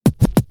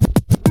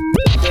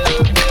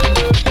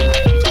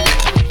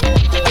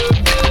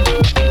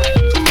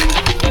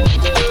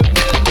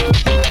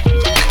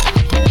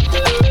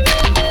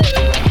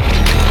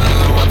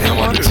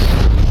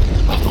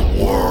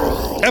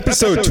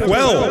Episode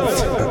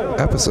 12.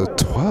 Episode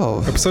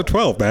 12. Episode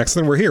 12,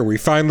 Maxton. We're here. We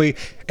finally,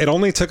 it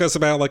only took us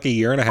about like a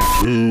year and a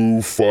half.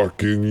 2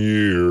 fucking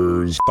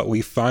years. But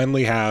we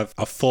finally have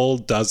a full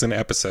dozen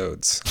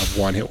episodes of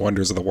One Hit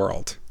Wonders of the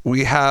World.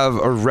 We have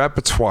a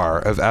repertoire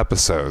of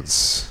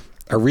episodes.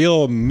 A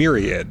real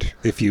myriad,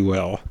 if you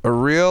will. A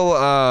real,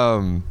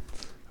 a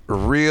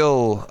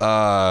real.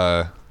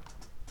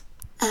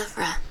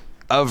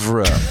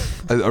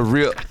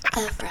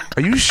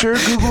 Are you sure,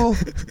 Google?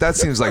 That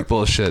seems like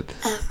bullshit.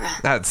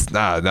 That's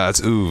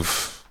it's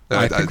oof.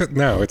 I think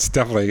no, it's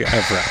definitely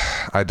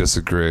Evra. I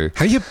disagree.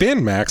 How you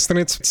been, Max? Then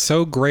it's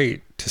so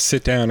great to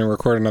sit down and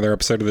record another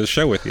episode of this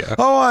show with you.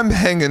 Oh, I'm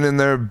hanging in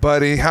there,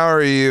 buddy. How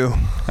are you?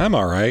 I'm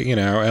all right. You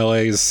know,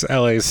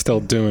 LA's still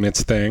doing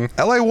its thing.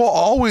 LA will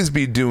always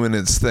be doing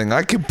its thing.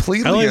 I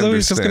completely understand. LA's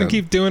always just going to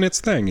keep doing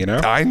its thing, you know?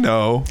 I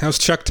know. How's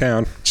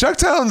Chucktown?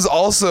 Chucktown's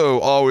also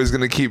always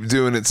going to keep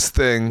doing its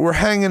thing. We're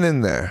hanging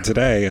in there.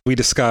 Today, we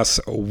discuss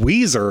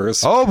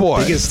Weezer's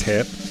biggest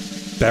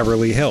hit,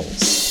 Beverly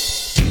Hills.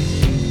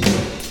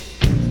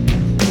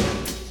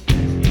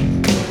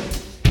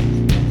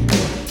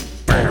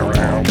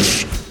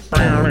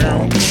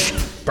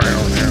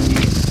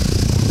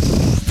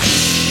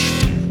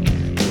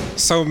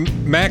 So,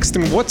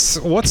 Maxton,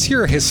 what's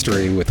your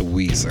history with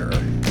Weezer?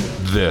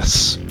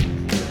 This.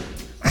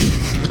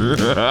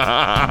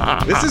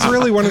 This is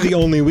really one of the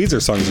only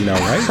Weezer songs you know,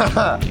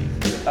 right?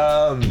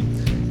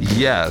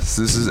 Yes,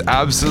 this is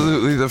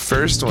absolutely the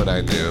first one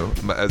I knew.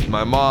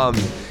 My mom,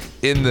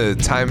 in the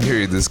time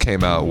period this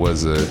came out,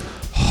 was a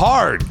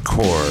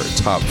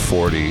hardcore top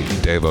 40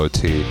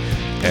 devotee,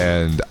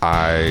 and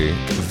I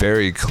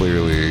very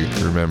clearly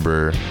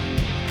remember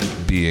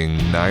being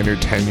 9 or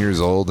 10 years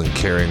old and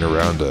carrying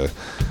around a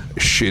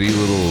shitty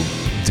little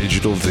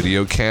digital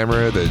video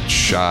camera that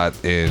shot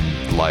in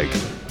like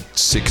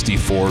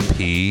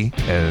 64p,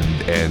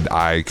 and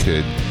I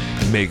could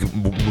make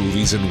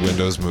movies in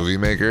Windows Movie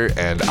Maker,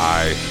 and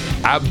I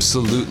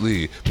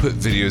absolutely put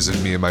videos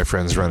of me and my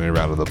friends running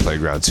around on the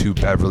playground to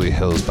Beverly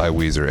Hills by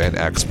Weezer and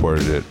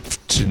exported it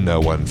to no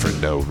one for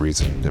no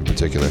reason in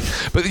particular.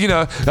 But you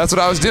know, that's what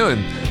I was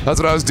doing. That's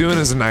what I was doing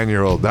as a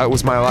 9-year-old. That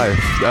was my life.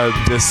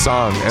 This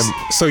song. And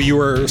so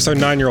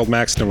 9-year-old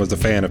Maxton was a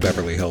fan of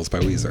Beverly Hills by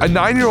Weezer. A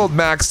 9-year-old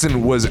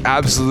Maxton was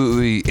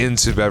absolutely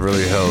into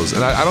Beverly Hills,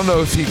 and I don't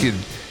know if he could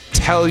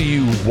tell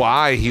you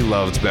why he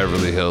loved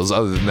Beverly Hills,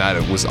 other than that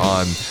it was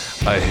on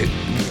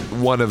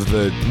one of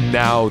the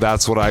now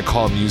that's what I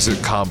call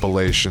music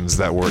compilations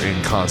that were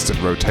in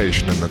constant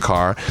rotation in the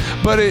car.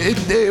 But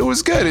it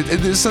was good.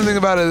 There's something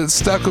about it that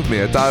stuck with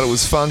me. I thought it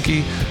was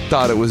funky,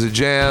 thought it was a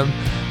jam.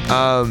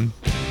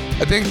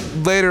 I think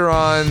later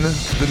on,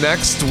 the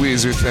next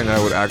Weezer thing I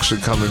would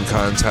actually come in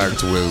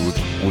contact with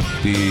would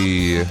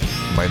be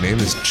My Name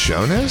is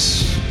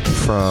Jonas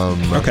from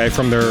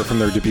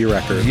their debut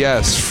record.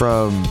 Yes,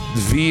 from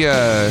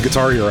via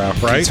Guitar Hero,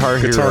 right? Guitar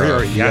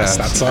Hero. Yes,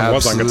 that song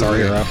was on Guitar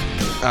Hero.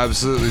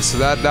 Absolutely. So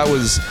that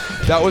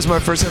was my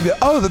first time.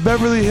 Oh, the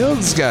Beverly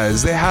Hills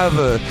guys. They have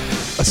a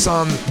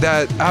song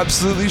that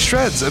absolutely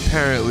shreds,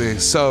 apparently.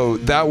 So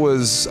that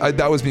was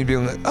me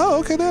being like, oh,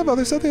 okay, they have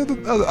other stuff. They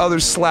have other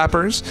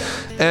slappers.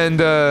 And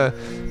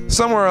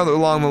somewhere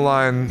along the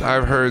line,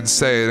 I've heard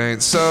Say It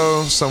Ain't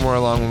So. Somewhere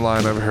along the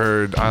line, I've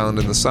heard Island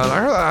in the Sun.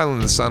 I heard Island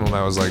in the Sun when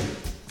I was like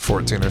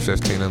 14 or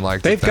 15 and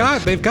liked it.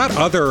 They've got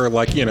other,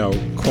 like, you know,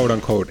 quote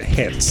unquote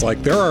hits.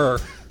 Like, there are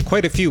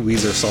quite a few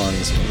Weezer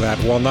songs that,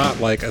 while not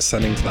like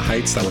ascending to the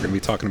heights that we're going to be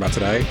talking about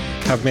today,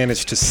 have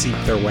managed to seep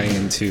their way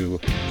into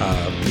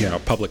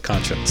public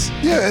conscience.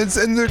 Yeah,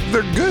 and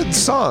they're good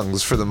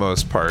songs for the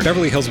most part.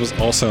 Beverly Hills was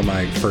also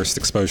my first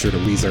exposure to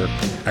Weezer.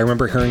 I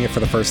remember hearing it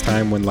for the first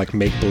time when like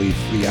Make Believe,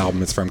 the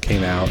album it's from,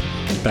 came out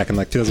back in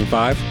like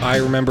 2005. I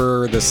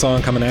remember the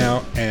song coming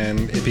out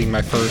and it being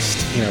my first,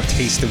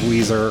 taste of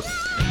Weezer.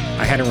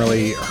 I hadn't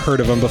really heard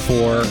of them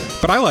before,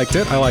 but I liked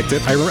it. I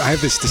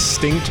have this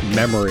distinct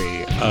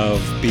memory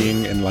of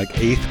being in like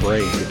 8th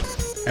grade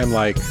and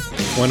like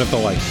one of the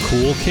like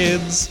cool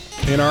kids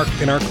in our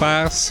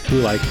class who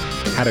like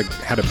had a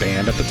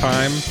band at the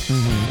time.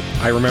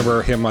 Mm-hmm. I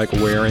remember him like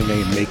wearing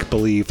a Make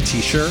Believe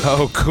t-shirt.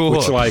 Oh, cool.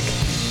 Which like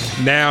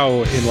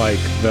now in like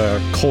the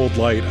cold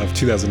light of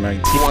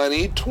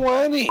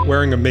 2020,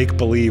 wearing a Make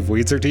Believe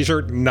Weezer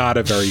t-shirt, not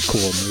a very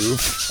cool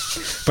move.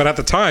 But at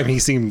the time, he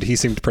seemed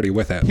pretty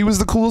with it. He was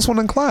the coolest one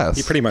in class.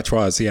 He pretty much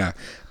was, yeah.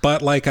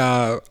 But like,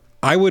 I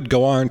would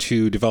go on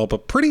to develop a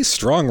pretty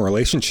strong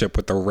relationship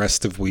with the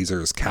rest of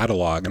Weezer's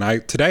catalog,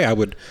 and today I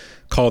would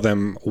call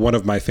them one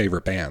of my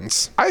favorite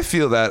bands. I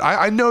feel that.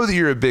 I know that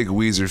you're a big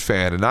Weezer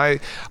fan, and I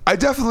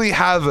definitely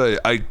have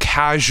a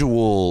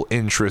casual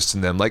interest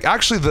in them. Like,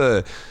 actually,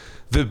 the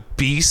The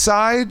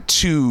B-side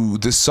to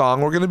the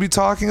song we're going to be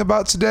talking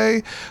about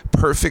today,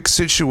 Perfect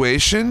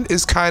Situation,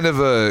 is kind of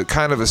a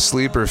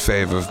sleeper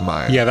fave of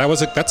mine. Yeah,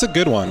 that's a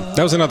good one.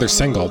 That was another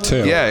single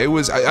too. Yeah, it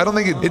was. I don't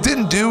think it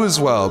didn't do as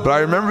well, but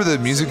I remember the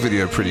music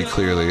video pretty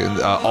clearly, and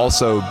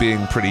also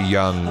being pretty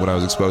young when I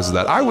was exposed to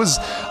that.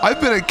 I've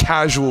been a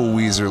casual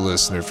Weezer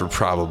listener for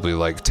probably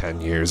like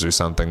 10 years or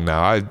something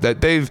now.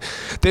 They've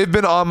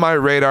been on my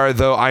radar,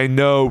 though I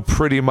know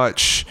pretty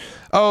much.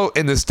 Oh,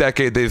 in this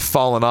decade they've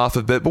fallen off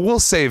a bit, but we'll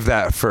save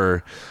that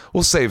for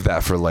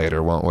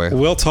later, won't we?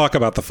 We'll talk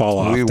about the fall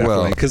off,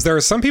 definitely, because there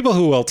are some people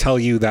who will tell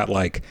you that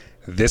like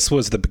this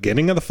was the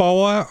beginning of the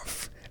fall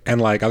off,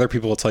 and like other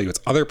people will tell you it's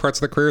other parts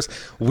of their careers.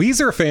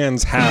 Weezer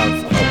fans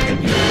have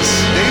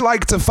opinions. They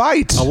like to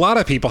fight. A lot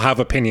of people have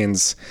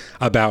opinions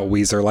about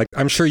Weezer. Like,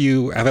 I'm sure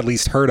you have at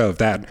least heard of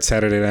that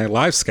Saturday Night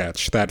Live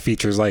sketch that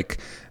features like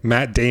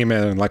Matt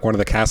Damon and like one of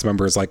the cast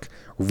members like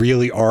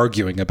really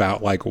arguing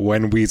about like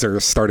when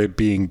Weezer started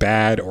being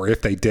bad or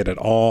if they did at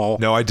all.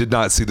 No, I did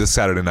not see the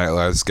Saturday Night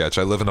Live sketch.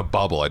 I live in a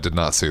bubble. I did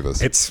not see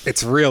this.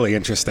 It's really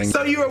interesting.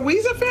 So you're a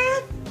Weezer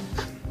fan?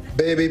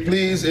 Baby,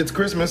 please, it's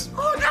Christmas.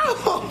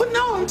 Oh,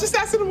 no, I'm just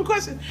asking him a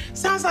question.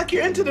 Sounds like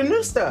you're into the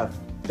new stuff.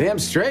 Damn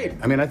straight.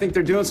 I mean, I think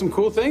they're doing some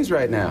cool things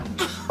right now.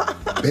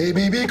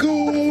 Baby, be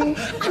cool.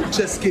 I'm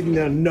just getting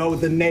to know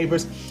the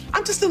neighbors.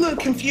 I'm just a little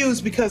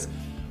confused because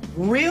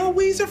real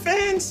Weezer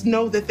fans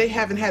know that they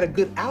haven't had a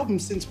good album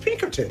since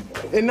Pinkerton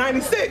in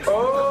 '96.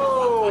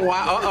 Oh,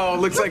 wow. Uh-oh.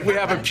 Looks like we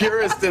have a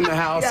purist in the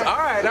house. Yeah. All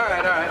right.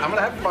 I'm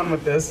going to have fun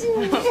with this.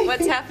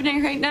 What's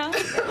happening right now?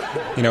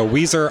 You know,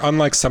 Weezer,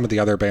 unlike some of the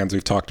other bands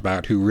we've talked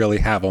about who really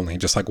have only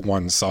just like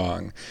one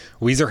song,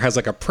 Weezer has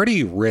like a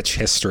pretty rich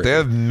history. They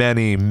have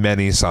many,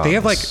 many songs. They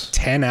have like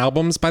 10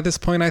 albums by this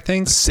point, I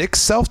think. 6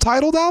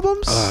 self-titled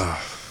albums?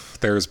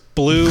 There's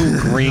blue,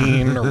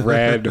 green,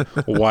 red,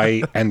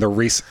 white, and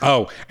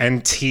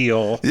and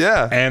teal.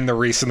 Yeah. And the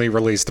recently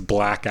released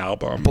Black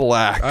album.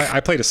 Black. I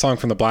played a song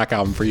from the Black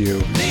album for you.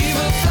 Leave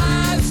a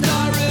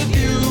 5-star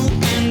review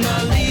and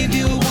I'll leave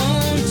you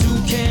alone.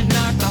 You can't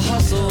knock the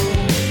hustle.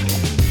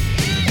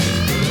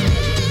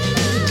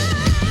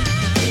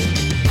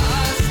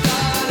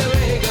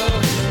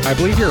 I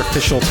believe your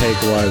official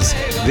take was,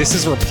 "This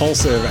is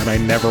repulsive and I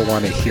never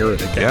want to hear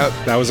it again." Yep.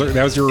 That was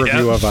your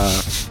review of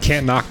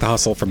Can't Knock the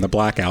Hustle from the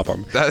Black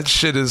album. That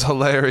shit is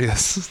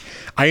hilarious.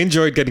 I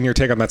enjoyed getting your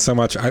take on that so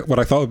much. What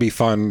I thought would be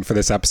fun for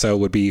this episode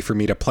would be for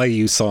me to play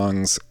you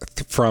songs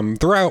from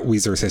throughout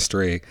Weezer's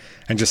history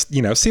and just,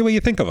 see what you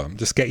think of them.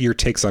 Just get your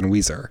takes on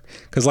Weezer.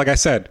 Because like I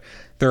said,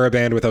 they're a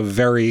band with a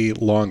very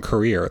long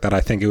career that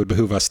I think it would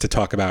behoove us to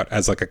talk about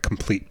as like a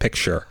complete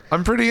picture.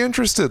 I'm pretty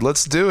interested.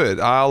 Let's do it.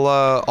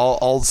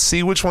 I'll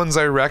see which ones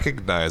I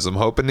recognize. I'm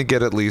hoping to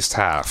get at least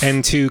half.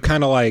 And to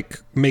kind of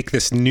like make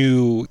this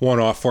new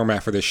one-off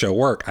format for this show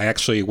work, I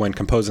actually, when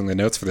composing the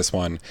notes for this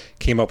one,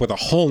 came up with a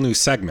whole new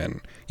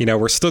segment.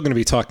 We're still going to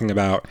be talking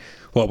about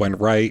what went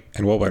right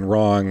and what went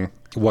wrong,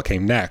 what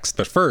came next.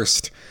 But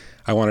first,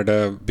 I wanted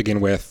to begin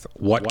with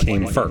what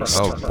came first.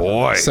 Oh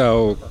boy!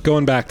 So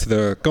going back to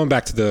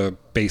the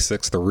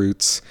basics, the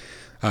roots.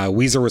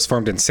 Weezer was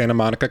formed in Santa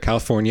Monica,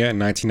 California, in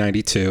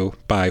 1992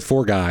 by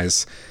 4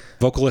 guys: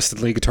 vocalist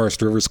and lead guitarist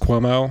Rivers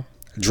Cuomo,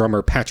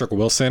 drummer Patrick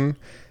Wilson,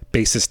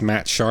 bassist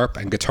Matt Sharp,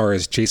 and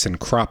guitarist Jason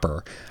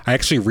Cropper. I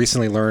actually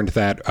recently learned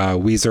that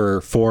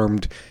Weezer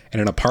formed in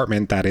an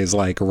apartment that is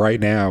like right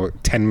now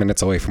 10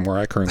 minutes away from where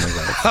I currently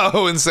live.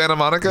 Oh, in Santa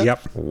Monica?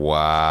 Yep.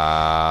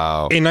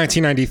 Wow. In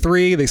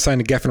 1993, they signed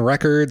to Geffen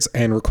Records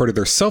and recorded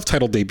their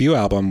self-titled debut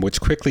album,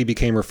 which quickly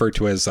became referred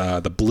to as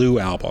the Blue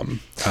Album.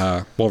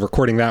 While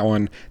recording that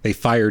one, they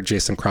fired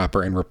Jason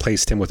Cropper and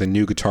replaced him with a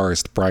new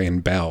guitarist,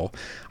 Brian Bell.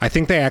 I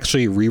think they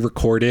actually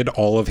re-recorded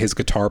all of his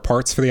guitar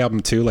parts for the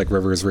album too, like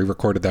Rivers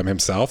re-recorded them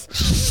himself.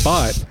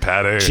 But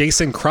Patty.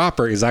 Jason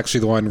Cropper is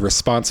actually the one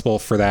responsible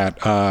for that,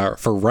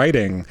 for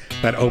writing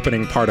that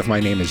opening part of My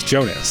Name is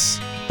Jonas.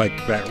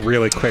 Like that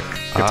really quick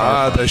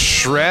guitar part. The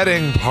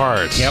shredding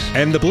part. Yep.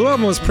 And the Blue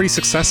Album was pretty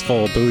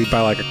successful, buoyed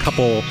by like a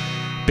couple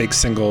big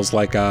singles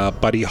like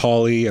Buddy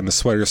Holly and the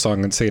Sweater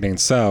Song and Say It Ain't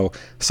So.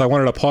 So I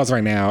wanted to pause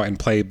right now and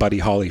play Buddy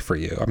Holly for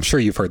you. I'm sure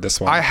you've heard this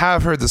one. I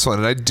have heard this one,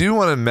 and I do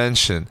want to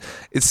mention,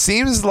 it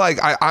seems like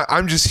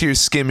I'm just here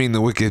skimming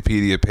the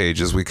Wikipedia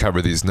page as we cover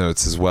these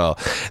notes as well.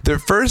 Their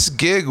first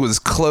gig was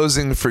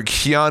closing for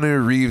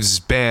Keanu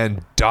Reeves'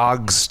 band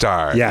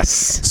Dogstar. Yes.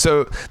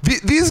 So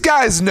these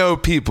guys know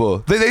people.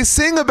 They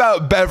sing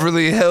about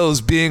Beverly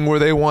Hills being where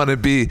they want to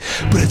be,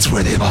 but it's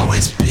where they've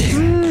always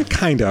been.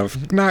 Kind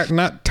of.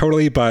 Not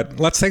totally, but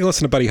let's take a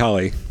listen to Buddy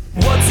Holly.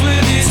 What's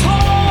with these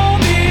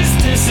homies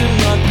dissing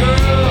my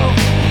girl?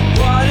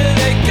 Why do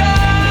they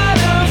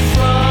gotta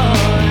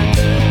front?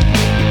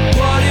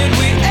 What did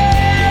we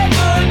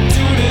ever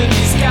do to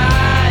these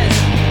guys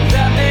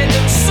that made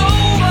them so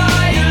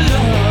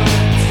violent?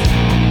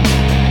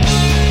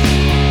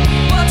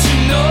 But you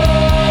know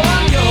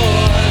I'm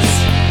yours,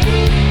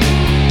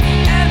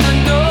 and I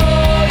know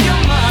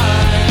you're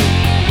mine.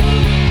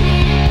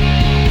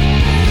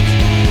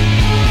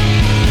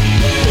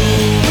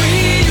 We,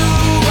 you,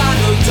 I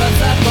know just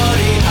that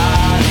Buddy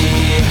Holly.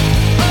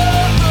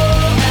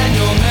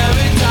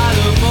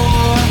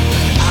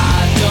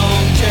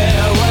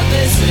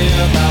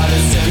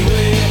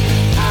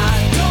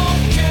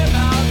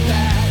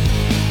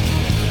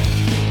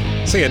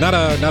 So yeah, not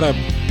a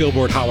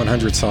Billboard Hot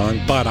 100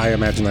 song, but I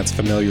imagine that's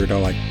familiar to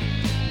like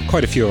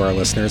quite a few of our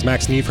listeners.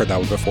 Max, you've heard that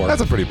one before.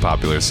 That's a pretty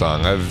popular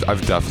song.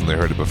 I've definitely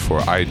heard it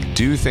before. I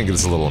do think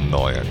it's a little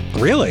annoying.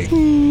 Really?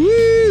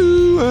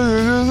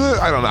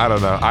 I don't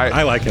know.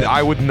 I like it.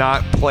 I would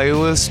not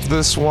playlist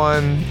this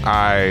one.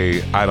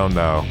 I don't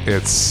know.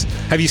 It's.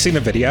 Have you seen the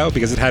video?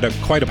 Because it had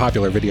quite a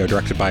popular video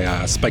directed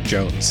by Spike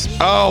Jonze.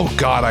 Oh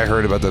God, I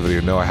heard about the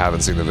video. No, I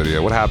haven't seen the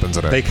video. What happens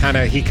in it?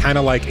 He kind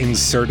of like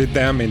inserted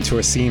them into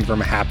a scene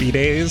from Happy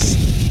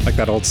Days, like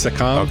that old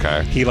sitcom.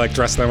 Okay. He like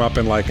dressed them up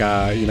in like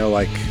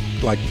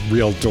like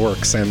real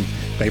dorks, and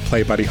they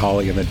play Buddy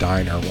Holly in the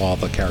diner while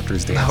the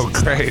characters dance. Oh,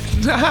 great.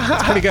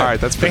 It's pretty good. All right,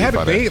 that's pretty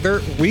funny.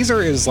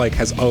 Weezer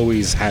has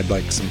always had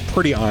like some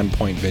pretty on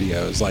point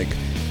videos, like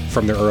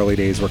from their early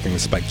days working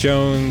with Spike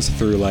Jonze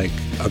through like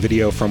a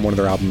video from one of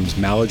their albums,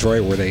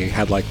 Maladroit, where they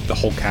had like the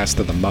whole cast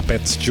of the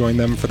Muppets join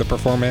them for the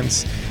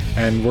performance.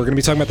 And we're going to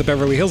be talking about the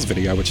Beverly Hills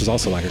video, which is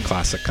also like a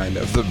classic kind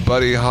of. The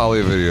Buddy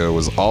Holly video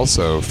was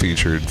also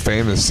featured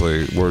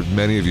famously, where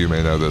many of you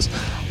may know this,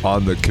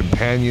 on the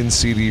companion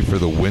CD for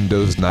the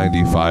Windows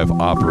 95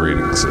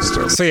 operating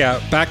system. So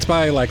yeah, backed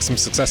by like some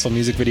successful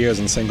music videos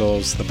and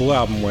singles, the Blue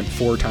Album went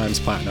 4 times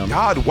platinum.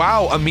 God,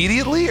 wow,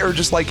 immediately or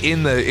just like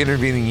in the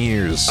intervening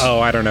years?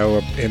 Oh, I don't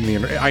know.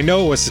 I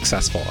know it was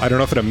successful. I don't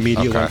know if it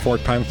immediately went Okay. 4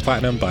 times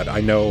platinum, but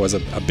I know it was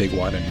a big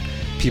one, and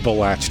people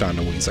latched on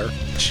to Weezer.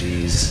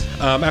 Jeez.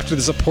 After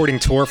the supporting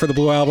tour for the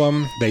Blue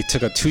Album, they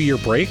took a 2-year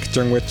break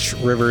during which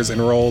Rivers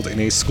enrolled in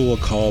a school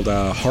called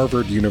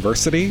Harvard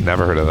University.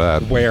 Never heard of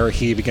that. Where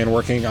he began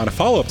working on a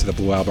follow-up to the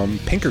Blue Album,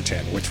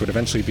 Pinkerton, which would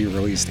eventually be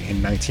released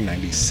in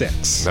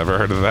 1996. Never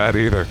heard of that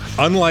either.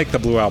 Unlike the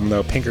Blue Album,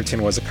 though,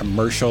 Pinkerton was a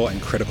commercial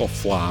and critical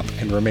flop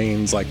and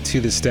remains, like, to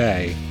this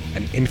day,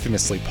 an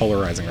infamously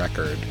polarizing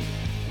record,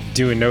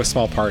 due in no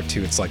small part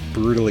to its, like,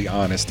 brutally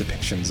honest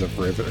depictions of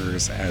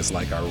Rivers as,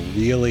 like, a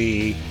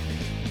really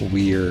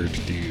weird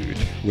dude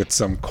with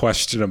some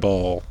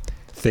questionable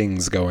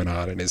things going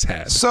on in his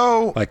head.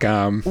 So, like,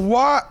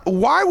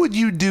 why would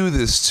you do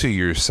this to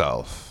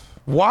yourself?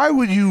 Why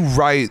would you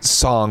write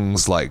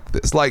songs like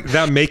this? Like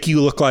that make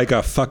you look like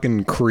a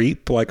fucking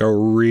creep, like a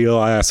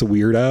real ass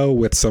weirdo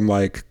with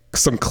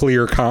some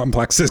clear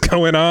complexes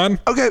going on.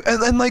 Okay,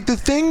 and like the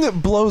thing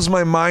that blows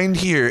my mind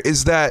here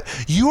is that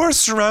you are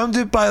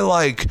surrounded by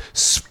like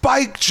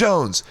Spike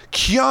Jonze,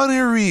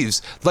 Keanu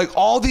Reeves, like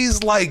all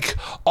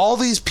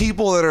these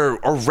people that are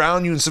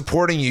around you and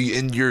supporting you,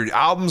 and your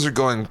albums are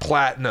going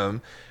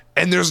platinum.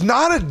 And there's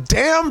not a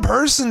damn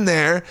person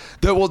there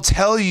that will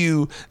tell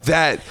you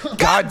that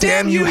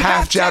goddamn you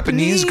half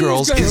Japanese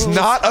girls is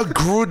not a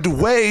good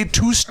way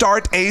to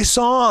start a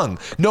song.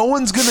 No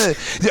one's gonna.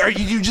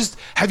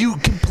 Have you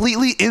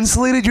completely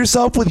insulated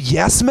yourself with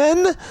yes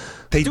men?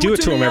 They do it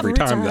to him every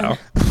time, though.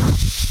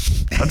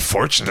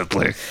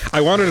 Unfortunately.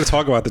 I wanted to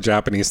talk about the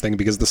Japanese thing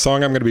because the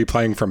song I'm going to be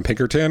playing from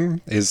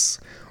Pinkerton is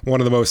one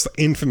of the most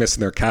infamous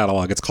in their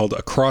catalog. It's called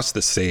Across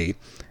the Sea,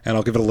 and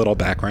I'll give it a little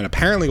background.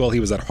 Apparently, while he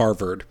was at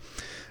Harvard,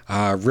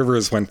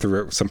 Rivers went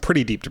through some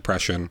pretty deep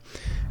depression,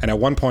 and at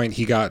one point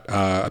he got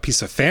a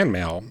piece of fan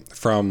mail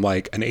from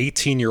like an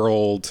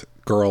 18-year-old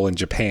girl in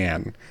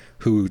Japan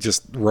who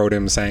just wrote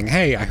him saying,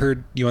 "Hey, I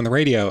heard you on the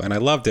radio and I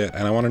loved it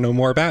and I want to know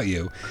more about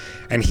you."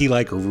 And he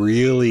like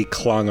really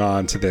clung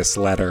on to this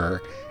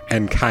letter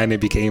and kind of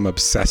became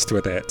obsessed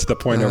with it to the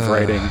point of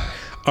writing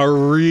a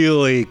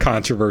really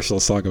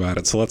controversial song about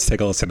it. So let's take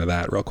a listen to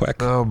that real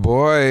quick. Oh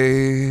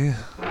boy.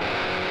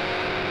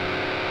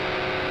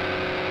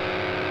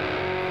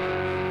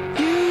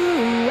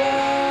 You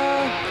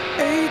are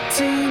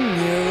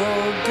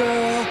 18-year-old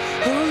girl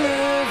who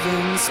live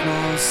in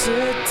small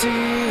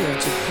city of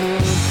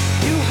Japan.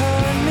 You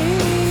heard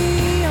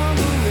me on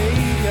the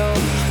radio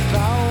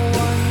about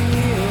 1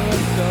 year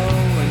ago,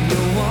 and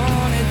you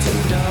wanted to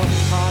know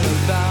all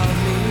about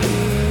me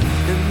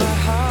and my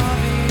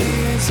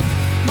hobbies,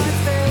 my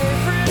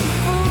favorite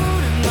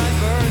food and my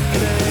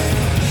birthday.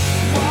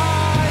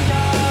 Why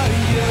are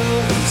you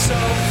so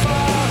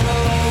far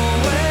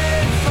away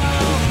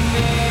from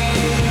me?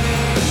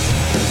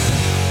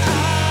 I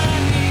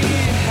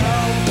need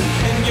help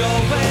in your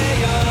way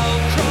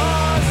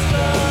across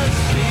the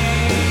sea.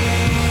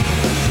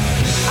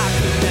 I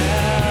could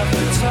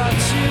never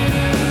touch you.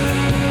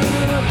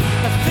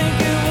 I think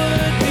it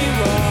would be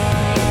wrong.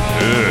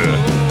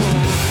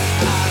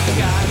 I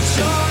got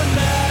your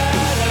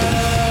letter.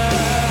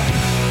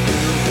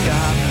 You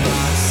got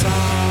my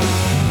song.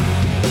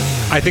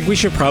 I think we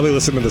should probably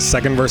listen to the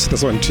second verse of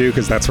this one too,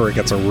 because that's where it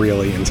gets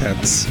really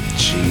intense.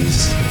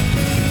 Jeez.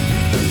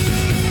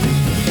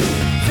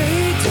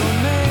 They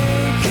don't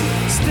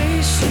make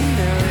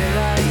stationery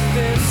like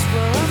this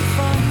where I'm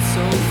from,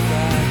 so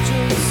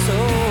fragile, so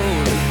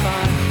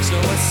refined. So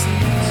I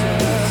snap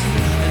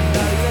and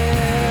I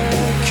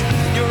lick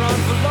your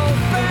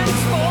envelope and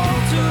fall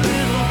to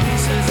little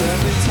pieces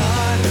every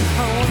time.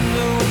 I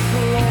wonder what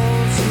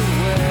clothes you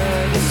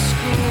wear to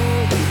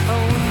school. I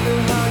wonder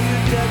how you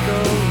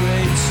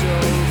decorate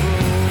your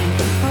room.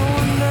 I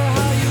wonder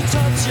how you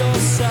touch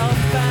yourself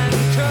and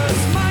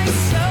curse my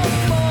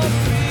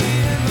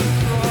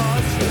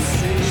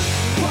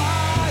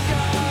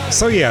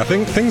So yeah,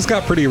 things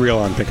got pretty real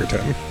on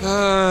Pinkerton. We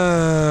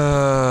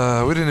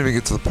didn't even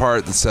get to the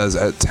part that says,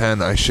 at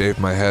 10, I shaved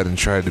my head and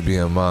tried to be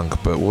a monk,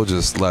 but we'll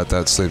just let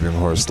that sleeping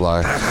horse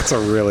lie. That's a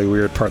really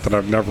weird part that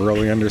I've never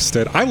really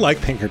understood. I like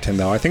Pinkerton,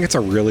 though. I think it's a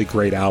really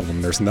great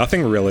album. There's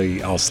nothing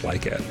really else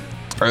like it.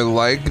 I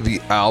like the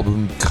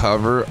album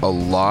cover a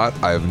lot.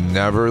 I've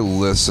never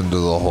listened to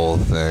the whole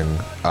thing.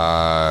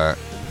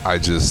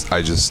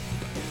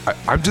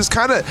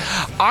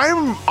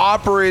 I'm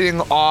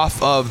operating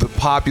off of the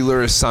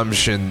popular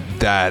assumption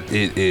that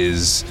it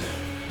is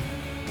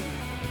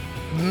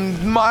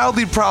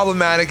mildly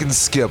problematic and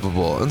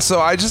skippable, and so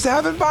I just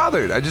haven't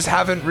bothered. I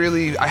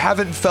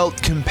haven't felt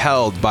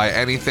compelled by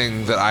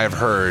anything that I've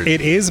heard.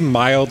 It is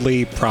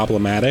mildly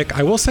problematic.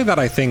 I will say that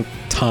I think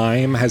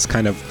time has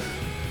kind of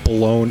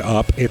blown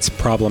up its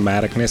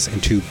problematicness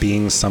into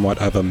being somewhat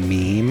of a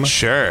meme.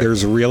 Sure.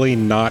 There's really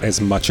not as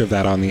much of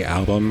that on the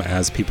album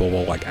as people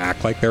will like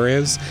act like there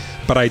is,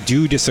 but I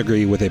do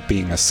disagree with it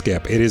being a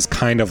skip. It is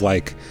kind of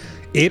like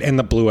it and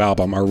the Blue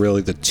Album are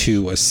really the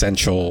two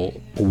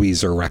essential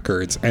Weezer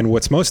records, and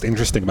what's most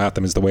interesting about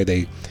them is the way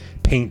they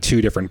paint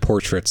two different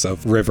portraits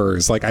of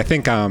Rivers. Like, I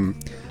think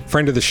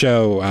friend of the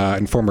show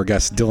and former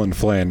guest Dylan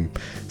Flynn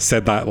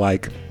said that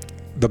like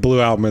the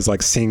Blue Album is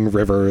like seeing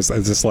Rivers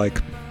as this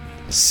like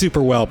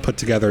super well put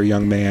together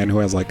young man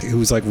who's like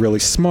really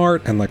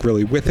smart and like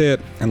really with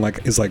it and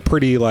like is like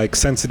pretty like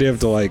sensitive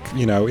to like,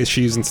 you know,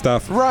 issues and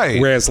stuff.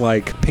 Right. Whereas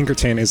like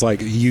Pinkerton is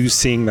like you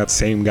seeing that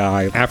same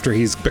guy after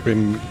he's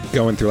been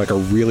going through like a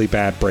really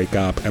bad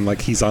breakup and like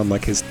he's on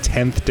like his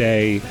 10th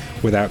day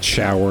without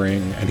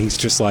showering and he's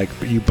just like,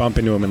 you bump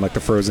into him in like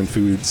the frozen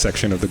food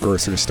section of the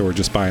grocery store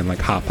just buying like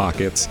Hot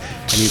Pockets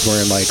and he's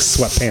wearing like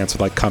sweatpants with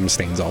like cum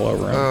stains all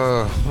over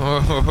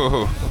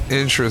him.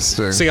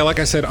 Interesting. So yeah, like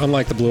I said,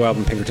 unlike the Blue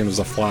Album, Pinkerton was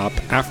a flop.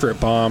 After it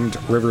bombed,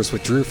 Rivers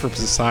withdrew from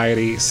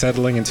society,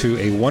 settling into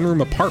a one-room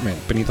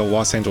apartment beneath the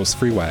Los Angeles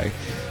freeway,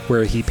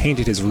 where he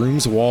painted his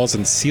room's walls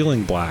and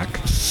ceiling black,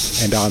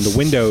 and on the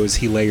windows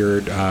he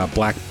layered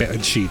black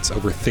bed sheets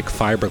over thick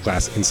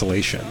fiberglass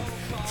insulation.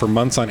 For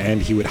months on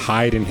end, he would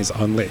hide in his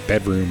unlit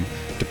bedroom,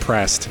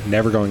 depressed,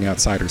 never going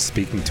outside or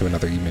speaking to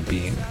another human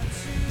being.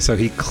 So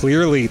he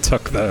clearly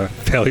took the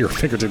failure of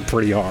Pinkerton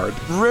pretty hard.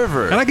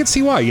 River. And I can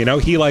see why, you know,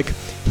 he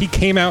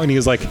came out and he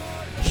was like,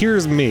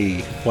 here's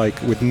me,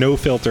 like with no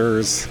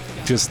filters,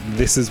 just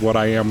this is what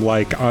I am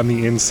like on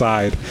the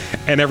inside.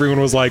 And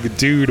everyone was like,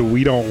 dude,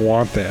 we don't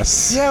want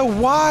this. Yeah,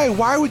 why?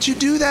 Why would you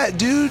do that,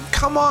 dude?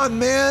 Come on,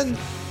 man.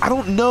 I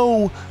don't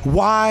know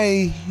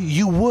why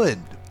you would.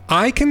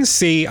 I can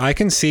see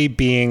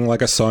being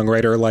like a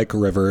songwriter like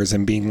Rivers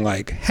and being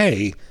like,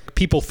 hey,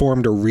 people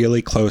formed a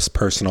really close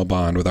personal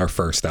bond with our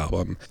first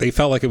album. They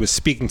felt like it was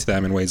speaking to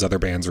them in ways other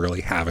bands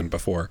really haven't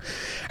before.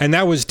 And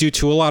that was due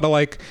to a lot of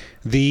like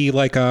the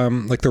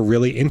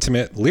really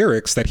intimate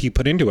lyrics that he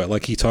put into it.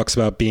 Like he talks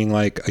about being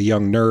like a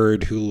young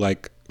nerd who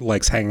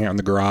likes hanging out in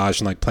the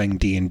garage and like playing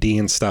D&D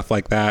and stuff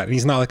like that. And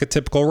he's not like a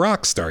typical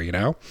rock star, you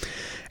know?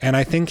 And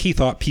I think he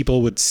thought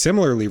people would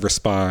similarly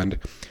respond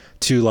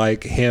to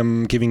like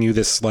him giving you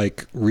this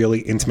like really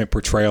intimate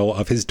portrayal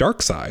of his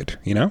dark side,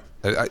 you know?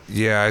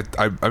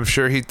 I'm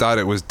sure he thought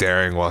it was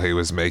daring while he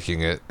was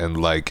making it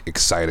and like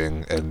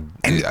exciting and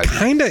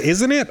kinda,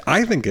 isn't it?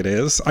 I think it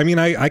is. I mean,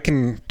 I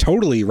can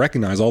totally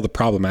recognize all the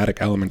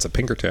problematic elements of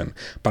Pinkerton,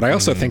 but I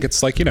also think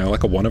it's like, you know,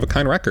 like a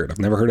one-of-a-kind record. I've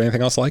never heard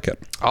anything else like it.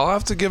 I'll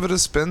have to give it a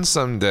spin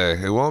someday.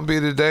 It won't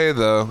be today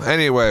though.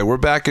 Anyway, we're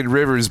back at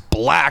Rivers'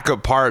 black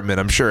apartment.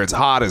 I'm sure it's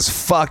hot as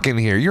fuck in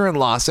here. You're in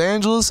Los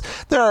Angeles.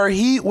 There are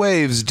heat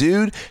waves,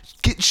 dude.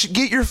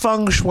 Get your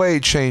feng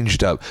shui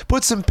changed up.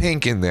 Put some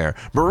pink in there.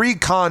 Marie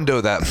Kondo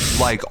that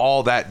like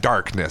all that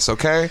darkness,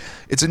 okay?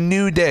 It's a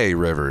new day,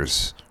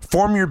 Rivers.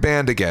 Form your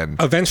band again.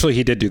 Eventually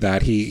he did do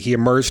that. He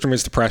emerged from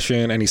his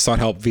depression and he sought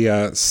help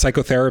via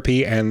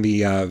psychotherapy and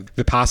the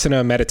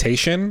Vipassana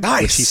meditation,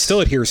 which he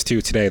still adheres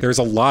to today. There's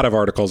a lot of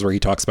articles where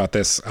he talks about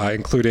this,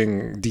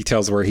 including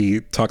details where he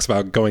talks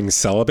about going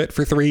celibate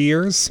for 3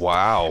 years.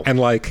 Wow. And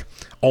like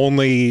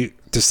only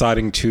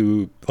deciding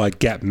to like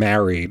get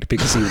married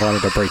because he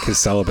wanted to break his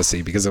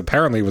celibacy because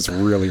apparently it was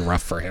really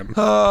rough for him.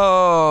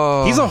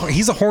 Oh,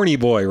 he's a horny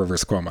boy,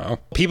 Rivers Cuomo.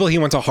 People he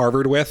went to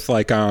Harvard with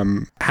like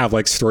have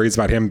like stories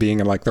about him being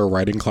in like their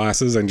writing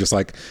classes and just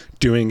like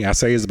doing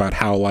essays about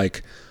how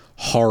like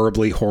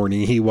horribly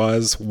horny he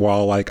was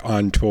while like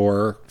on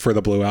tour for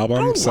the Blue Album.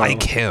 I don't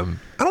like him.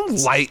 I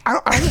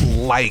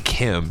don't like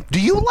him.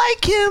 Do you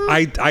like him?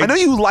 I know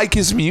you like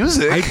his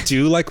music. I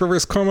do like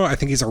Rivers Cuomo. I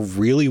think he's a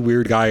really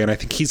weird guy, and I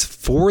think he's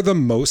for the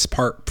most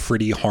part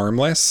pretty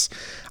harmless.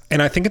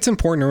 And I think it's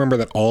important to remember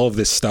that all of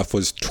this stuff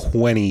was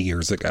 20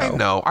 years ago.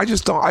 No, I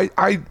just don't.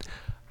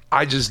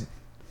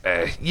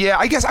 Yeah,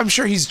 I guess I'm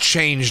sure he's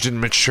changed and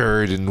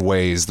matured in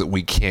ways that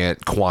we can't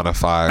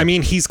quantify. I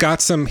mean, he's got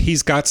some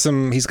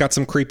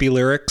creepy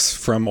lyrics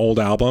from old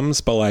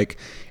albums, but like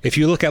if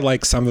you look at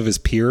like some of his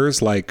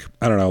peers, like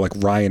I don't know, like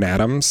Ryan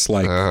Adams,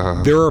 like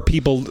there are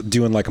people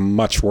doing like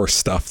much worse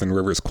stuff than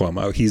Rivers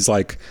Cuomo. He's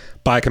like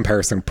by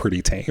comparison,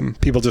 pretty tame.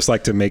 People just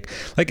like to make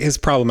like his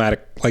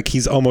problematic, like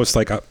he's almost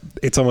like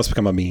it's almost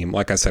become a meme,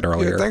 like I said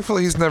earlier. Yeah,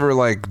 thankfully he's never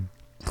like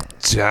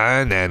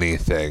done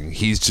anything.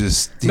 He's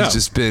just been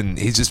just a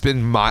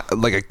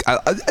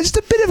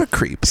bit of a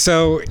creep.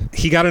 So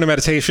he got into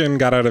meditation,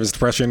 got out of his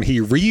depression. He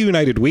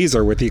reunited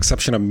Weezer with the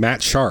exception of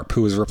Matt Sharp,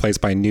 who was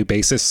replaced by new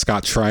bassist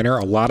Scott Schreiner.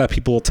 A lot of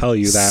people will tell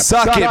you that.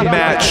 Suck it,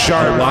 Matt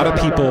Sharp. A lot of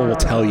people will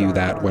tell you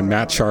that when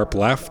Matt Sharp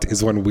left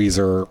is when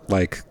Weezer,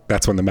 like,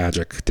 that's when the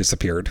magic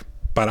disappeared.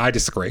 But I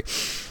disagree.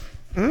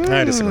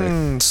 I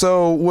disagree.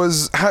 So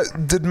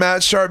did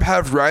Matt Sharp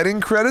have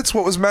writing credits?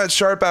 What was Matt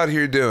Sharp out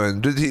here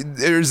doing?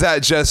 Or is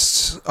that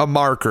just a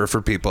marker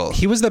for people?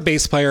 He was the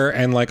bass player,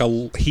 and like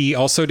he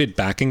also did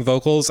backing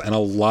vocals, and a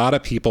lot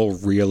of people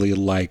really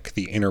like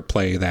the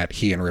interplay that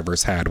he and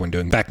Rivers had when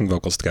doing backing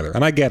vocals together.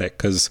 And I get it,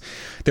 because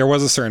there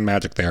was a certain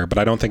magic there, but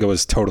I don't think it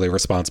was totally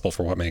responsible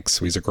for what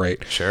makes Weezer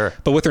great. Sure.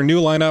 But with their new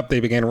lineup,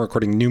 they began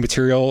recording new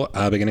material,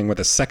 beginning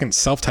with a second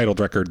self-titled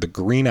record, The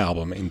Green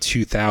Album, in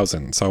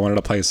 2000. So I wanted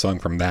to play a song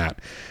from that.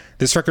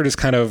 This record is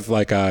kind of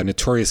like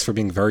notorious for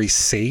being very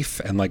safe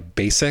and like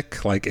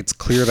basic. Like it's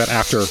clear that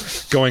after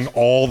going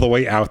all the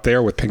way out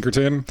there with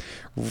Pinkerton,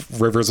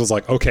 Rivers was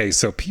like, okay,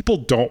 so people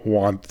don't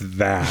want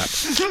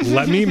that.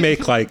 Let me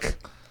make like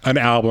an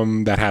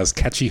album that has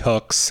catchy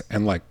hooks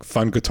and like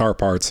fun guitar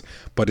parts,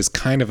 but is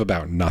kind of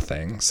about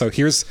nothing. So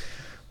here's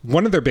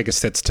one of their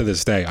biggest hits to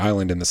this day,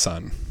 Island in the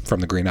Sun,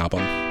 from the Green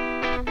Album.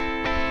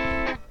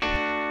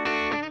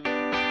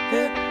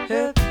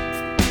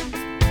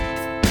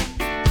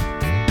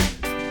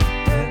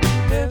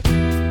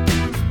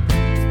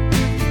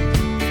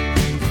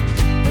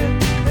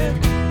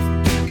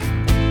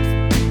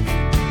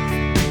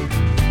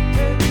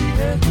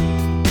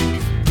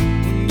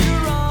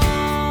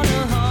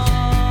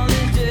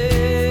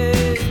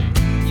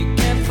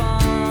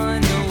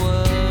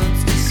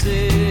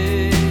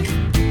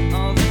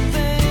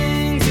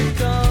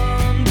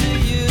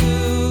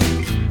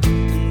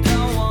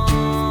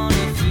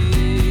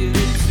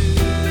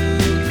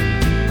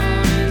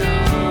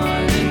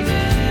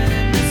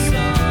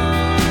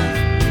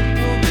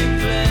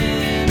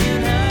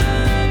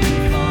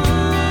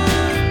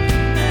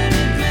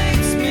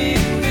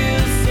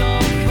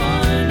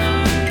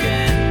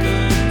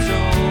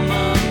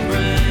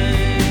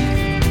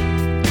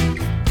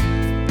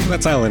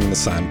 That's Island in the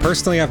Sun.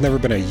 Personally, I've never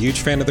been a huge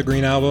fan of the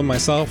Green Album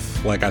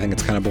myself. Like, I think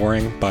it's kind of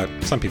boring, but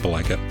some people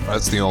like it.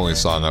 That's the only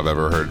song I've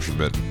ever heard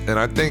from it, and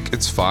I think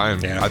it's fine.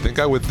 Yeah. I think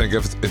I would think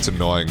it's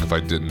annoying if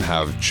I didn't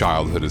have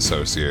childhood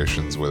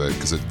associations with it,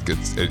 because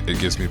it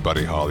gives me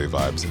Buddy Holly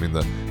vibes. I mean,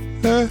 the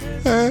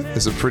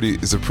is a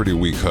pretty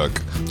weak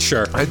hook.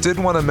 Sure. I did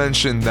want to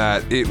mention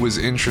that it was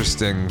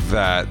interesting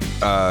that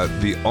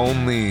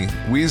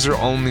Weezer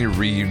only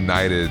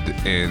reunited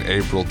in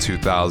April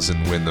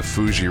 2000 when the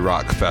Fuji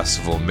Rock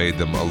Festival made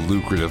them a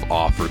lucrative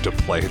offer to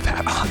play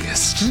that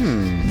August.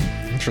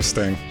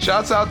 Interesting.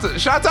 Shouts out to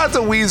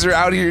Weezer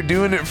out here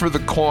doing it for the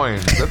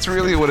coins. That's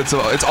really what it's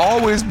about. It's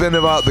always been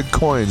about the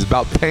coins,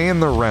 about paying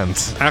the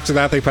rent. After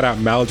that, they put out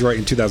Maladroit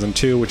in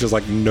 2002, which is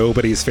like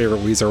nobody's favorite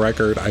Weezer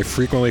record. I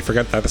frequently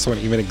forget that this one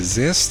even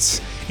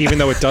exists, even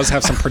though it does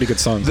have some pretty good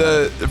songs.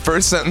 The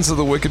first sentence of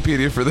the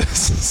Wikipedia for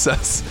this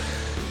says,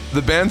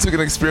 the band took an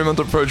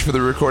experimental approach for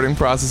the recording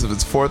process of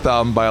its fourth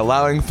album by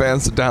allowing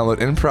fans to download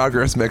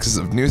in-progress mixes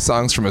of new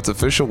songs from its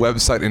official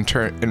website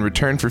in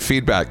return for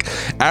feedback.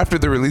 After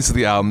the release of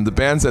the album, the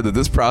band said that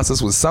this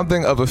process was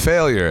something of a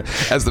failure,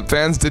 as the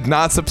fans did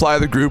not supply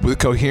the group with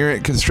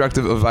coherent,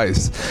 constructive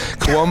advice.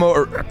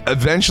 Cuomo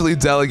eventually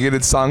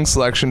delegated song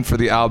selection for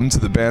the album to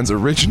the band's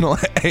original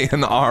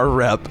A&R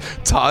rep,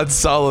 Todd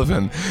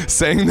Sullivan,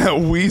 saying that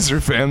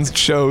Weezer fans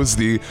chose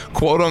the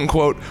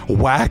quote-unquote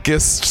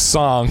wackest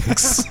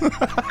songs.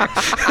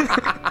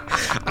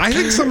 I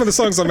think some of the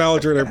songs on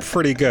Maladroit are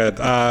pretty good.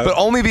 But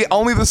only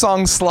the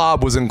song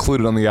Slob was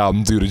included on the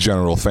album due to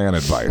general fan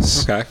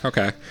advice.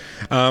 Okay.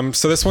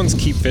 So this one's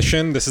Keep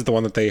Fishin'. This is the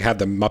one that they had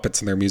the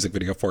Muppets in their music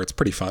video for. It's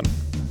pretty fun.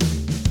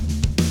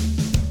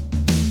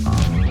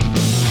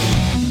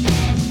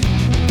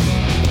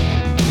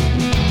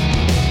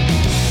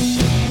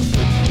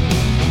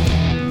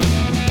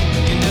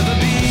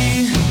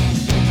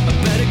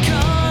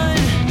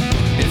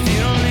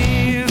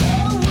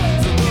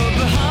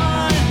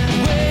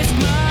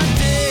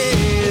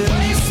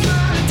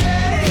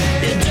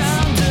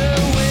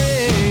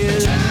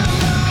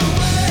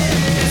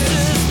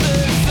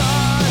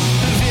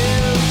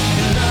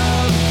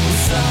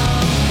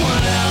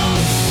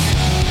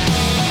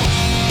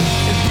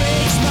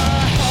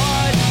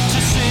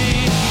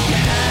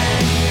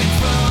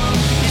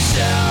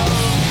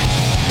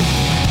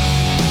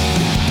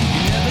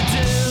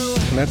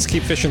 That's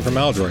Keep Fishing from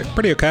Maladroit.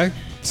 Pretty okay.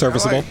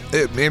 Serviceable.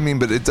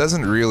 But it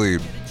doesn't really...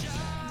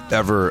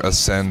 ever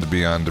ascend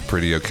beyond a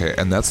Pretty Okay.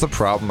 And that's the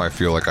problem I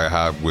feel like I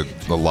have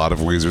with a lot of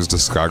Weezer's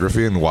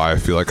discography, and why I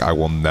feel like I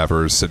will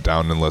never sit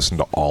down and listen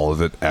to all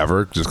of it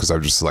ever, just because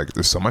I'm just like,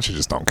 there's so much I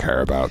just don't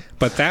care about.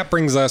 But that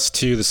brings us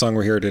to the song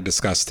we're here to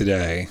discuss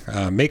today.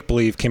 Make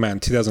Believe came out in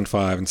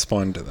 2005 and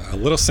spawned a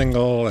little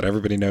single that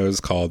everybody knows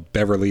called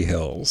Beverly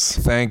Hills.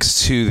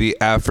 Thanks to the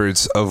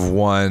efforts of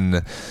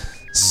one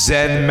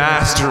Zen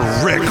Master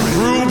Rick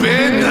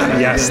Rubin.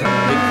 Yes. They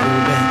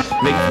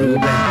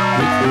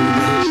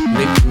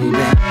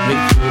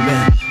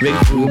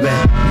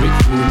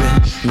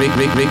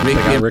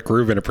got Rick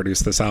Rubin to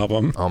produce this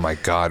album. Oh my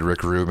God,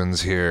 Rick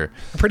Rubin's here.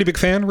 A pretty big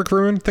fan, Rick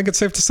Rubin, think it's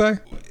safe to say?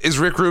 Is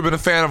Rick Rubin a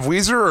fan of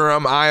Weezer, or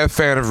am I a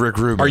fan of Rick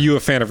Rubin? Are you a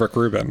fan of Rick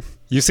Rubin?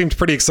 You seemed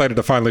pretty excited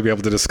to finally be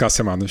able to discuss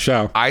him on the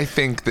show. I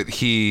think that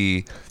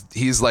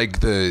he's like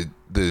the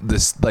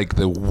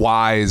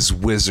wise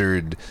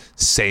wizard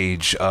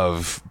sage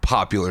of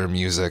popular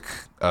music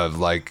of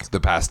like the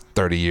past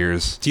 30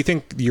 years. Do you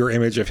think your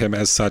image of him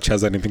as such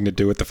has anything to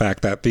do with the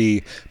fact that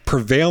the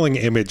prevailing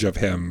image of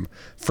him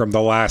from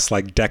the last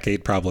like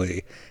decade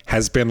probably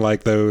has been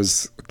like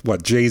those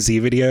Jay-Z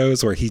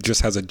videos where he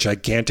just has a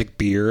gigantic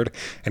beard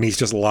and he's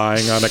just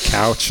lying on a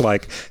couch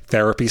like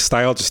therapy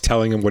style, just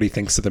telling him what he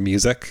thinks of the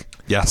music?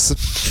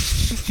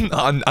 Yes.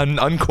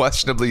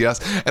 Unquestionably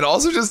yes. And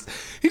also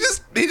he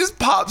just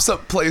pops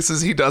up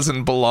places he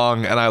doesn't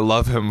belong, and I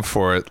love him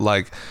for it.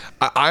 Like,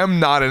 I am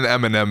not an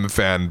Eminem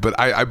fan, but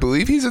I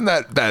believe he's in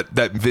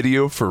that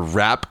video for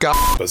Rap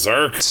God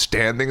Berserk,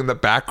 standing in the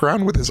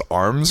background with his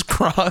arms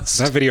crossed.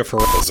 That video for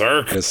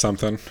Berserk is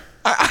something.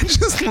 I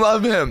just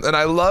love him, and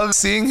I love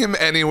seeing him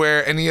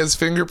anywhere, and he has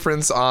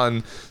fingerprints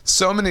on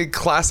so many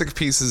classic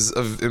pieces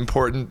of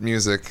important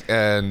music,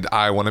 and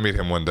I want to meet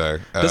him one day.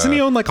 Doesn't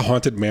he own like a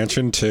haunted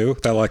mansion too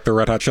that like the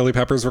Red Hot Chili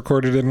Peppers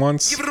recorded in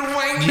once?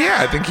 Yeah,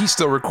 I think he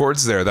still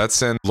records there.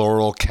 That's in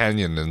Laurel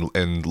Canyon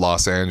in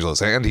Los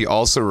Angeles, and he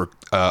also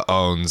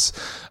owns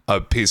a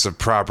piece of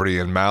property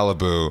in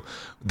Malibu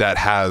that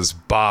has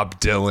Bob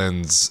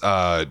Dylan's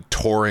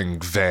touring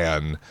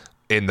van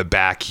in the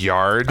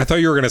backyard. I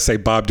thought you were going to say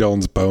Bob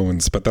Dylan's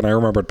bones, but then I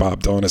remembered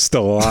Bob Dylan is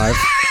still alive.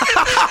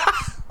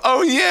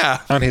 Oh, yeah.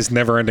 On his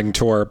never-ending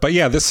tour. But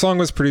yeah, this song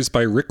was produced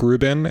by Rick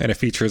Rubin, and it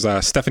features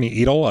Stephanie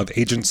Edel of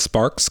Agent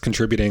Sparks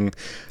contributing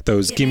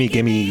those gimme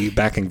gimme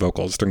backing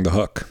vocals during the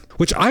hook,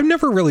 which I've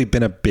never really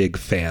been a big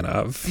fan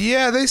of.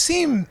 Yeah, they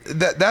seem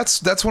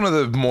that's one of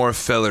the more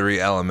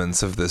fillery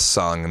elements of this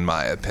song, in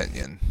my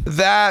opinion.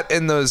 That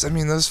and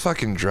those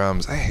fucking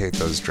drums. I hate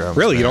those drums.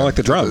 Really? Man. You don't like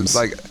the drums?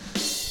 Like,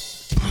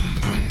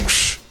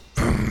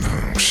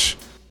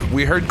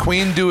 we heard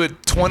Queen do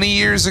it 20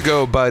 years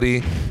ago,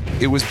 buddy.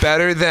 It was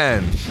better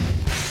then.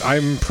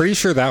 I'm pretty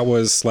sure that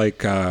was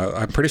like,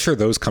 I'm pretty sure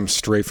those come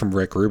straight from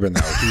Rick Rubin,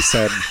 though. He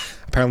said,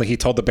 apparently he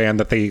told the band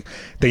that they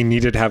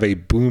needed to have a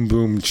boom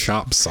boom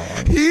chop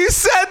song. He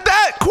said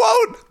that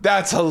quote?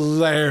 That's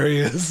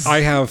hilarious. I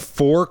have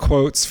 4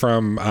 quotes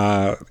from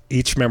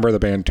each member of the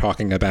band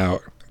talking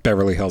about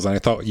Beverly Hills, and I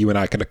thought you and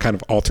I could kind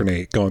of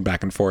alternate going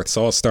back and forth.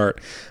 So I'll start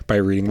by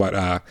reading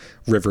what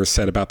Rivers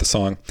said about the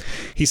song.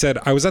 He said,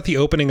 "I was at the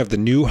opening of the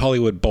New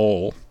Hollywood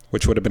Bowl,"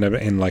 which would have been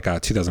in like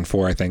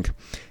 2004, I think.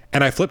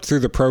 "And I flipped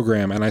through the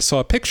program and I saw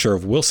a picture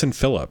of Wilson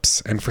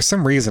Phillips. And for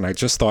some reason, I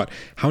just thought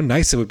how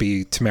nice it would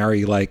be to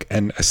marry like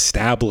an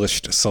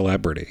established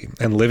celebrity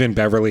and live in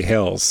Beverly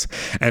Hills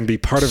and be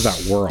part of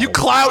that world." You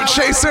clout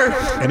chaser!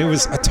 And it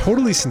was a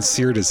totally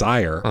sincere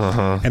desire.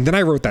 And then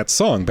I wrote that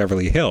song,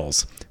 Beverly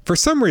Hills. For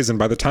some reason,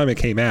 by the time it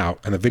came out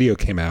and the video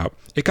came out,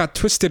 it got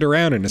twisted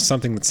around into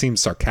something that seemed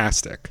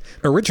sarcastic.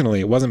 Originally,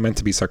 it wasn't meant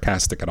to be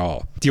sarcastic at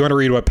all. Do you want to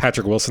read what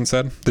Patrick Wilson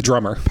said? The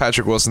drummer.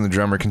 Patrick Wilson, the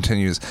drummer,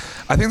 continues,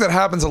 "I think that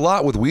happens a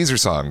lot with Weezer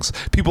songs.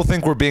 People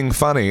think we're being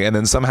funny, and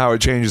then somehow it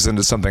changes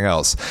into something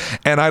else.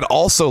 And I'd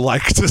also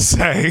like to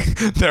say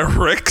that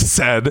Rick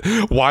said,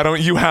 'Why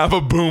don't you have a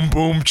boom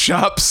boom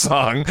chop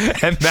song?'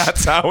 And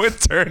that's how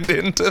it turned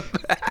into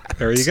that."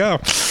 There you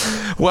go.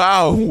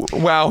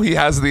 Wow, he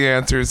has the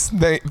answers.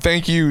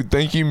 Thank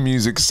you,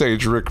 music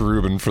sage Rick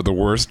Rubin, for the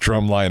worst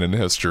drum line in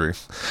history.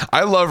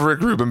 I love Rick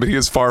Rubin, but he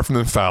is far from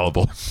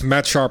infallible.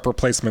 Matt Sharp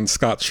replacement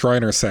Scott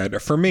Schreiner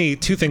said, "For me,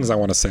 2 things I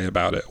want to say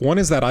about it. One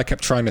is that I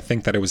kept trying to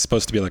think that it was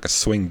supposed to be like a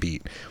swing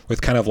beat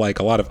with kind of like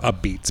a lot of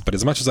upbeats, but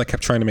as much as I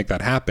kept trying to make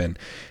that happen,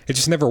 it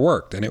just never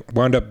worked, and it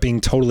wound up being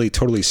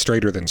totally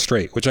straighter than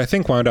straight, which I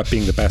think wound up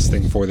being the best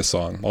thing for the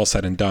song, all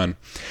said and done.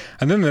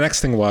 And then the next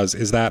thing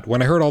is that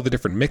when I heard all the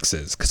different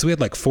mixes, because we had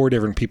like 4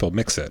 different people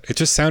mix it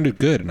just sounded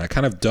good, and I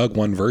kind of dug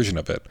one version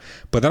of it.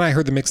 But then I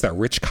heard the mix that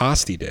Rich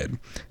Costey did.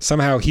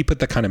 Somehow he put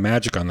that kind of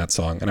magic on that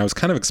song, and I was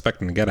kind of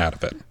expecting to get out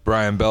of it."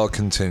 Brian Bell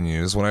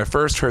continues, "When I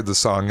first heard the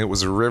song, it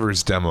was a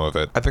Rivers demo of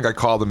it. I think I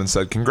called him and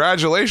said,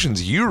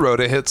 'Congratulations, you wrote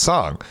a hit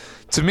song.'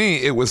 To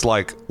me, it was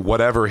like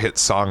whatever hit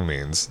song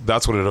means.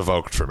 That's what it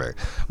evoked for me.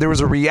 There was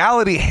a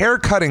reality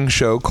haircutting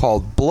show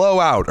called Blow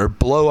Out or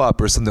Blow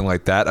Up or something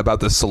like that about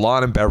the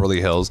salon in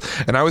Beverly Hills,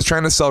 and I was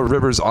trying to sell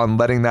Rivers on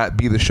letting that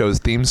be the show's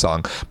theme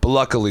song, but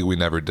luckily we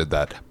never did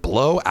that.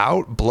 Blow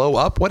Out, Blow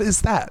Up? What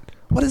is that?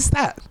 What is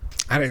that?"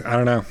 I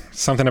don't know.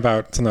 Something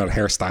about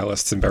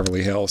hairstylists in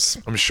Beverly Hills.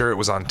 I'm sure it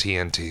was on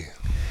TNT.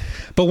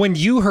 But when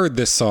you heard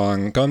this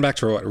song, going back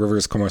to what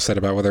Rivers Cuomo said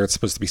about whether it's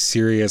supposed to be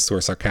serious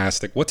or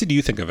sarcastic, what did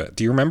you think of it?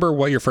 Do you remember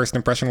what your first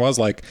impression was?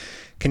 Do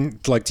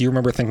you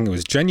remember thinking it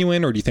was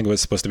genuine, or do you think it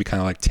was supposed to be kind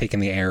of like taking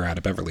the air out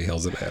of Beverly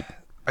Hills a bit?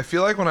 I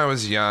feel like when I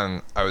was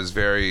young, I was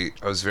very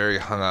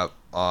hung up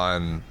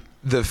on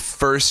the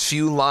first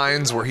few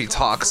lines where he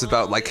talks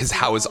about like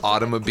how his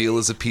automobile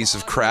is a piece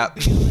of crap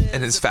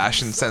and his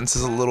fashion sense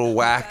is a little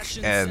whack,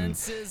 and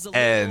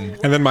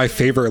then my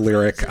favorite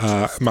lyric,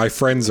 my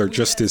friends are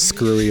just as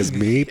screwy as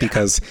me,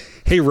 because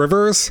hey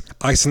Rivers,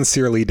 I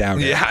sincerely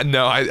doubt it. Yeah,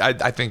 no,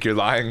 I think you're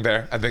lying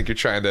there. I think you're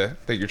trying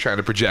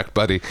to project,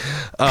 buddy.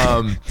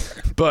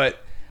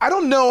 But I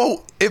don't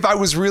know if I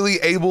was really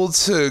able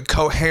to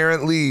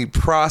coherently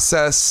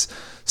process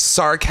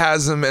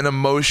sarcasm and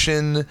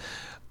emotion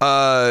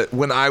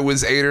when I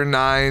was 8 or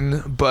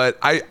 9, but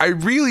I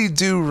really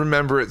do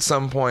remember at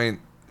some point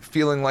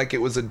feeling like it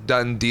was a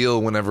done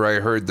deal whenever I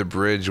heard the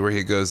bridge where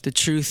he goes, The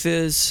truth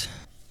is,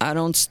 I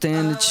don't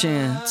stand a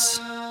chance.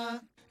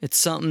 It's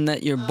something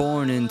that you're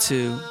born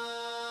into,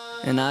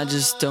 and I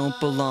just don't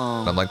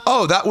belong. I'm like,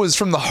 oh, that was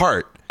from the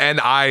heart. And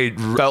I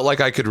felt like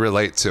I could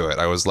relate to it.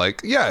 I was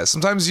like, yeah,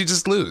 sometimes you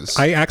just lose.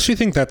 I actually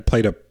think that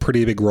played a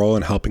pretty big role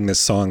in helping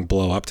this song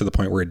blow up to the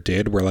point where it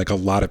did, where like a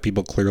lot of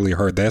people clearly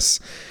heard this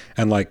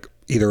and like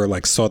either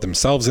like saw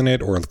themselves in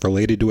it or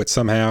related to it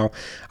somehow.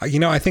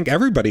 I think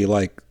everybody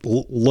like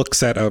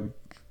looks at a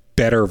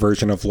better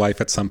version of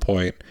life at some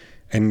point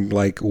and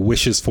like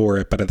wishes for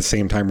it, but at the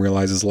same time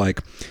realizes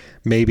like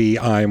maybe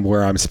I'm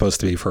where I'm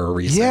supposed to be for a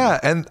reason. Yeah,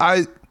 and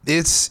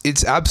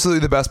it's absolutely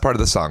the best part of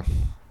the song.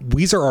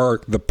 Weezer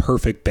are the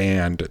perfect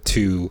band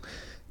to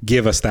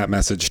give us that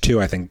message too,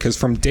 I think, because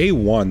from day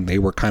one they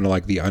were kind of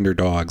like the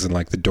underdogs and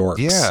like the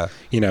dorks.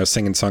 Yeah,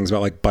 singing songs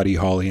about like Buddy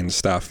Holly and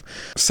stuff.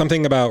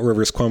 Something about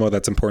Rivers Cuomo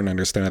that's important to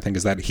understand, I think,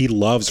 is that he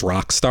loves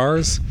rock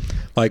stars.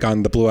 Like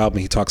on the Blue Album,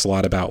 he talks a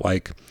lot about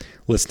like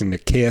listening to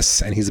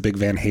Kiss, and he's a big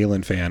Van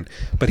Halen fan,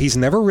 but he's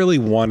never really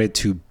wanted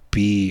to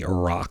be a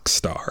rock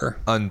star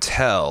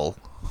until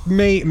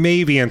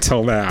maybe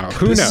until now.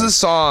 Who knows? This is a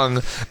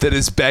song that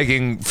is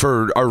begging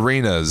for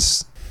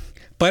arenas.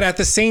 But at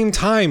the same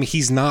time,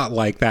 he's not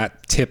like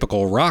that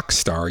typical rock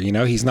star,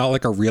 He's not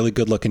like a really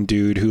good-looking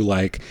dude who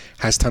like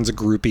has tons of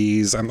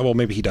groupies. Well,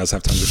 maybe he does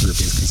have tons of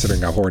groupies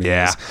considering how horny he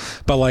is.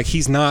 But like,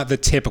 he's not the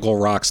typical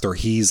rock star.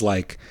 He's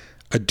like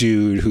a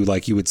dude who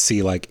like you would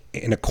see like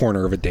in a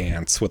corner of a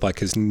dance with like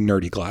his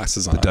nerdy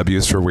glasses on. The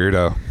W's for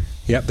weirdo.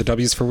 Yep, the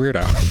W's for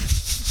weirdo.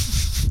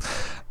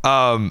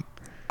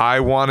 I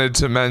wanted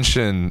to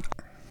mention,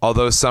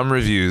 although some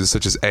reviews,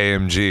 such as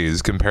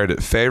AMG's, compared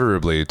it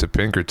favorably to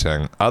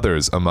Pinkerton,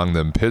 others, among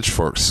them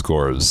Pitchfork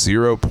scores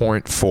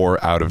 0.4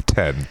 out of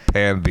 10,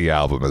 panned the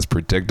album as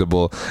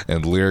predictable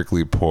and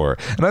lyrically poor.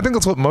 And I think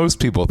that's what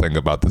most people think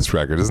about this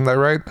record, isn't that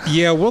right?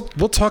 Yeah, we'll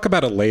talk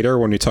about it later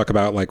when we talk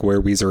about like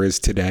where Weezer is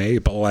today,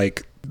 but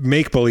like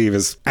Make Believe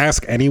is,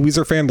 ask any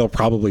Weezer fan, they'll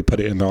probably put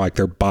it in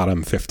their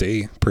bottom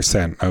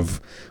 50% of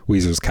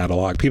Weezer's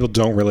catalog. People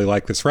don't really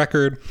like this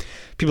record.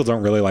 People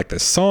don't really like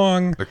this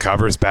song. The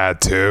cover's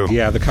bad too.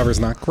 Yeah, the cover's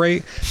not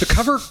great. The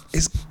cover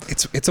is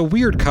it's a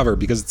weird cover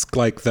because it's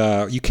like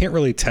you can't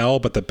really tell,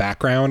 but the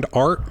background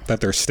art that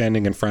they're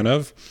standing in front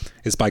of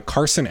is by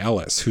Carson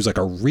Ellis, who's like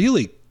a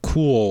really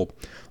cool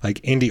like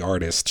indie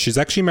artist. She's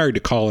actually married to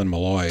Colin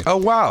Malloy. Oh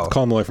wow.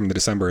 Colin Malloy from the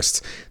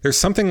Decemberists. There's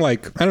something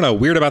like, I don't know,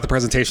 weird about the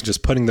presentation,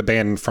 just putting the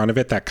band in front of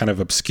it that kind of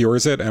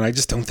obscures it, and I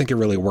just don't think it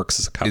really works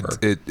as a cover.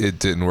 It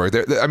didn't work.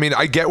 I mean,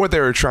 I get what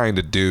they were trying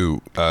to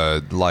do.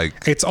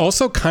 It's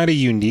also kind of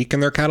unique in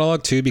their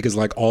catalog too, because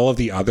like all of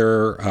the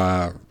other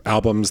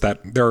albums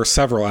there are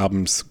several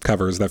albums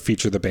covers that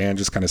feature the band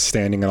just kind of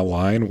standing in a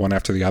line one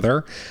after the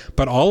other,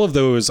 but all of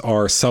those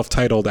are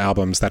self-titled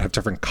albums that have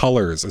different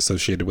colors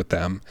associated with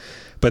them.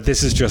 But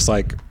this is just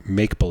like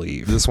Make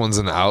Believe. This one's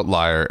an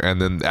outlier.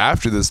 And then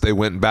after this, they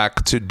went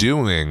back to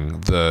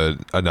doing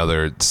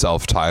another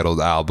self-titled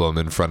album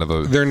in front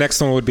of Their next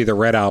one would be the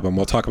Red Album.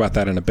 We'll talk about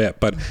that in a bit.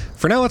 But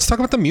for now, let's talk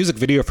about the music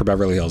video for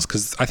Beverly Hills,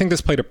 because I think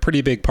this played a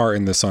pretty big part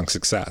in the song's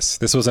success.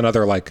 This was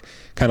another like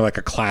kind of like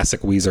a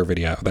classic Weezer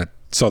video that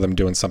saw them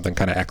doing something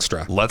kind of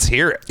extra. Let's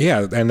hear it.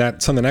 Yeah, and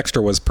that something extra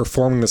was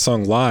performing the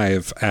song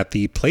live at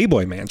the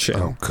Playboy Mansion.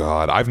 Oh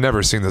God, I've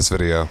never seen this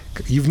video.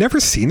 You've never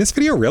seen this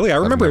video? Really? I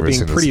remember it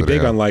being pretty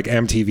big on like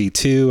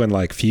MTV2 and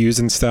like Fuse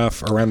and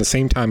stuff around the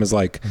same time as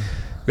like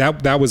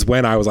that was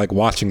when I was like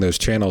watching those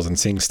channels and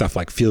seeing stuff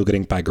like Feel Good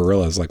Inc. by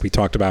Gorillaz, like we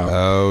talked about.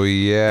 Oh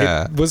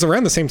yeah. It was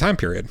around the same time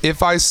period.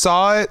 If I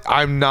saw it,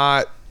 I'm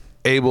not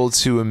able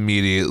to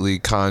immediately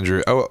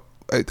conjure.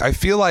 I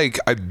feel like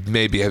I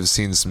maybe have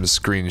seen some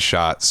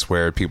screenshots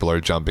where people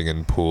are jumping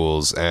in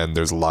pools and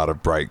there's a lot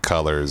of bright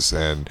colors,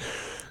 and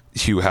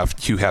Hugh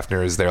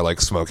Hefner is there like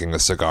smoking a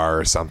cigar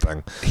or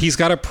something. He's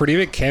got a pretty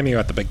big cameo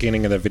at the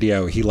beginning of the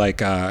video. He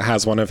like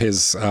has one of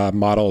his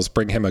models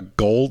bring him a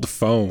gold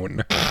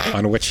phone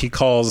on which he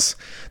calls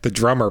the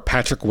drummer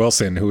Patrick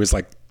Wilson, who is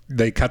like,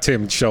 they cut to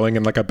him showing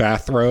in like a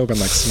bathrobe and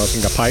like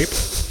smoking a pipe.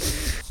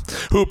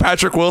 Who,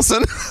 Patrick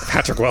Wilson?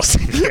 Patrick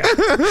Wilson. Yeah.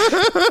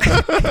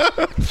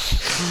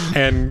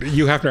 And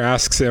Hugh Hefner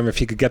asks him if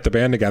he could get the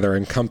band together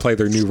and come play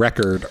their new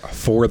record,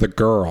 For the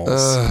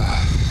Girls.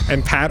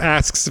 And Pat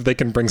asks if they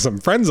can bring some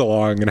friends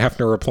along, and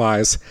Hefner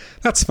replies,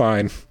 "That's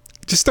fine.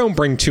 Just don't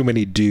bring too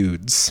many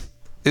dudes."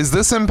 Is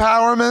this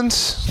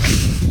empowerment?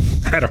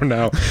 I don't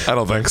know. I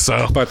don't think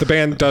so. But the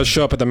band does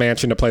show up at the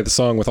mansion to play the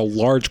song with a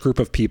large group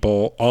of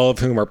people, all of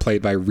whom are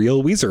played by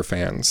real Weezer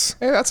fans.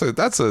 Hey, that's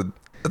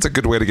a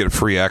good way to get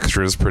free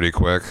extras pretty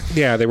quick.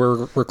 Yeah, they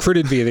were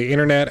recruited via the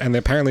internet, and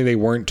apparently they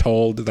weren't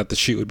told that the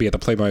shoot would be at the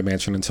Playboy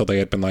Mansion until they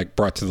had been like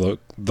brought to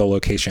the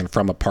location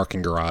from a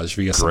parking garage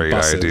via some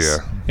buses. Great idea.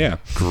 Yeah.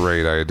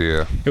 Great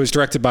idea. It was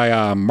directed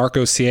by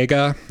Marco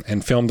Siega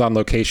and filmed on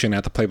location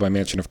at the Playboy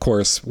Mansion, of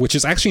course, which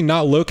is actually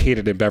not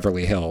located in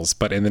Beverly Hills,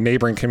 but in the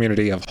neighboring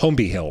community of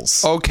Holmby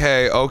Hills.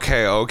 Okay.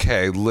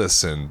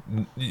 Listen,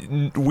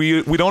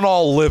 we don't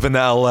all live in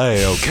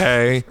LA,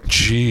 okay?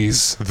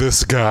 Jeez,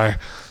 this guy.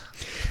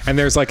 And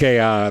there's like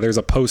there's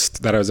a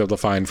post that I was able to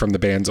find from the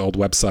band's old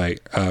website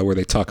where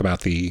they talk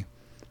about the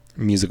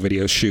music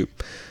video shoot,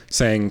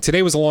 saying,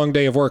 "Today was a long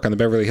day of work on the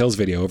Beverly Hills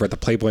video over at the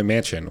Playboy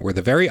Mansion, where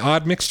the very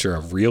odd mixture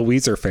of real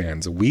Weezer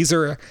fans,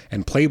 Weezer,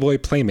 and Playboy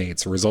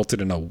playmates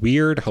resulted in a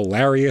weird,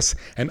 hilarious,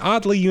 and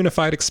oddly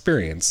unified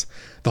experience.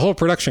 The whole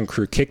production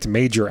crew kicked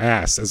major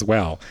ass as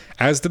well,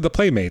 as did the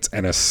playmates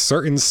and a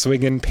certain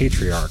swingin'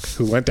 patriarch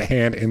who lent a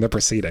hand in the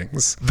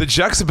proceedings." The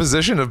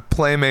juxtaposition of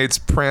playmates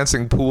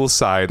prancing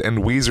poolside and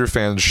Weezer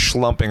fans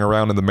schlumping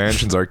around in the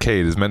mansion's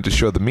arcade is meant to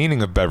show the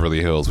meaning of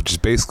Beverly Hills, which is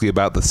basically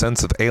about the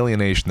sense of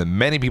alienation that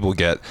many people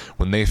get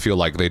when they feel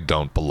like they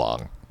don't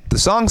belong. The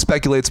song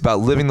speculates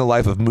about living the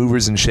life of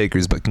movers and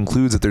shakers, but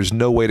concludes that there's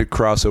no way to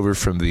cross over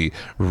from the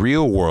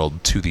real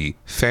world to the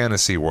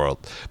fantasy world.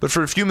 But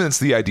for a few minutes,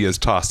 the idea is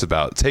tossed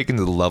about, taken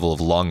to the level of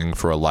longing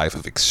for a life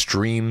of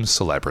extreme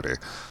celebrity.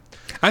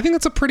 I think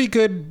that's a pretty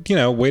good,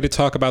 way to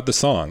talk about the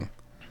song.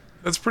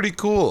 That's pretty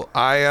cool.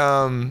 I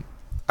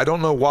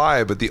don't know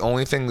why, but the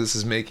only thing this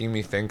is making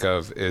me think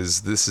of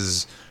is this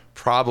is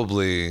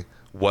probably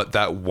what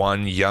that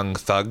one Young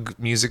Thug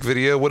music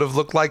video would have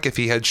looked like if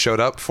he had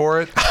showed up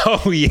for it.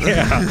 Oh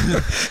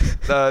yeah.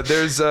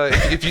 There's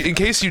in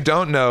case you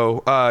don't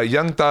know,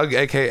 Young Thug,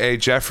 aka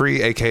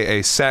Jeffrey,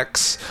 aka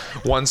Sex,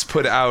 once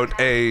put out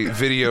a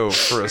video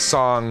for a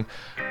song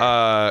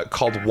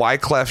called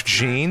Wyclef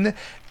Jean,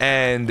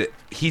 and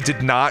he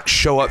did not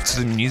show up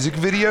to the music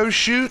video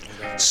shoot,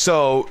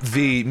 so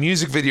the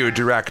music video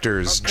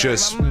directors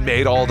just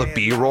made all the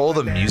B-roll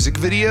the music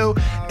video,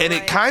 and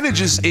it kind of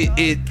just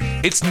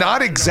it's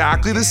not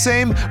exactly the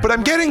same, but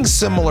I'm getting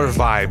similar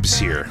vibes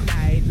here.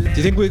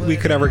 Do you think we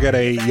could ever get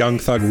a Young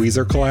Thug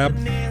Weezer collab?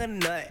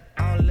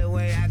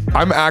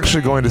 I'm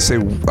actually going to say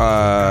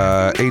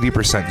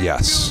 80%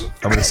 yes.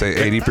 I'm going to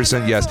say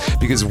 80% yes,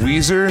 because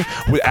Weezer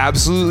would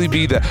absolutely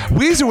be the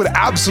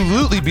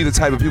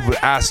type of people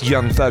to ask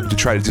Young Thug to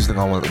try to do something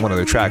on one of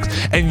their tracks,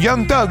 and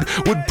Young Thug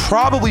would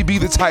probably be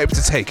the type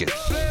to take it.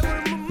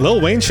 Lil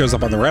Wayne shows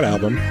up on the Red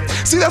album.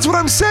 See, that's what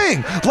I'm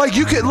saying. Like,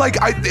 you could, like,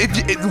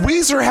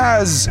 Weezer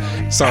has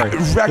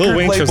record Lil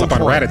Wayne shows label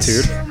up on points.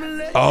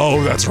 Raditude.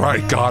 Oh, that's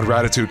right. God,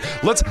 Raditude.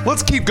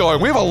 Let's keep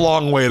going. We have a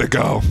long way to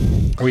go.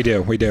 We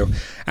do.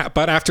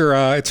 But after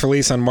its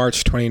release on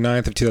March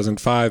 29th of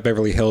 2005,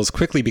 Beverly Hills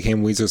quickly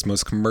became Weezer's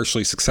most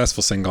commercially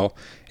successful single.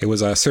 It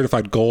was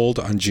certified gold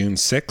on June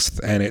 6th,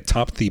 and it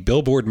topped the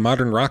Billboard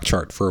Modern Rock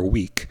chart for a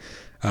week.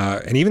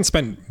 And even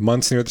spent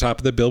months near the top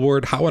of the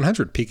Billboard Hot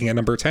 100, peaking at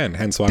number 10,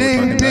 hence why we're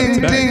talking about it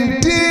today.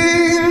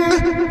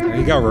 Ding. There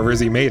you go,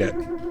 Rivers, you made it.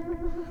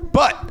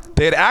 But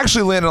they had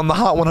actually landed on the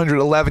Hot 100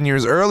 11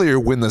 years earlier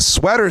when the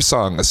Sweater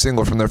Song, a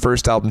single from their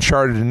first album,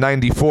 charted in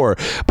 94,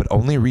 but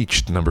only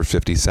reached number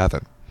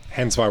 57.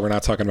 Hence why we're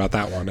not talking about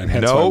that one, and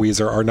hence why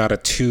Weezer are not a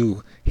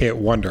two-hit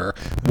wonder.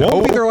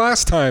 Won't be their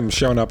last time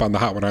showing up on the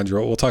Hot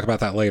 100. We'll talk about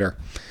that later.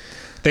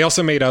 They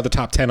also made the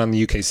top 10 on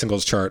the UK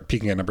singles chart,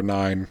 peaking at number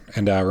 9,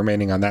 and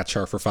remaining on that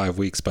chart for 5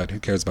 weeks, but who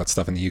cares about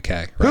stuff in the UK,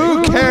 right?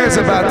 Who cares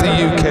about the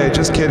UK?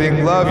 Just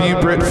kidding. Love you,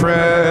 Brit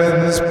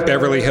friends.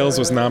 Beverly Hills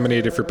was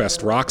nominated for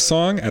Best Rock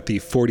Song at the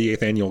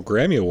 48th Annual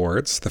Grammy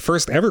Awards, the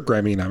first ever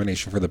Grammy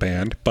nomination for the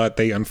band, but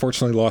they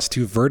unfortunately lost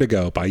to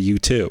Vertigo by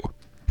U2.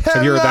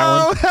 Have you heard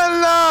that one?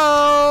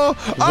 Hello.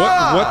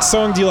 What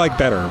song do you like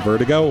better,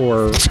 Vertigo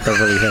or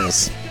Beverly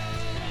Hills?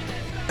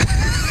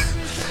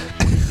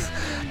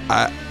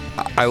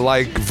 I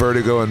like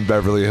Vertigo and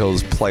Beverly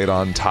Hills played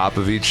on top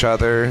of each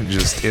other,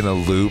 just in a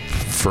loop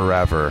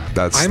forever.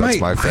 That's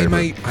my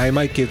favorite. I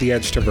might give the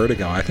edge to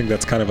Vertigo. I think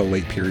that's kind of a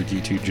late period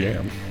U2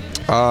 jam.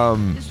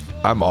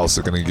 I'm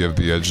also going to give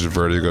the edge to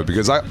Vertigo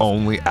because I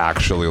only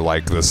actually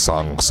like this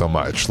song so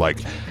much. Like,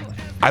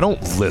 I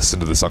don't listen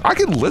to the song. I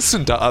can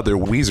listen to other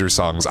Weezer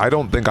songs. I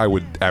don't think I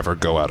would ever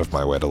go out of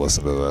my way to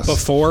listen to this.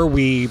 Before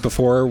we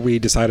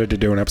decided to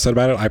do an episode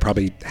about it, I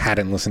probably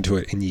hadn't listened to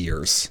it in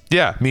years.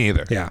 Yeah, me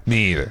either. Yeah.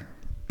 Me either.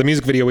 The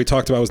music video we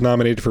talked about was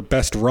nominated for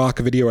Best Rock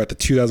Video at the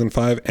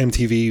 2005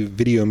 MTV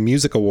Video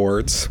Music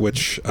Awards,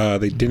 which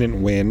they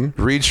didn't win.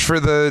 Reach for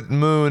the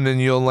moon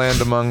and you'll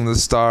land among the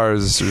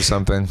stars or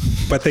something.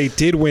 But they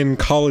did win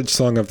College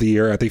Song of the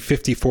Year at the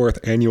 54th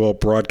Annual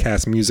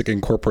Broadcast Music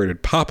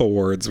Incorporated Pop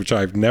Awards, which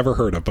I've never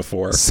heard of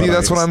before. See,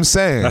 that's what I'm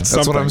saying.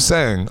 That's what I'm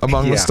saying.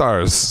 Among the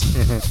stars.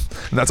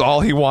 And that's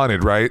all he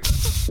wanted, right?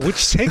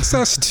 Which takes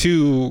us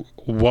to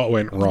what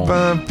went wrong,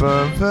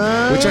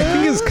 which I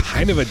think is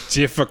kind of a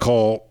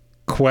difficult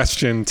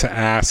question to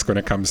ask when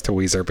it comes to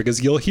Weezer,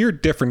 because you'll hear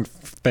different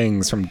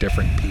things from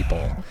different people.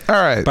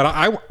 All right.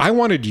 But I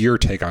wanted your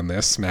take on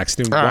this, Max.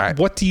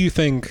 What do you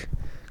think,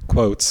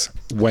 quotes,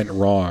 went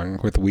wrong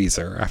with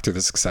Weezer after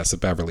the success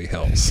of Beverly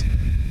Hills?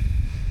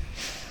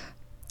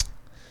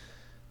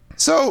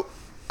 So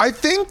I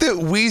think that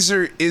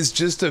Weezer is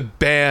just a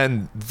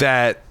band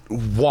that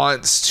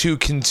wants to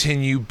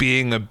continue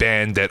being a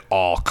band at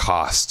all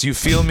costs. Do you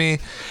feel me?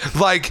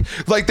 Like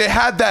they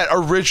had that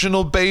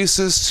original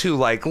bassist who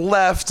like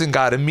left and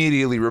got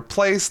immediately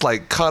replaced,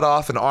 like cut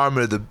off an arm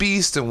of the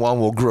beast and one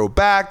will grow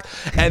back,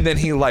 and then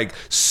he like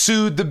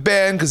sued the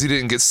band because he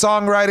didn't get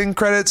songwriting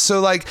credits. So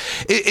like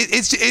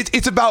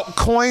it's about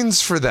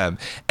coins for them,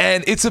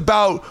 and it's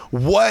about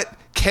what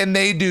can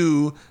they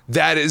do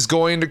that is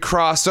going to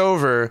cross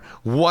over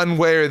one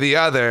way or the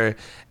other.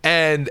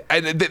 And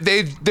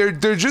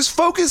they're just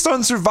focused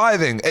on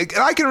surviving, and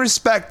I can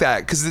respect that,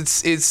 because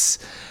it's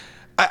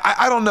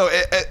I don't know.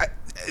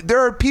 There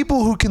are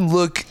people who can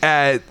look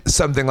at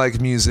something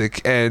like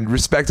music and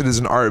respect it as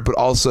an art, but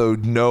also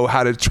know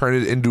how to turn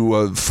it into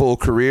a full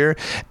career.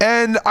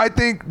 And I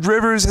think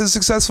Rivers has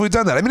successfully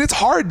done that. I mean, it's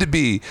hard to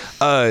be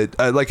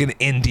like an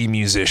indie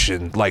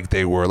musician like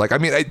they were. Like, I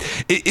mean,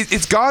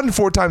 it's gone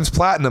 4 times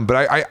platinum,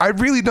 but I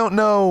really don't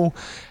know.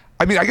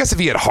 I mean, I guess if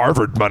he had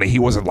Harvard money, he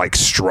wasn't like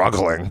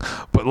struggling,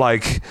 but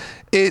like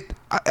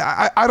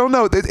I don't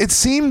know. It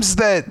seems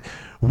that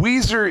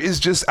Weezer is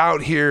just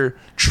out here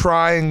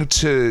trying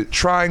to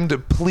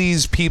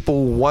please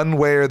people one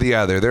way or the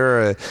other.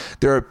 There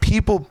are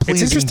people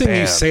pleasing. It's interesting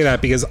bands. you say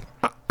that, because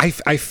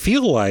I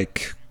feel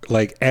like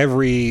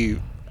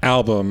every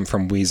album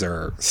from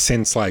Weezer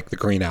since like the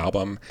Green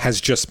Album has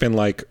just been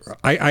like,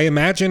 I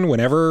imagine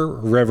whenever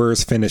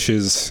Rivers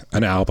finishes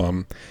an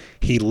album,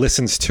 he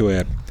listens to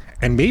it.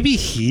 And maybe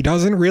he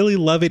doesn't really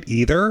love it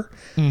either,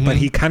 but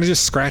he kind of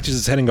just scratches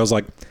his head and goes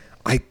like,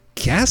 I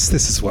guess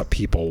this is what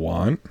people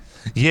want.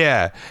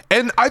 Yeah.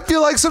 And I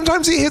feel like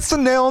sometimes he hits the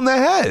nail on the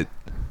head.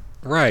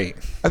 Right.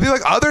 I feel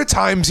like other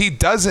times he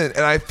doesn't.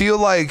 And I feel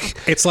like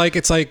it's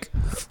like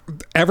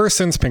ever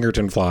since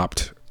Pinkerton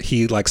flopped,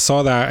 he like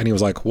saw that and he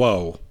was like,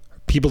 whoa,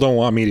 people don't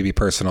want me to be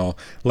personal.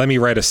 Let me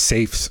write a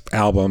safe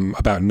album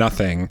about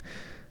nothing.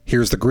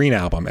 Here's the Green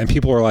Album. And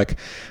people were like,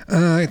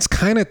 it's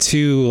kind of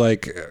too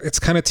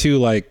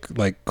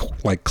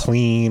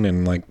clean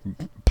and like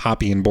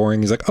poppy and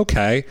boring. He's like,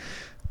 okay,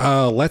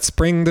 let's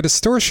bring the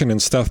distortion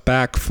and stuff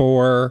back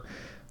for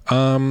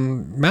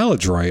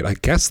Maladroit. I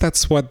guess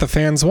that's what the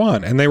fans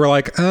want. And they were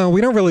like,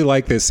 we don't really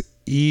like this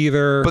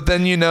either. But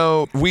then, you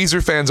know,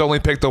 Weezer fans only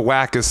pick the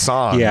wackest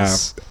songs. Yeah.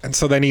 And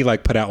so then he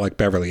like put out like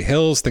Beverly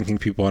Hills, thinking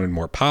people wanted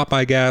more pop,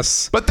 I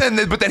guess. But then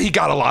he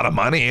got a lot of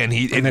money, and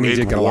he did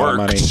get a lot of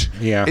money.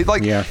 Yeah.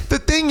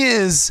 The thing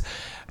is,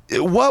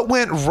 what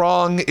went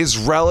wrong is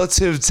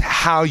relative to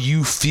how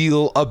you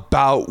feel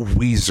about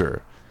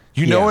Weezer.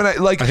 You know, and I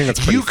think that's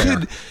pretty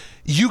fair.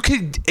 You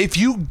could, if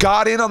you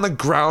got in on the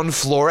ground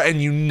floor and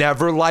you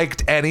never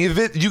liked any of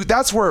it,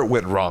 that's where it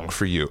went wrong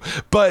for you.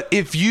 But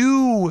if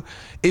you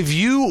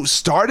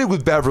started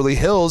with Beverly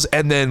Hills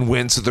and then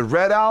went to the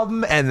Red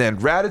Album and then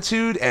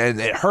Raditude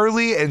and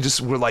Hurley and just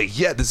were like,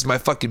 yeah, this is my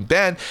fucking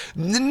band,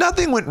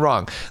 nothing went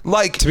wrong.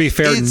 Like, to be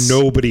fair,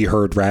 nobody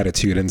heard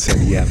Raditude and said,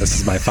 yeah, this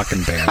is my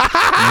fucking band.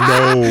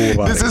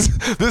 Nobody.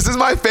 This is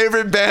my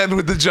favorite band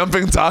with the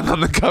jumping dog on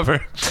the cover.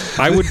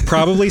 I would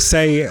probably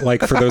say, like,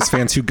 for those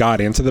fans who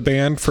got into the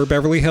band for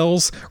Beverly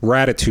Hills,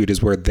 Raditude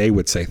is where they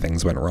would say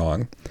things went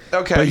wrong.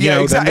 Okay, but, yeah,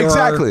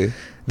 exactly.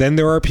 Then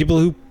there are people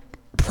who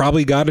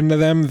probably got into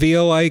them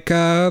via like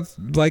the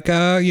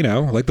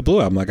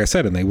Blue Album, like I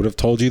said, and they would have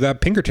told you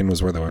that Pinkerton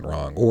was where they went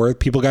wrong, or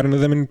people got into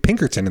them in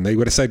Pinkerton and they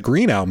would have said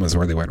Green Album is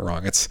where they went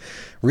wrong. It's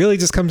really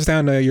just comes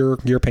down to your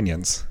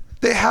opinions.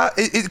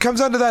 It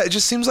comes down to that. It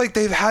just seems like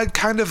they've had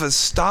kind of a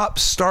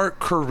stop-start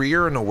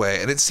career in a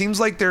way, and it seems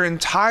like their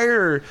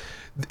entire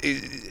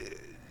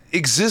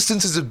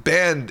existence as a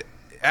band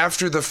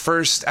after the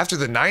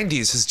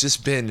 90s has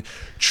just been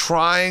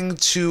trying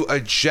to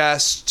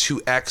adjust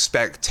to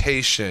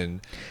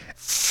expectation,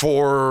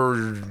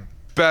 for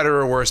better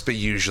or worse, but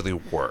usually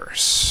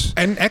worse.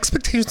 And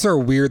expectations are a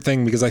weird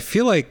thing, because I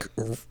feel like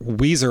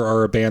Weezer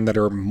are a band that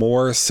are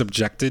more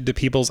subjected to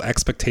people's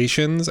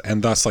expectations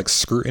and thus like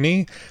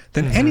scrutiny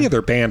than any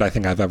other band I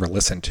think I've ever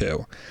listened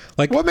to.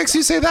 Like, what makes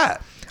you say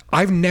that?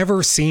 I've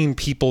never seen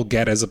people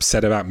get as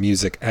upset about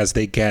music as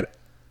they get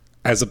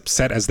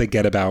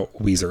about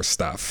Weezer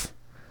stuff.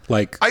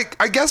 Like,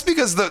 I guess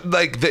because a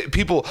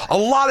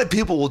lot of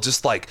people will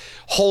just like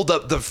hold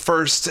up the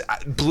first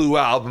Blue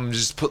album,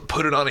 just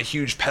put it on a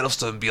huge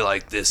pedestal and be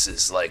like, this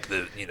is like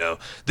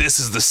this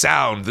is the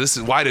sound. This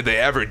is why did they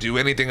ever do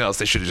anything else?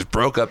 They should have just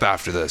broke up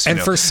after this. And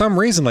for some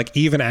reason, like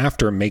even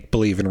after Make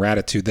Believe and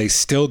Raditude, they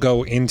still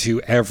go into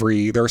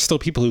there are still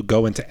people who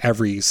go into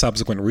every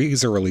subsequent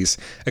Weezer release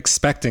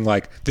expecting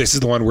like, this is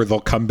the one where they'll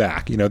come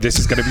back. This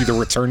is going to be the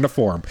return to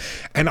form.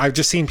 And I've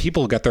just seen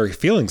people get their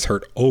feelings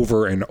hurt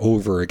over and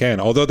over again.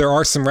 Although there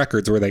are some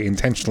records where they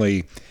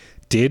intentionally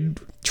did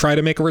try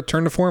to make a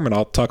return to form, and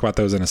I'll talk about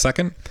those in a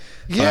second.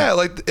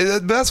 Yeah,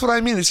 that's what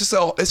I mean. It's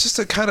just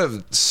a kind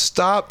of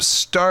stop,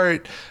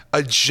 start,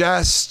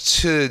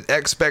 adjust to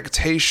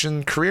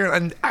expectation career.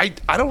 And I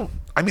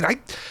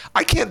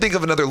can't think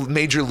of another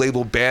major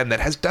label band that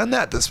has done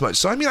that this much.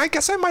 So I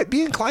guess I might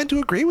be inclined to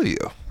agree with you.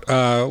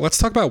 Let's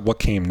talk about what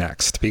came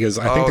next, because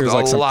I think there's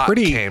like some lot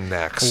pretty came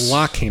next. A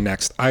lot came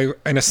next.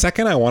 In a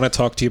second, I want to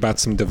talk to you about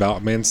some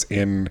developments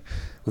in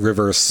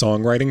River's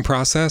songwriting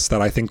process that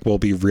I think will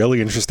be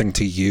really interesting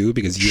to you,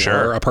 because you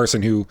are a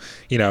person who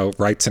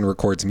writes and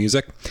records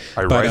music.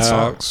 I write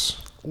songs.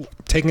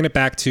 Taking it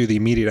back to the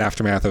immediate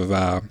aftermath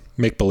of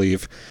Make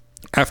Believe.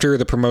 After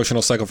the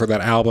promotional cycle for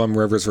that album,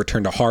 Rivers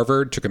returned to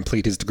Harvard to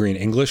complete his degree in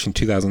English in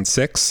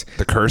 2006.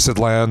 The Cursed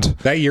Land.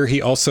 That year,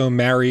 he also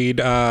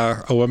married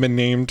a woman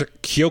named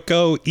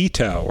Kyoko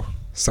Ito,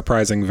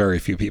 surprising very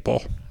few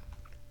people.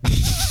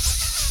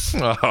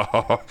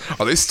 Oh,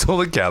 are they still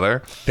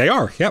together? They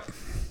are, yep.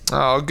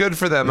 Oh, good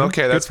for them.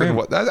 Okay, that's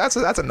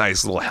a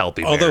nice little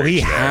healthy marriage. Although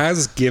he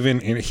has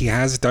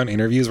done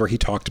interviews where he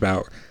talked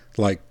about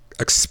like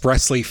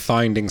expressly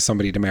finding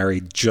somebody to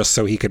marry just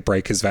so he could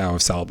break his vow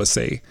of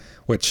celibacy,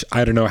 which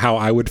I don't know how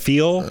I would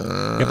feel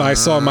if I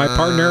saw my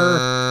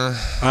partner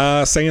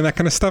saying that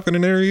kind of stuff in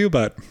an interview,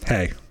 but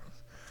hey.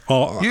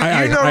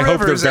 I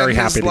hope they're very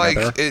happy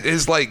together. It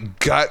is like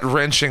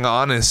gut-wrenching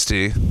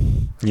honesty.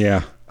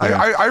 Yeah.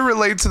 I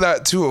relate to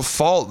that to a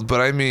fault,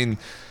 but I mean,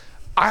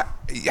 I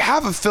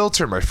have a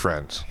filter, my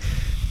friend.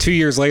 2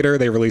 years later,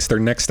 they released their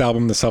next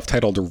album, the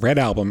self-titled Red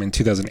Album, in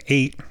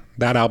 2008.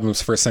 That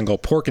album's first single,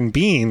 Pork and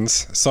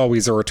Beans, saw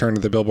Weezer return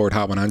to the Billboard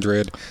Hot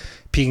 100,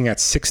 peaking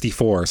at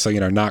 64, so,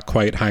 not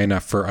quite high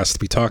enough for us to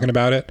be talking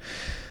about it.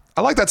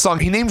 I like that song.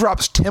 He name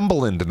drops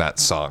Timbaland in that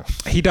song.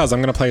 He does.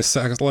 I'm going to play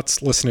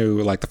let's listen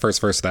to like the first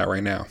verse of that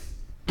right now.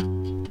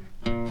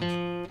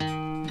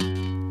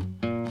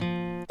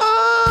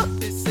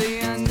 They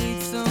say I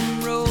need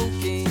some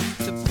Rogaine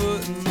to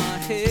put in my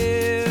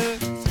hair.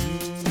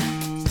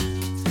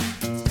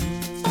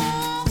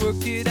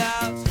 Work it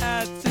out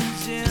at the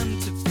gym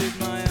to fit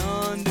my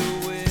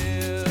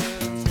underwear.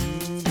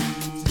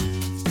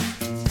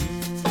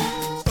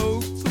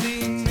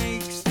 Oakley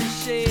makes the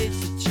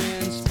shades a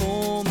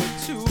transformer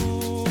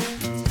tool.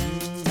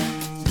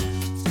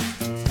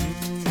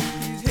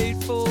 You'd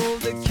hate for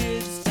the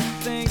kids to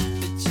think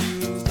that you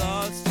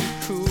lost your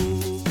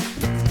cool.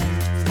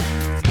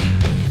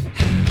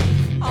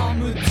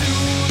 I'ma do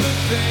the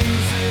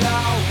things that I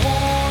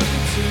want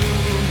to.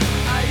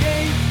 I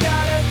ain't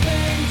got a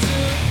thing to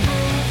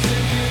prove to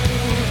you.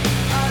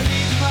 I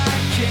leave my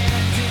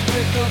candy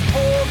with the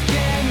pork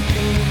and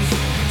beans.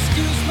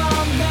 Excuse my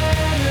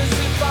manners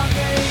if I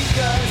make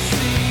a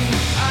scene.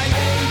 I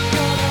ain't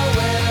gonna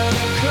wear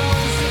the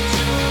clothes that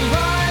you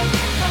like.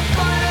 I'm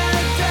fine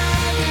and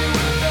dandy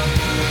with a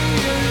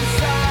bee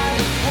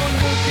inside. One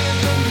look in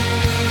the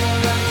mirror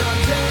and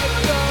I'll take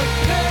the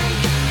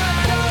bait.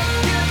 I don't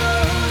give a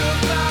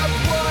hoot about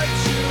what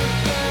you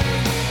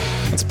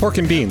think. It's Pork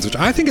and Beans, which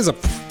I think is a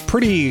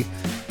pretty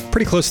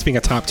close to being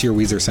a top tier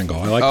Weezer single.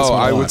 I like this one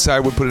a lot. I would say I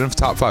would put it in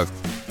top 5.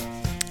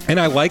 And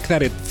I like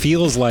that it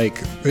feels like,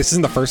 this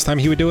isn't the first time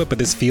he would do it, but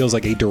this feels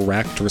like a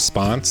direct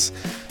response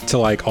to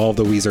like all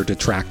the Weezer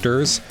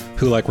detractors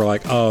who like were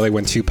like, oh, they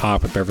went too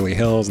pop with Beverly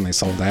Hills and they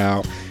sold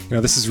out.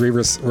 This is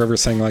Rivers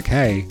saying like,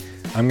 hey,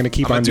 I'm going to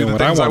keep on doing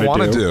what I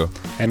want to do.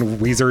 And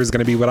Weezer is going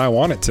to be what I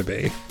want it to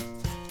be.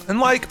 And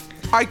like,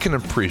 I can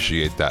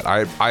appreciate that.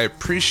 I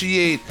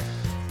appreciate,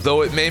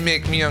 though it may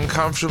make me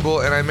uncomfortable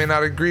and I may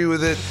not agree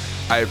with it,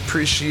 I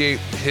appreciate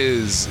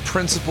his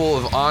principle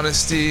of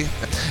honesty.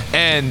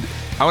 And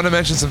I want to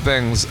mention some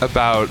things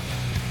about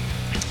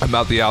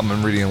the album.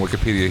 I'm reading on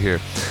Wikipedia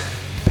here.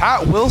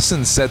 Pat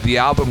Wilson said the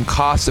album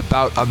cost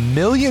about $1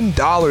 million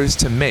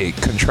to make,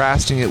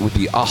 contrasting it with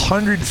the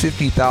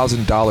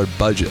 $150,000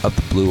 budget of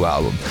the Blue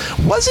Album.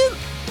 Wasn't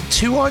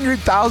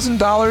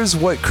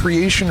 $200,000 what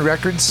Creation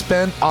Records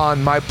spent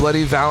on My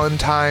Bloody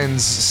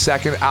Valentine's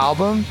second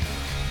album?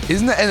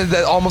 Isn't that, and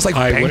that almost like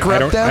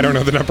bankrupt them? I don't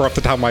know the number off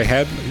the top of my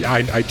head.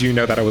 I do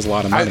know that it was a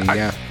lot of money.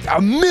 Yeah,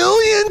 $1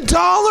 million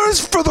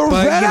for the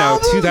Red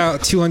Album.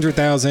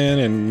 200,000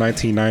 in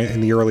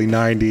the early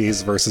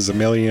 '90s versus $1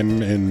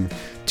 million in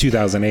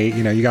 2008.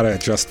 You got to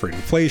adjust for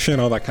inflation,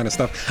 all that kind of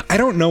stuff. I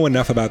don't know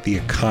enough about the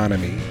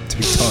economy to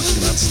be talking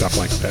about stuff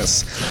like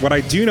this. What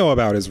I do know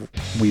about is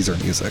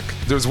Weezer music.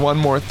 There's one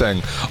more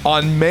thing.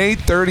 On May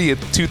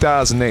 30th,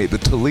 2008, the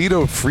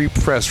Toledo Free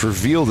Press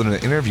revealed in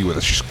an interview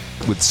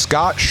with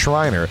Scott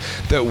Schreiner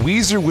that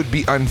Weezer would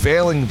be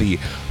unveiling the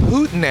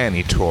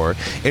Hootenanny Tour,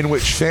 in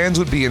which fans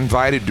would be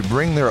invited to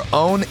bring their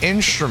own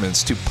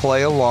instruments to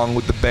play along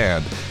with the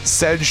band.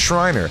 Said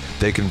Schreiner,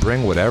 they can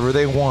bring whatever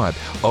they want,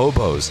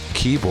 oboes,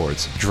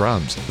 keyboards,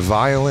 drums,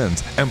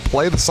 violins, and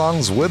play the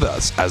songs with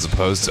us, as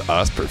opposed to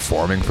us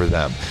performing for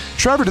them.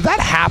 Trevor, did that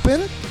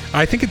happen?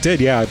 I think it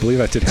did. Yeah, I believe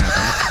that did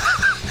happen.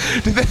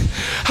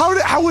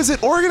 How was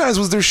it organized?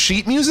 Was there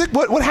sheet music?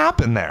 What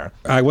happened there?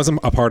 I wasn't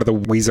a part of the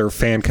Weezer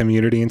fan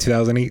community in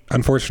 2008,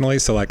 unfortunately,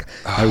 so like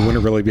I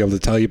wouldn't really be able to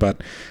tell you,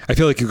 but I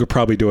feel like you could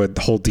probably do a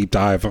whole deep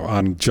dive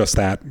on just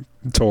that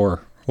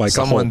tour. Like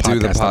someone a whole do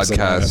the episode on it.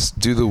 podcast,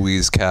 do the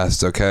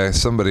Weezcast, okay?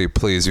 Somebody,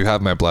 please, you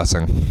have my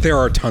blessing. There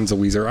are tons of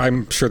Weezer.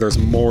 I'm sure there's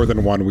more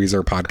than one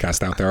Weezer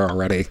podcast out there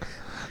already.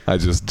 I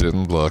just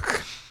didn't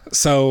look.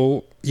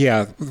 So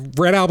yeah,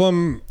 Red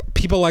Album,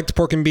 people liked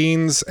Pork and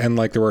Beans, and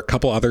like there were a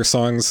couple other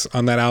songs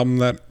on that album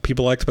that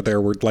people liked, but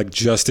there were like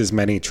just as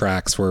many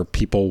tracks where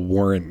people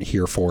weren't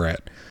here for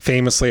it.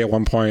 Famously, at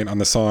one point on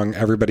the song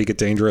Everybody Get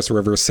Dangerous,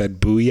 Rivers said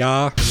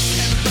booyah.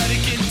 Everybody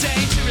get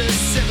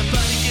dangerous,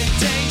 everybody get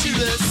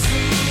dangerous.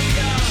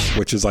 Booyah.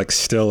 Which is like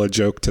still a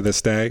joke to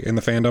this day in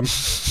the fandom.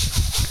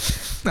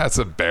 That's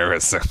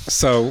embarrassing.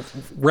 So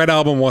Red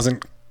Album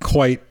wasn't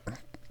quite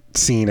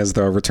seen as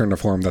the return to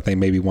form that they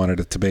maybe wanted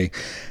it to be.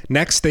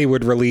 Next, they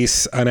would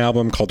release an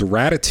album called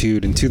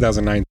Raditude in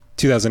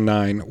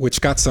 2009,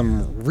 which got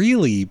some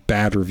really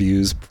bad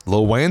reviews.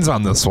 Lil Wayne's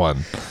on this one.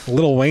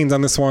 Lil Wayne's on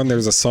this one.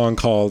 There's a song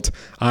called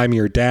I'm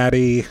Your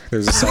Daddy.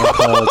 There's a song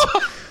called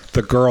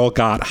The Girl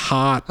Got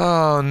Hot.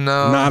 Oh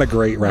no. Not a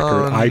great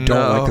record. Oh, I don't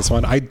no. like this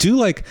one. I do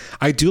like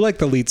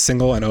the lead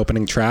single and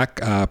opening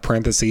track,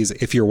 parentheses,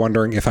 if you're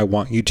wondering if I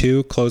want you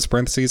to, close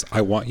parentheses,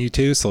 I want you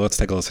to. So let's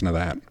take a listen to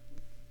that.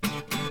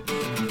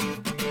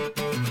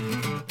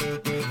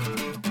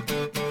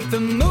 The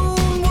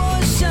moon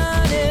was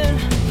shining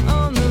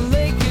on the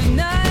lake at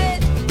night.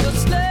 Your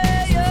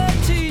Slayer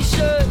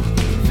t-shirt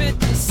fit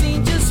the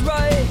scene just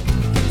right.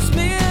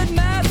 Smeared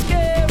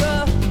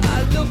mascara,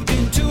 I looked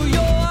into your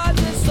eyes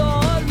and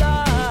saw a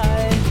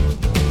light.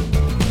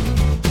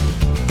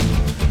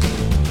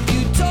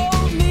 You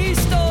told me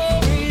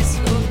stories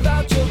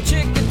about your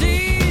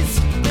chickadees.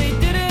 They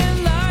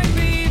didn't like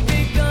me,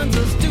 big guns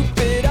or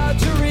stupid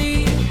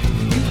archery.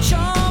 You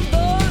charmed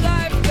the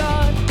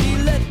lifeguard, he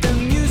let them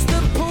use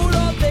the pool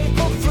all day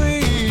for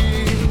free.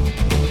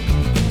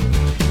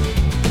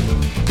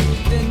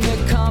 Then the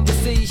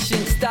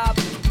conversation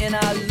stopped and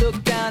I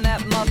looked down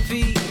at my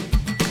feet.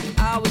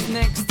 I was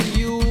next to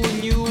you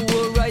and you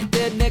were right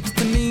there next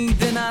to me.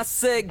 Then I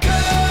said, girl,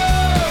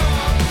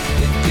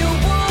 if you're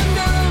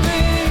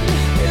wondering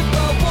if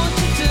I want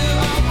you to,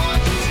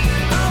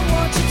 I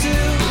want you to.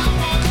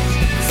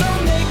 So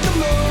make a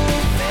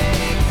move,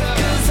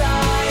 'cause I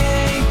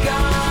ain't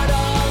got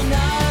all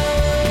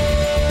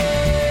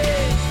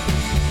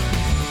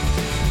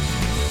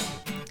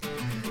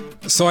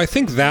night. So I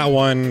think that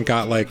one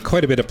got like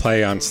quite a bit of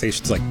play on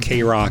stations like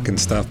K-Rock and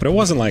stuff, but it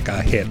wasn't like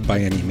a hit by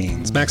any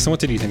means. Maxon, what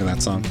did you think of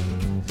that song?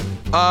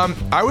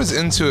 I was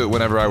into it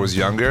whenever I was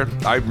younger.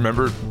 I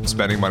remember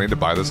spending money to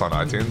buy this on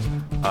iTunes.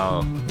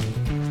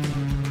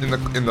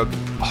 In the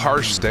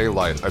harsh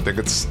daylight, I think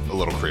it's a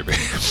little creepy. I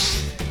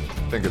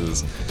think it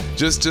is.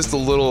 Just a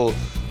little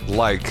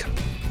like,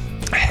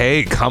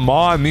 hey, come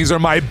on, these are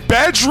my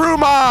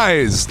bedroom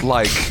eyes.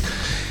 Like,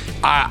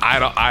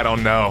 I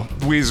don't know.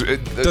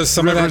 Does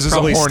some of that Rivers is a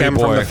probably horny stem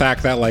boy. from the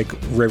fact that like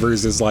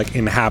Rivers is like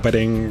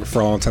inhabiting,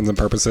 for all intents and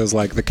purposes,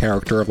 like the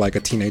character of like a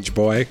teenage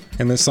boy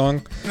in this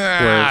song?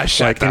 Shut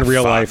like the in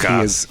real fuck life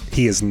up.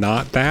 he is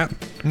not that.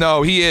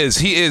 No, he is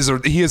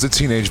a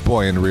teenage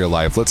boy in real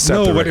life. Let's set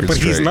the No, record but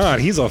he's straight. not.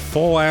 He's a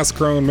full ass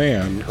grown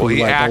man. Well, who,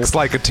 he like, acts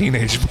like a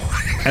teenage boy.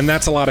 and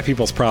that's a lot of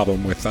people's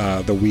problem with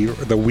the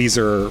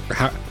Weezer.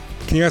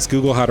 Can you ask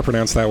Google how to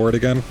pronounce that word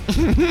again?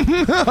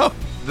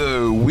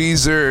 The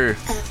Weezer.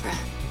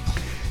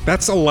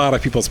 That's a lot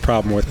of people's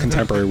problem with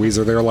contemporary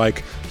Weezer. They're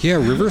like, yeah,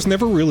 Rivers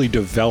never really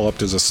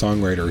developed as a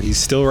songwriter. He's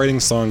still writing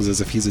songs as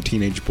if he's a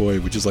teenage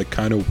boy, which is like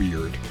kind of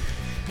weird.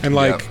 And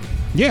like,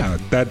 yeah,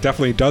 that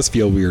definitely does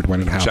feel weird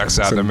when it happens. Checks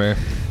out to And me.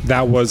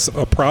 That was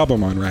a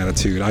problem on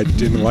Raditude. I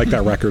didn't like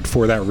that record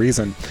for that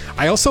reason.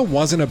 I also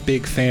wasn't a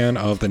big fan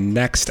of the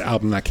next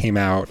album that came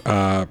out,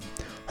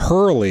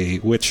 Hurley,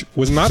 which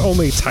was not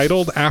only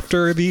titled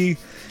after the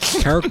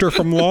character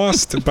from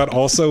Lost, but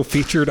also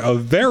featured a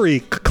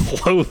very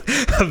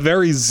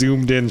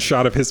zoomed in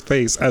shot of his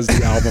face as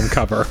the album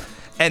cover.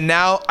 And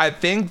now I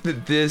think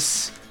that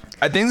this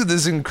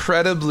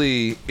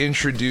incredibly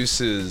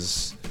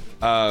introduces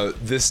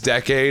this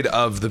decade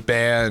of the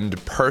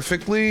band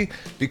perfectly,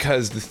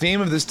 because the theme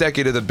of this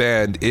decade of the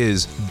band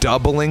is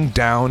doubling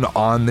down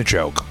on the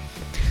joke.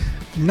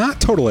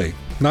 Not totally.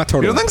 Not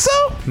totally. You don't think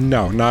so?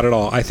 No, not at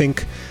all. I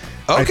think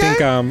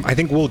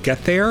we'll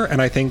get there,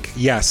 and I think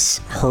yes,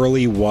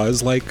 Hurley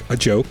was like a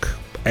joke,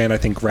 and I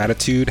think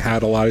Raditude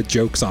had a lot of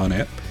jokes on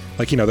it.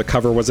 Like, the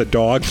cover was a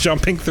dog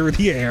jumping through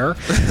the air.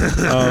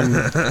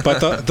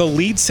 But the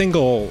lead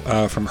single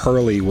from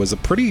Hurley was a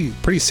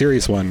pretty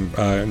serious one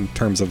in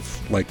terms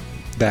of like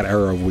that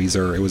era of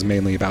Weezer. It was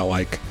mainly about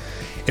like,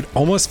 it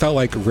almost felt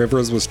like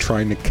Rivers was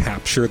trying to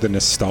capture the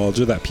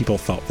nostalgia that people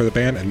felt for the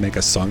band and make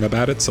a song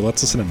about it. So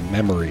let's listen to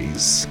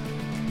Memories.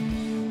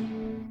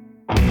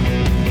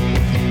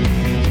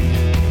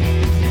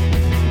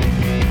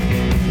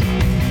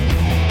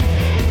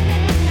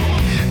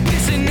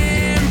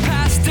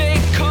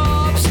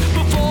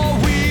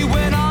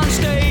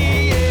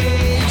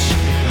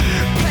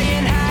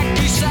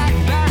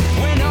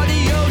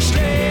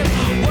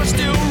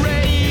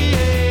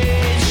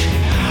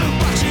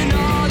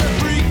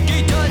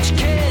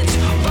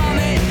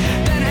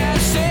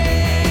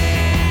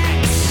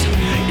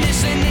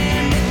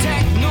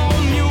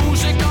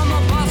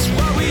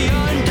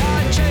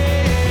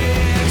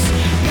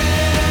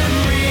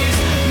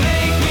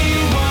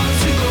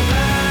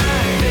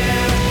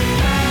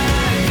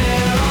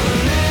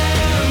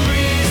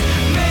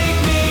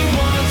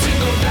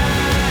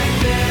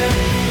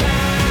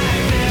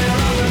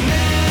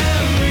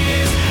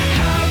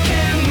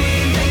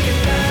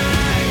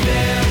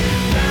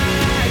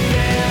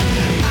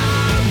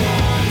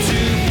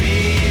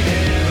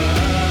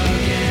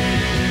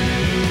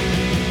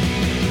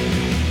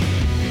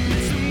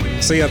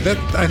 So yeah,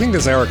 I think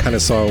this era kind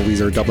of saw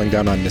Weezer doubling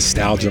down on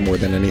nostalgia more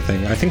than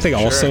anything. I think they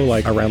also,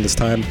 like, around this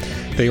time,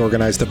 they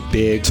organized a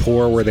big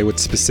tour where they would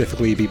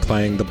specifically be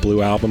playing the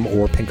Blue Album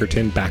or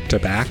Pinkerton back to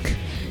back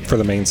for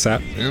the main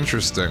set.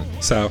 Interesting.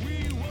 So,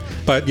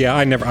 but yeah,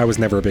 I was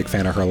never a big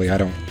fan of Hurley. I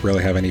don't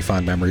really have any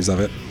fond memories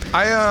of it.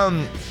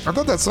 I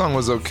thought that song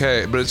was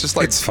okay, but it's just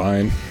like, it's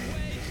fine.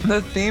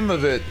 The theme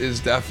of it is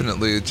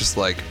definitely just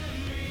like,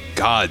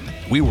 God,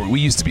 we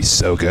used to be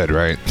so good,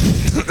 right?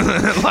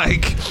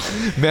 Like,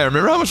 man,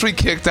 remember how much we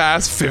kicked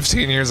ass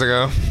 15 years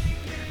ago?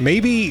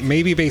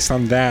 Maybe based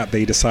on that,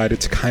 they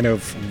decided to kind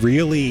of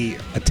really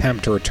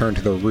attempt to return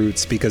to their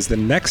roots, because the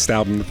next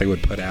album that they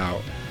would put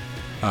out,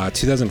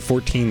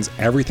 2014's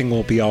Everything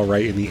Will Be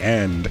Alright in the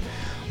End,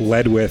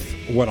 led with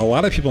what a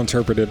lot of people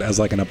interpreted as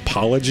like an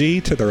apology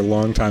to their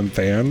longtime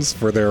fans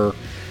for their,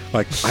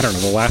 like, I don't know,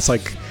 the last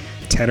like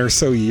 10 or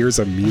so years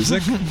of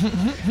music.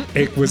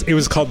 It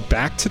was called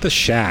Back to the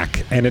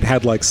Shack, and it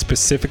had like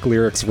specific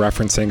lyrics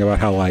referencing about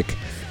how, like,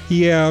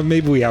 yeah,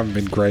 maybe we haven't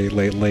been great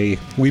lately.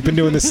 We've been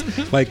doing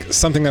this, like,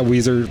 something that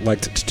Weezer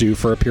liked to do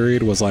for a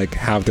period was like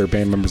have their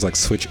band members like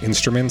switch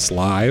instruments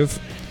live,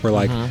 where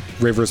like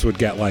Rivers would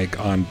get like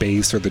on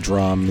bass or the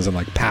drums, and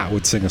like Pat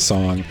would sing a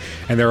song,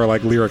 and there were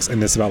like lyrics in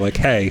this about like,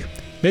 hey,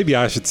 maybe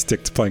I should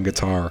stick to playing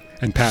guitar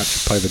and Pat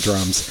should play the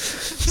drums.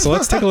 So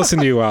let's take a listen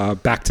to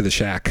Back to the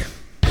Shack.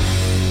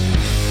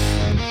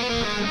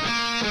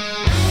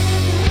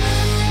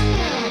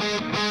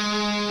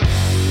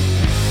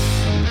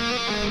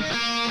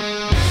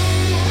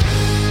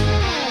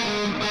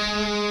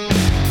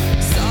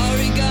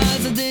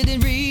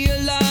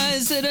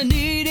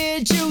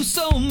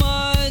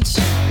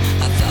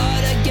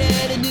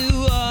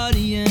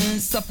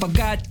 I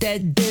forgot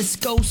that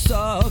disco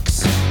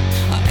sucks.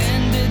 I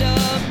ended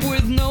up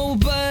with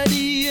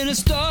nobody and I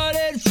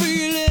started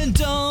feeling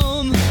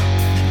dumb.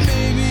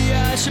 Maybe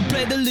I should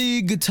play the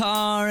lead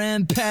guitar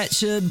and Pat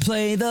should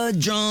play the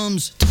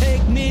drums.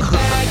 Take me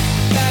back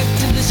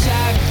to the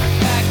shack,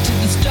 back to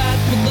the strap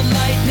with the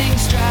lightning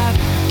strap.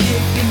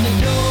 Kicking the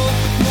door,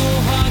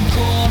 more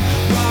hardcore,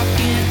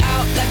 rocking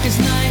out like it's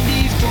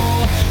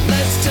 94.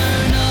 Let's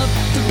turn up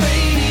the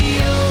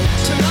radio,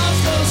 turn off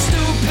those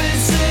stupid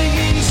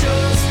singing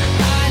shows.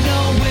 I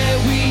know where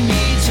we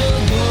need to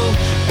go,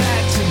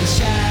 back to the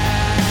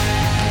shack.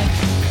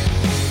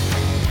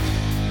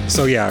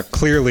 So yeah,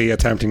 clearly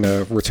attempting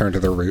to return to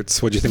their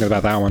roots. What'd you think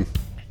about that one?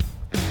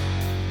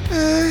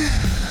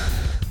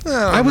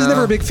 I was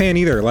never a big fan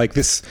either. Like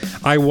this,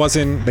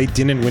 they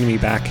didn't win me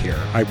back here.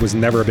 I was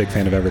never a big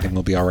fan of Everything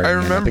Will Be Alright. I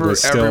remember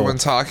everyone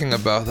talking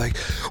about like,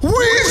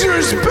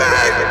 Weezer's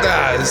back!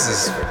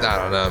 I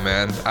don't know,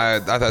 man. I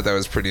thought that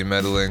was pretty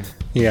meddling.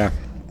 Yeah.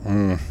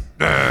 And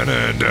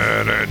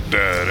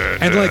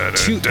like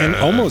and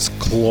almost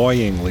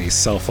cloyingly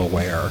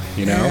self-aware,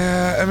 you know?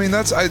 Yeah, I mean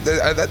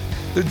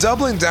they're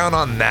doubling down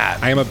on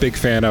that. I am a big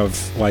fan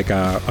of like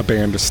a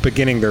band just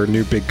beginning their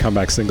new big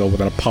comeback single with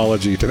an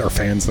apology to their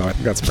fans, though. I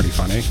think that's pretty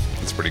funny.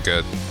 That's pretty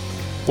good.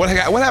 What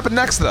happened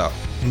next, though?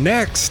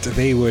 Next,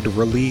 they would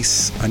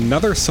release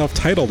another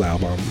self-titled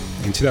album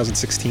in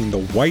 2016,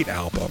 the White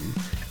Album.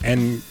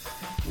 And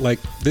like,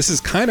 this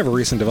is kind of a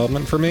recent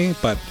development for me,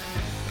 but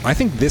I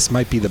think this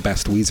might be the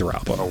best Weezer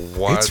album. Oh,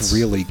 what? It's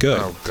really good.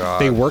 Oh,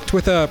 God. They worked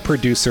with a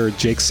producer,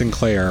 Jake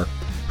Sinclair,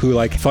 who,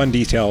 like, fun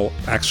detail,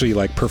 actually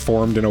like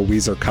performed in a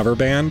Weezer cover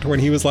band when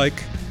he was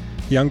like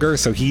younger,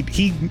 so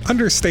he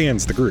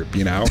understands the group,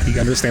 you know? He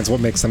understands what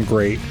makes them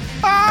great.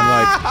 And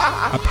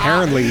like,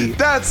 apparently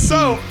that's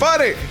so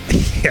funny.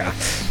 Yeah,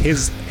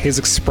 his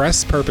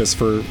express purpose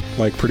for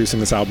like producing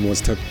this album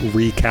was to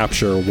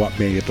recapture what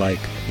made like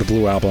the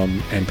Blue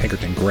Album and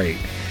Pinkerton great.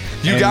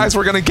 You guys,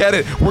 we're gonna get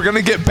it. We're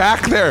gonna get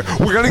back there.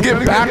 We're gonna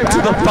get back to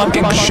the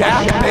fucking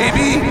shack,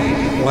 baby.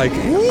 Like,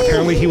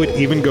 apparently he would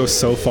even go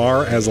so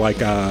far as like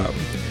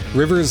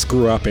Rivers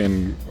grew up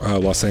in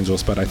Los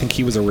Angeles, but I think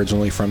he was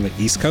originally from the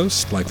East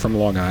Coast, like from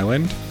Long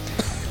Island.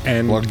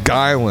 And Long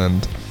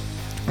Island.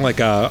 like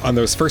on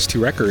those first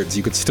two records,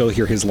 you could still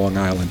hear his Long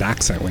Island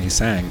accent when he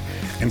sang.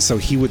 And so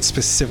he would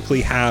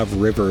specifically have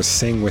Rivers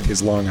sing with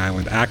his Long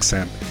Island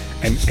accent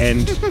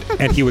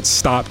and he would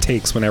stop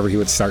takes whenever he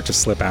would start to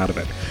slip out of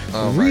it.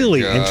 Oh my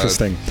Really God.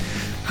 interesting.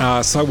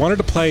 So I wanted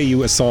to play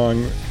you a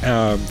song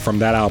from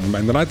that album,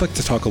 and then I'd like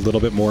to talk a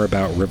little bit more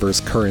about Rivers'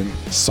 current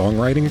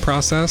songwriting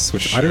process,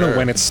 which I don't know Sure.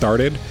 when it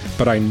started,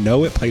 but I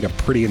know it played a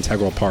pretty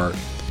integral part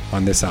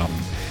on this album.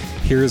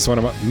 Here's one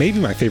of maybe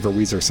my favorite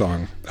Weezer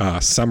song,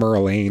 Summer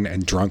Elaine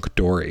and Drunk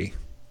Dory.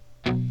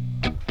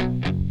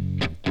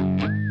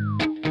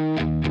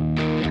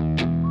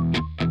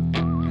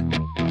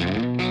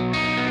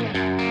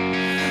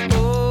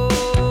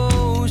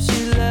 Oh,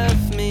 she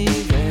left me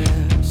there.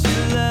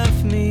 She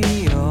left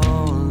me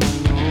all alone.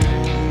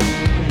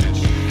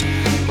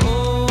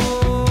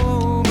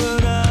 Oh,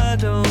 but I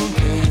don't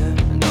care.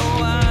 No,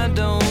 I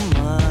don't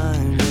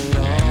mind at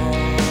all.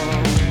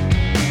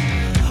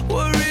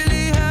 What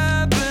really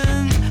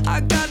happened? I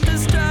got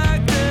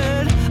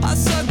distracted. I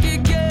suck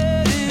at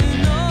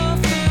getting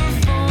off the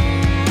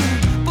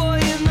phone. Boy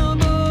in the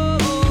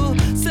bubble,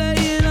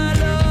 saying I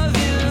love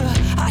you.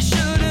 I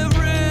should have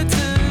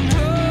written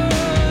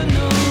her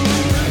no.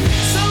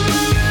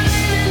 Somewhere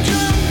in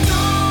drunk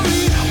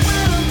Dory,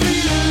 when I'm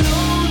feeling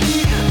lonely,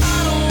 I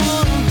don't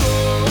wanna go.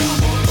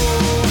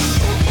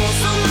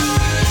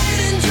 Somewhere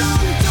in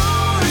drunk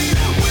Dory,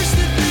 wish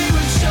that they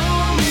would show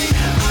me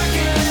I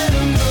can let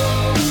 'em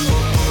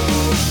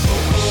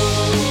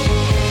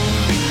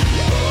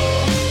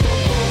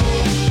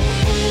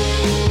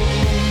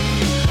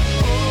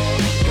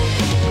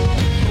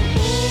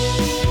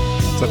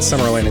So that's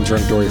Summer Elaine and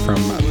Drunk Dory from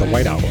the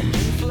White Album.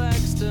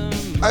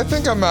 I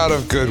think I'm out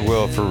of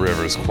goodwill for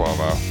Rivers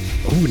Cuomo.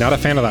 Ooh, not a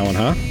fan of that one,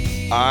 huh?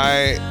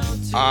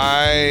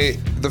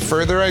 The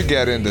further I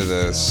get into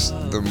this,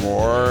 the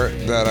more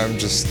that I'm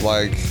just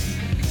like,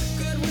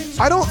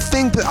 I don't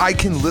think that I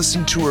can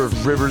listen to a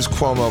Rivers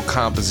Cuomo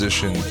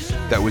composition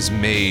that was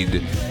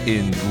made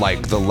in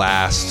like the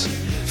last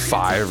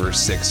 5 or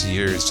 6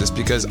 years, just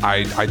because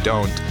I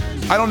don't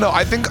know.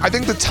 I think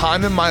the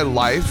time in my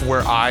life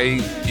where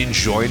I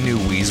enjoy new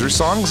Weezer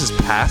songs has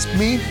passed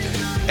me,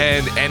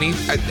 and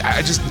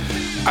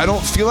I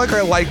don't feel like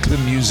I like the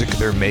music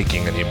they're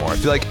making anymore. I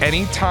feel like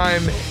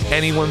anytime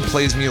anyone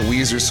plays me a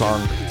Weezer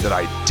song that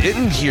I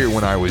didn't hear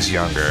when I was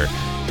younger,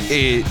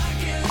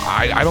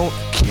 I don't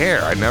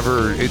care.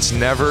 It's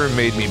never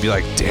made me be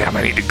like, damn,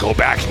 I need to go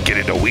back and get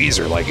into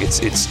Weezer. Like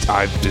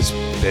I've just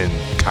been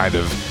kind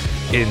of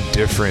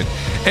indifferent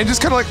and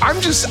just kind of like,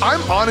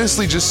 I'm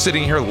honestly just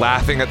sitting here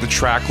laughing at the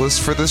track list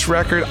for this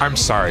record. I'm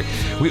sorry.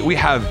 We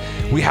have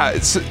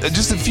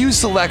just a few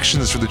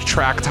selections for the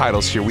track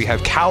titles here. We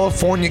have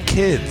California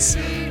Kids,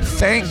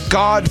 Thank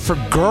God for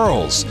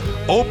Girls,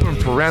 open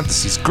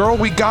parentheses, Girl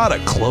We Gotta,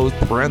 close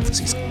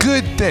parentheses,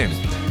 Good Thing,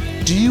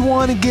 Do You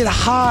Want to Get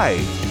High,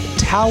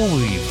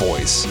 Towley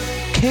Voice,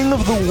 King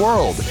of the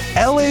World,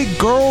 LA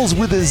Girls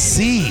with a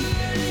Z.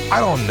 I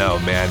don't know,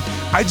 man.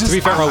 To be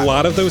fair, a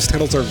lot of those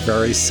titles are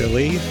very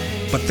silly,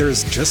 but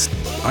there's just,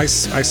 I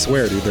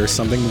swear, dude, there's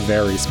something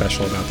very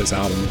special about this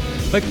album.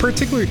 Like,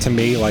 particularly to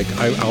me, like,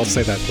 I'll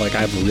say that, like, I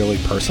have a really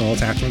personal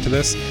attachment to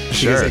this.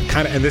 Sure. Because it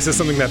kind of, and this is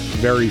something that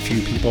very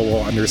few people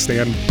will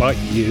understand, but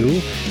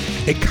you.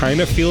 It kind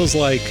of feels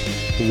like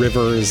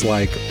Rivers,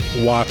 like,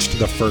 watched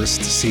the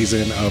first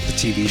season of the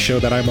TV show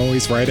that I'm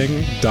always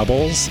writing,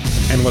 Doubles,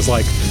 and was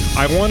like,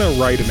 I want to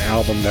write an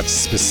album that's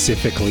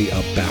specifically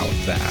about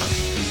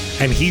that.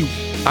 And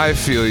I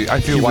feel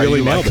he why really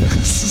you nailed like it.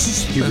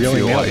 this. He I really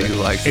feel nailed why it. you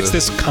like It's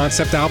this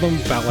concept album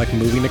about like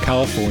moving to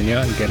California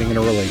and getting in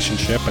a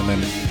relationship and then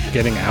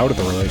getting out of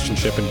the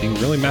relationship and being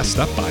really messed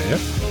up by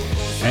it.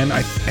 And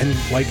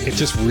like it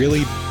just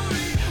really,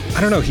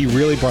 I don't know, he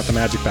really brought the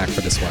magic back for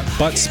this one.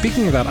 But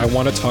speaking of that, I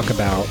want to talk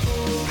about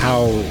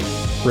how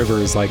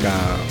Rivers like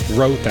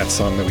wrote that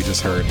song that we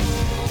just heard,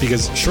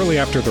 because shortly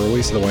after the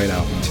release of the White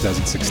Album in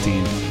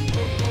 2016,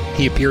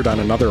 he appeared on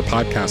another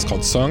podcast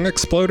called Song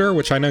Exploder,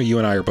 which I know you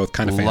and I are both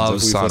kind of fans of. Love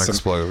We've Sonic listened-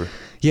 Exploder.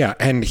 Yeah,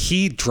 and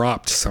he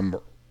dropped some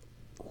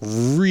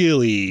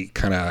really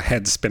kind of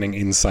head-spinning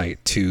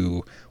insight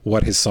to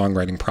what his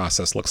songwriting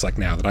process looks like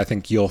now that I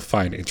think you'll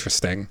find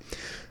interesting.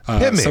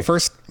 Hit me. So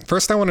first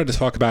I wanted to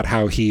talk about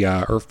how he,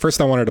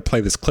 first I wanted to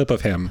play this clip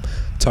of him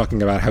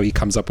talking about how he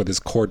comes up with his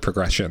chord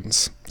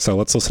progressions. So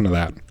let's listen to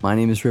that. My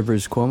name is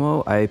Rivers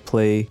Cuomo. I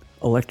play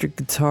electric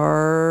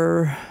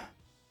guitar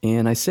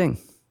and I sing.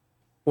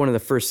 One of the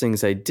first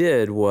things I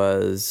did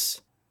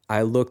was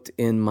I looked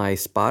in my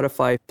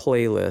Spotify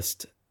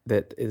playlist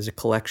that is a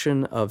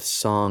collection of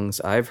songs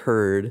I've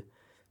heard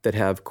that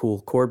have cool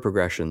chord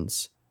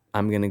progressions.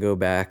 I'm going to go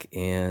back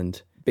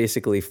and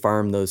basically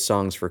farm those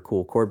songs for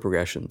cool chord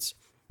progressions.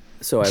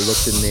 So I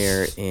looked in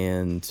there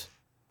and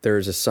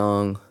there's a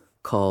song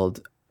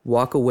called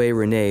Walk Away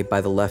Renee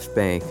by the Left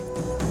Bank.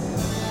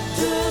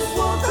 Just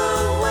walk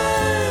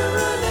away,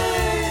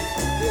 Renee.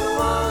 You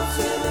won't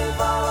see me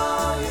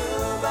follow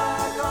you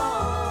back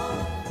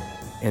home.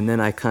 And then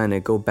I kind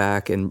of go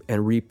back and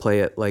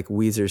replay it like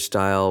Weezer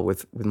style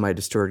with my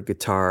distorted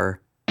guitar.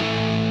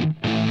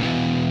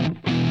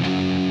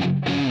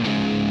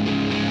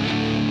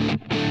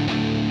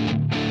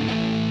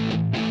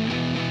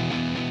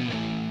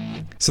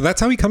 So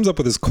that's how he comes up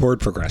with his chord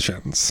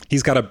progressions.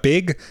 He's got a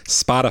big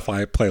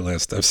Spotify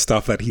playlist of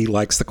stuff that he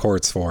likes the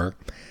chords for.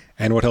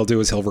 And what he'll do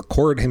is he'll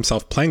record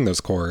himself playing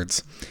those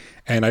chords.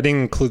 And I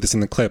didn't include this in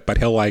the clip, but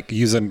he'll like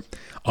use an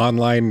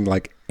online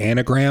like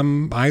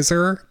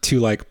anagramizer to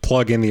like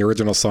plug in the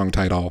original song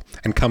title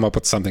and come up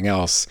with something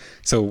else.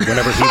 So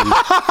whenever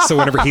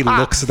he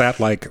looks at that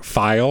like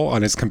file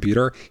on his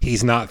computer,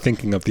 he's not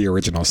thinking of the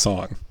original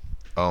song.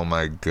 Oh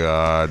my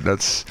God,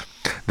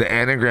 the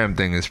anagram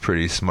thing is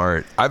pretty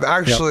smart. I've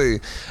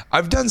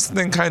done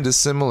something kind of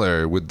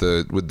similar with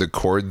the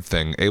chord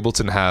thing.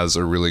 Ableton has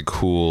a really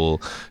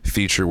cool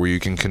feature where you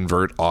can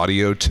convert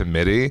audio to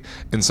MIDI,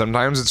 and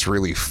sometimes it's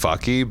really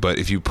fucky, but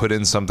if you put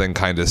in something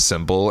kind of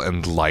simple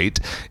and light,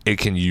 it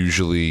can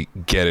usually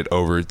get it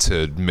over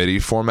to MIDI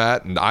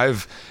format. And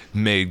I've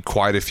made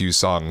quite a few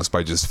songs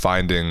by just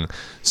finding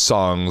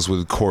songs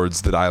with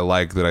chords that I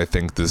like that I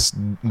think this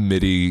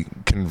MIDI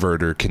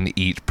converter can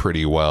eat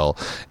pretty well,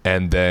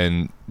 and then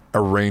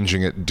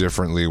arranging it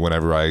differently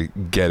whenever I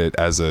get it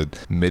as a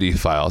MIDI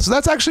file. So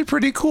that's actually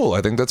pretty cool.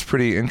 I think that's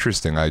pretty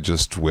interesting. I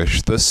just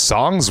wish the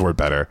songs were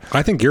better.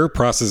 I think your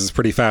process is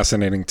pretty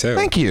fascinating too.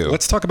 Thank you.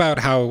 Let's talk about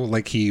how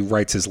like he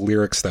writes his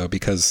lyrics though,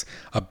 because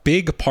a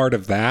big part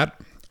of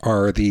that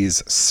are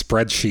these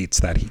spreadsheets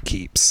that he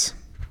keeps.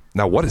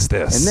 Now, what is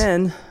this? And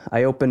then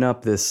I open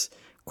up this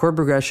chord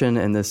progression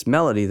and this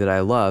melody that I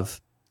love,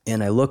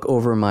 and I look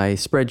over my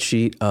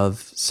spreadsheet of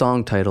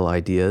song title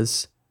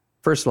ideas.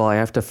 First of all, I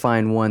have to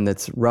find one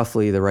that's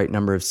roughly the right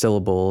number of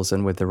syllables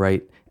and with the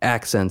right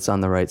accents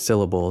on the right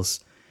syllables.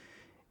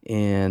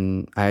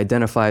 And I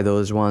identify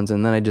those ones,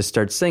 and then I just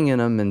start singing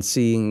them and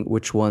seeing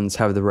which ones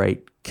have the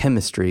right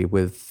chemistry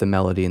with the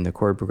melody and the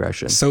chord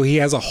progression. So he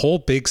has a whole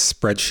big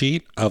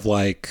spreadsheet of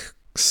like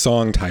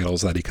song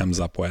titles that he comes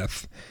up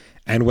with.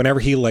 And whenever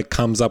he like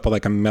comes up with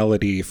like a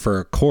melody for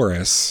a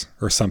chorus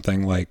or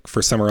something, like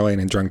for Summer Lane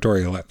and Drunk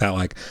Dory, that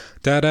like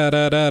da da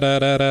da da da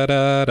da da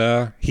da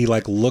da, he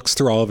like looks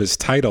through all of his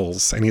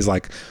titles and he's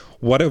like,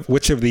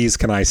 which of these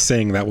can I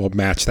sing that will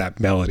match that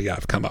melody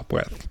I've come up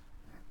with?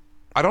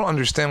 I don't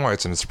understand why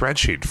it's in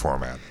spreadsheet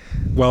format.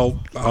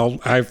 Well,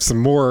 I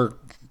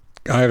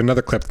have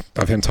another clip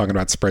of him talking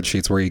about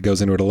spreadsheets where he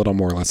goes into it a little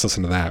more. Let's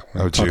listen to that.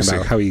 Talking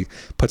about how he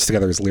puts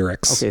together his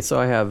lyrics. Okay, so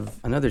I have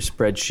another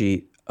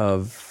spreadsheet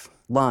of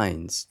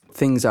lines,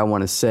 things I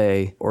want to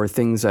say, or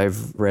things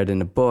I've read in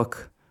a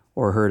book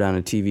or heard on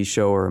a TV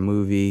show or a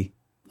movie.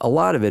 A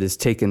lot of it is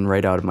taken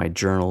right out of my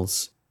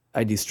journals.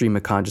 I do stream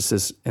of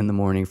consciousness in the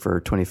morning for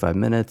 25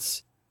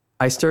 minutes.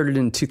 I started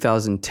in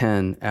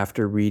 2010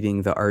 after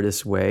reading The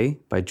Artist's Way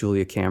by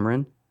Julia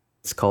Cameron.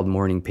 It's called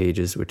Morning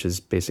Pages, which is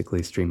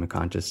basically stream of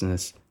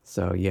consciousness.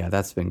 So yeah,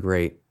 that's been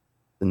great.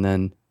 And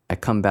then I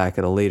come back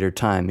at a later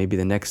time, maybe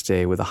the next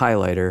day with a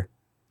highlighter,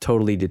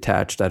 totally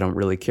detached. I don't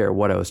really care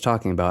what I was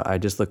talking about. I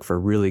just look for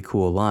really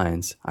cool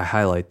lines. I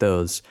highlight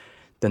those.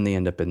 Then they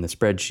end up in the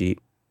spreadsheet.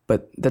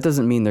 But that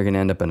doesn't mean they're going to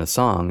end up in a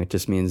song. It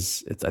just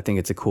means I think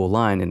it's a cool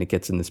line and it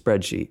gets in the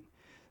spreadsheet.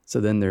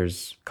 So then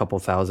there's a couple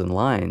thousand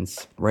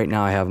lines. Right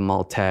now I have them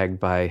all tagged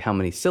by how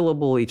many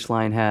syllable each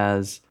line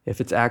has,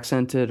 if it's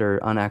accented or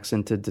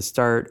unaccented to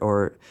start,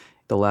 or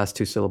the last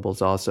two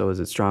syllables also, is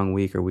it strong,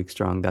 weak, or weak,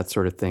 strong, that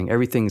sort of thing.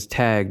 Everything's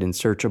tagged and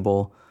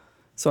searchable.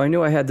 So I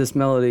knew I had this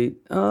melody.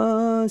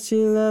 Oh,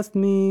 she left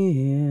me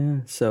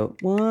here. So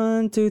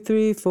 1, 2,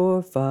 3,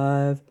 4,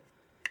 5.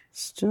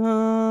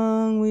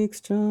 Strong, weak,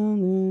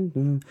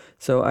 strong.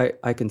 So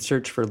I can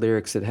search for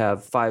lyrics that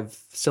have 5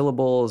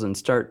 syllables and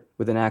start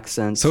with an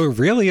accent. So it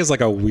really is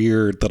like a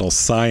weird little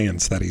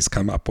science that he's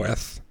come up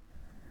with.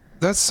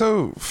 That's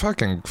so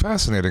fucking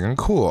fascinating and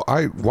cool.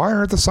 Why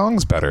aren't the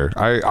songs better?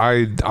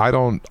 I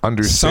don't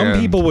understand.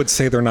 Some people would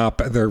say they're not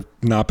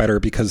better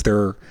because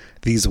they're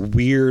these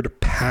weird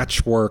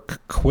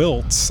patchwork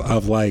quilts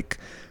of like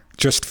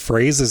just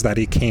phrases that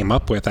he came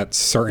up with at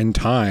certain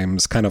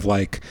times, kind of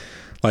like,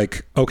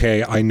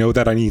 okay, I know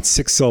that I need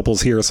 6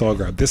 syllables here, so I'll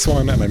grab this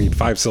one, and I need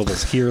 5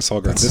 syllables here, so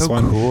I'll grab this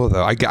one. That's so cool,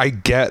 though. I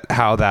get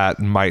how that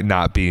might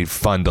not be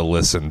fun to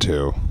listen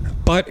to.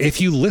 But if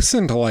you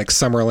listen to like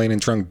Summer Lane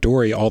and Drunk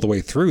Dory all the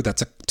way through,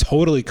 that's a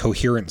totally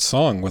coherent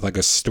song with like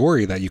a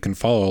story that you can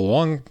follow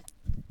along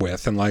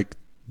with, and like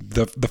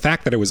the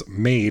fact that it was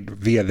made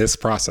via this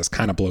process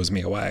kind of blows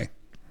me away.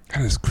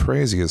 That is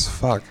crazy as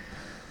fuck.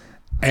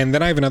 And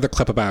then I have another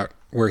clip about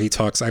where he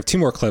talks. I have 2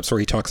 more clips where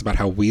he talks about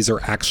how Weezer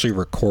actually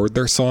record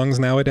their songs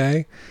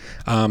nowadays.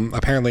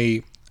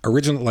 Apparently,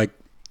 like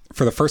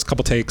for the first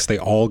couple takes, they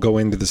all go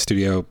into the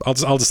studio. I'll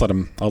just let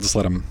him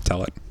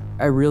tell it.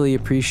 I really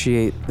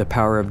appreciate the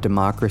power of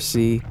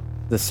democracy.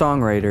 The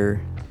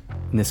songwriter,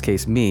 in this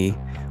case me,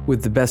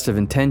 with the best of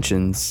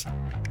intentions,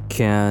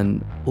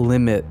 can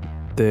limit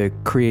the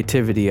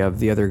creativity of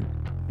the other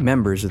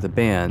members of the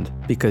band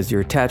because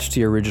you're attached to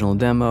your original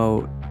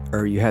demo,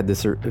 or you had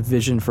this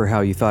vision for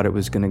how you thought it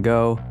was going to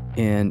go.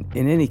 And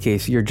in any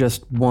case, you're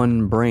just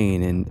one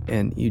brain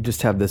and you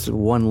just have this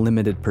one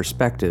limited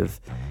perspective.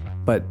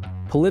 But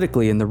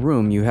politically in the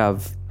room, you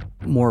have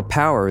more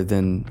power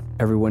than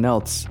everyone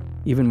else.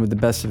 Even with the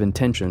best of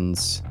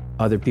intentions,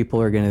 other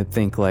people are going to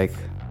think like,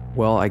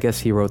 well, I guess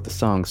he wrote the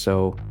song,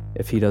 so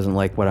if he doesn't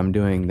like what I'm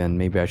doing, then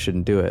maybe I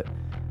shouldn't do it.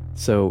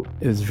 So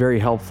it was very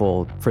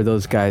helpful for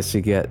those guys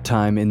to get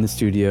time in the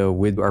studio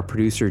with our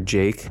producer,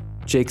 Jake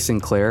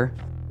Sinclair,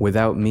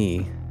 without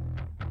me,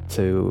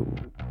 to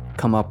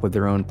come up with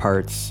their own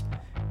parts.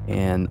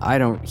 And I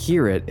don't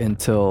hear it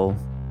until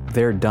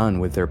they're done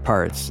with their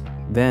parts.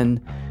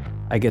 Then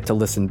I get to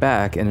listen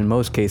back, and in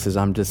most cases,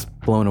 I'm just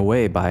blown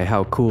away by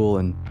how cool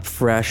and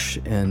fresh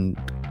and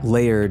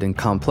layered and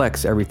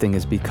complex everything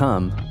has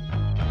become.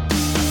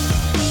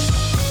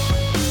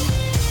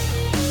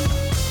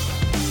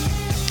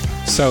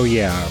 So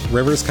yeah,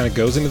 Rivers kind of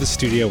goes into the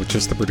studio with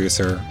just the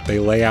producer. They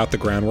lay out the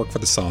groundwork for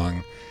the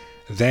song.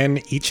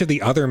 Then each of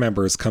the other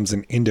members comes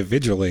in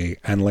individually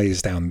and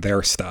lays down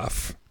their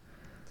stuff.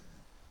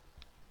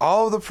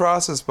 All of the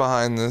process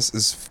behind this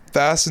is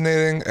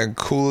fascinating and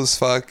cool as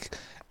fuck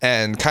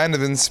and kind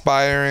of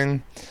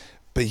inspiring.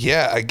 But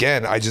yeah,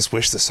 again, I just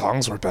wish the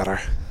songs were better.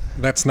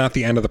 That's not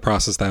the end of the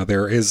process, though.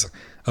 There is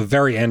a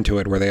very end to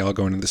it where they all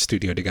go into the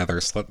studio together.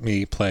 So let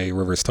me play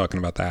Rivers talking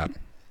about that.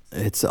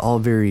 It's all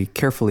very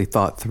carefully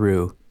thought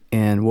through.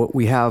 And what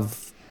we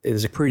have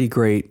is a pretty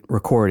great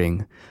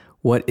recording.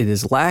 What it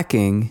is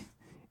lacking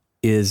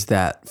is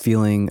that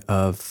feeling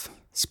of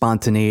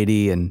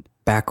spontaneity and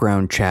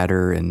background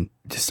chatter and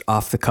just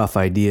off-the-cuff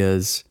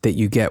ideas that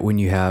you get when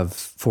you have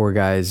four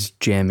guys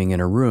jamming in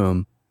a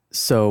room.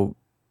 So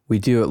we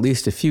do at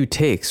least a few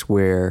takes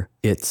where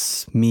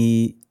it's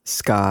me,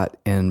 Scott,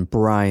 and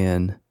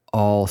Brian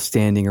all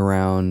standing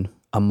around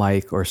a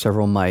mic or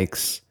several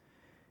mics,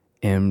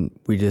 and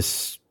we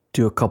just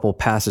do a couple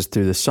passes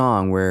through the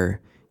song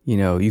where, you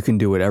know, you can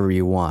do whatever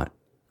you want.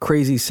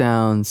 Crazy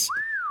sounds,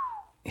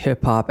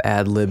 hip-hop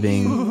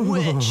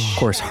ad-libbing, of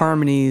course,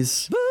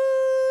 harmonies,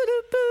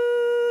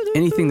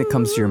 anything that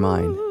comes to your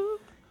mind.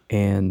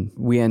 And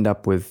we end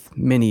up with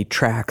many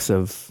tracks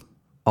of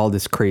all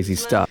this crazy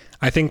stuff.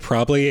 I think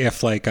probably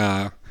if like,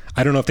 I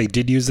don't know if they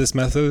did use this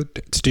method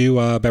to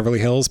do Beverly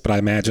Hills, but I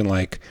imagine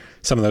like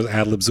some of those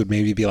ad-libs would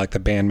maybe be like the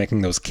band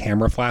making those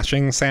camera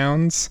flashing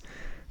sounds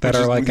that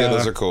are like... Yeah,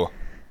 those are cool.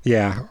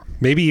 Yeah,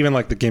 maybe even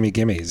like the gimme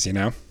gimmes, you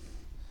know?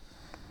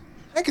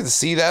 I can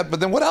see that, but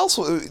then what else?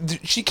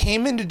 She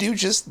came in to do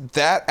just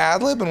that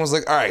ad-lib and was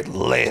like, all right,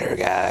 later,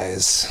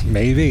 guys.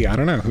 Maybe. I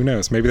don't know. Who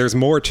knows? Maybe there's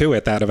more to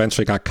it that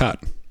eventually got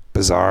cut.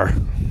 Bizarre.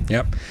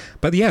 Yep.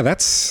 But yeah,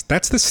 that's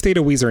the state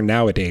of Weezer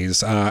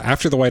nowadays.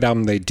 After the White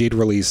Album, they did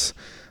release...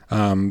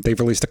 they've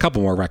released a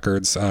couple more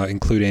records,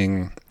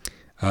 including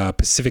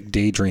Pacific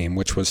Daydream,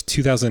 which was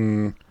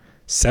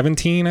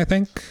 2017, I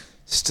think.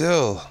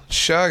 Still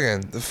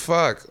chugging the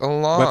fuck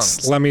along.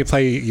 Let me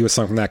play you a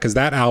song from that, because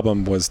that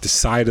album was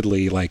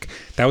decidedly like,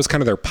 that was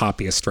kind of their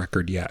poppiest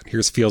record yet.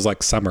 Here's Feels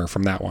Like Summer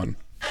from that one.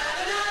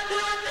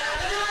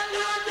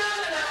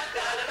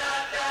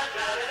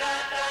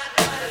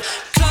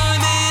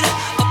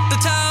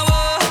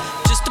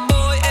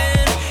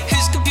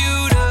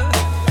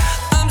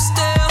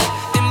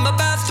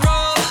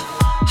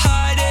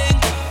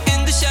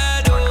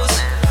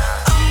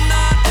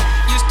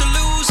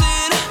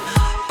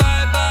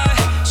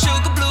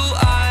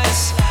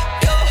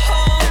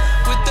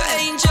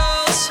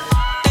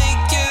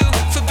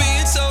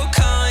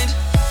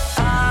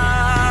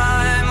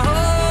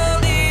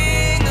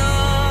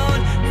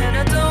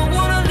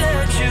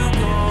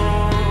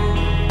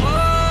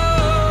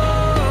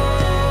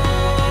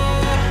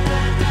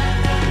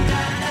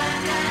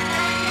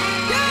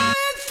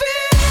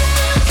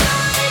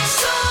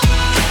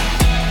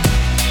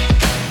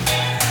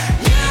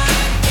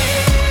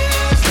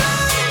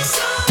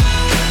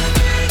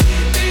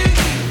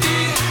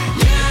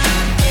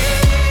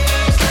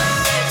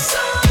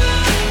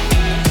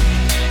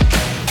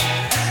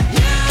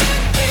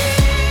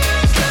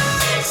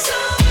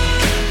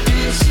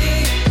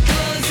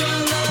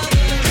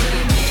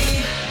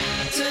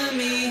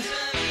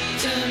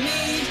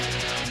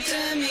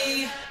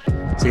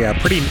 Yeah,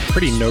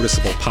 pretty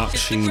noticeable pop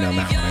sheen on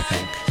that one, I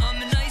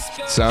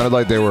think. Sounded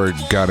like they were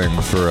gunning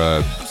for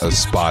a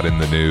spot in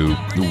the new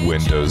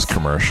Windows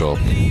commercial,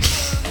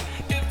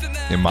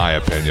 in my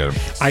opinion.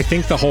 I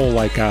think the whole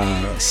like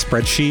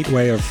spreadsheet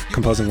way of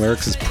composing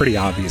lyrics is pretty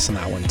obvious in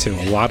that one too.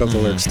 A lot of the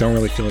lyrics don't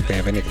really feel like they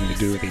have anything to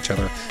do with each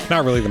other.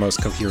 Not really the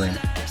most coherent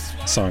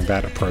song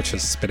that approach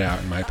has spit out,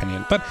 in my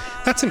opinion. But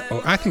I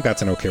think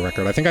that's an okay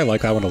record. I think I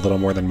like that one a little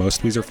more than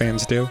most Weezer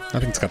fans do. I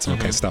think it's got some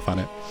okay stuff on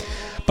it.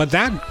 But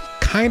that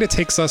kind of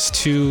takes us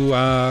to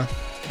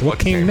what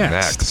came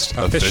next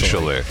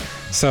officially.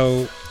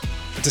 So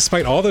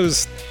despite all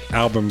those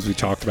albums we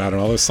talked about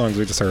and all those songs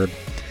we just heard,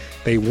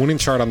 they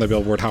wouldn't chart on the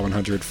Billboard Hot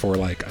 100 for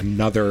like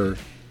another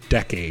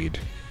decade.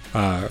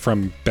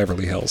 from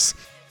Beverly Hills.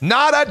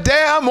 Not a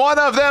damn one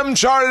of them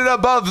charted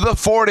above the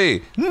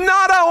 40.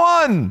 Not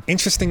a one.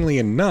 Interestingly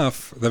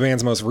enough, the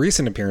band's most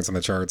recent appearance on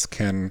the charts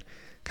can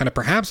kind of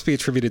perhaps be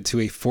attributed to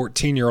a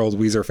 14-year-old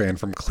Weezer fan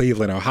from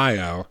Cleveland,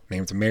 Ohio,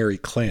 named Mary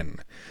Klin,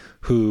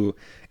 who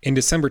in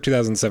December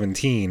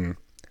 2017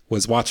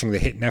 was watching the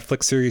hit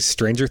Netflix series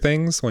Stranger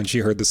Things when she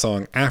heard the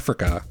song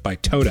Africa by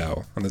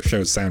Toto on the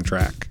show's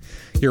soundtrack.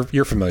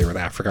 You're familiar with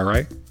Africa,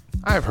 right?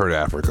 I've heard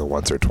Africa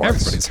once or twice.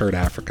 Everybody's heard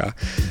Africa.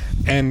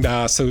 And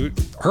so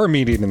her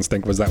immediate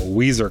instinct was that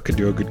Weezer could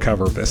do a good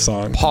cover of this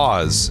song.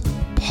 Pause.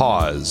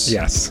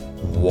 Yes.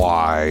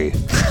 Why?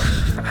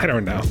 I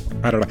don't know.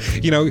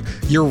 You know,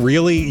 you're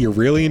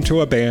really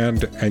into a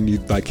band and you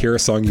like hear a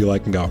song you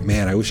like and go,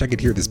 man, I wish I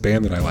could hear this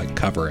band that I like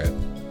cover it.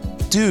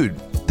 Dude,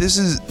 this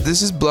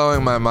is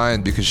blowing my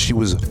mind because she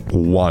was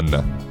one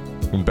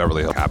when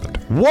Beverly Hills happened.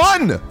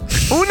 One!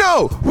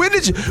 Uno! When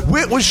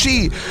was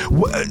she?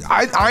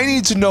 I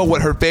need to know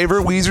what her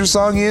favorite Weezer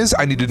song is.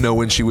 I need to know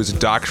when she was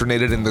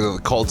indoctrinated in the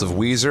cult of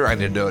Weezer. I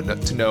need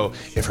to know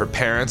if her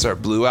parents are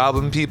Blue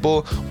Album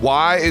people.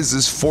 Why is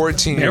this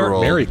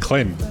 14-year-old... Mary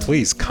Klin,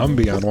 please come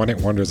be on One Hit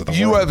Wonders of the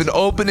You World. have an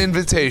open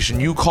invitation.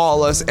 You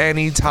call us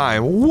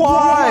anytime.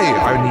 Why?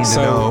 I need to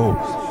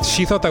know.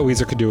 She thought that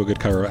Weezer could do a good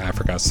cover of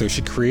Africa, so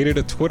she created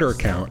a Twitter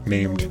account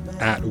named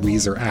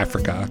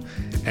 @WeezerAfrica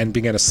and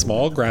began a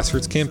small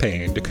grassroots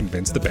campaign to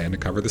convince the band to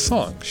cover the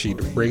song. She'd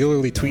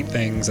regularly tweet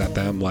things at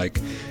them like,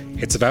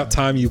 "It's about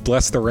time you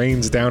bless the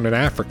rains down in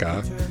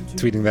Africa,"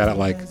 tweeting that at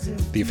like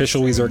the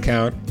official Weezer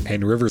account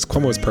and Rivers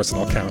Cuomo's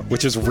personal account,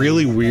 which is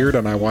really weird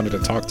and I wanted to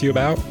talk to you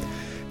about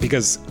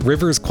because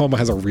Rivers Cuomo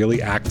has a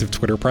really active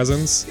Twitter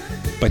presence,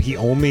 but he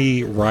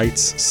only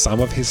writes some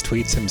of his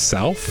tweets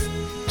himself.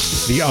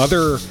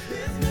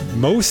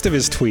 Most of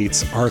his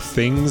tweets are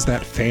things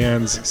that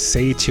fans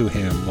say to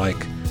him,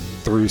 like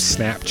through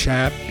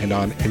Snapchat and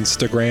on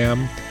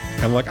Instagram.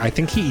 And like, I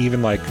think he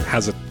even like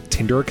has a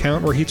Tinder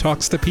account where he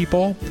talks to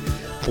people.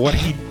 But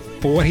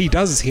what he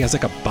does is he has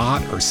like a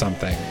bot or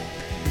something,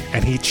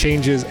 and he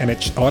changes, and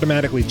it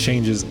automatically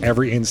changes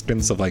every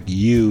instance of like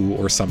you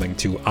or something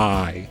to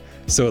I.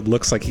 So it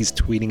looks like he's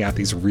tweeting out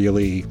these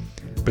really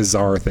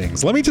bizarre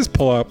things. Let me just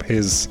pull up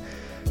his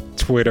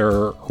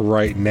Twitter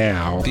right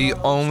now. The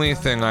only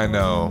thing I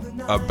know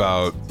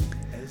about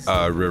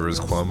Rivers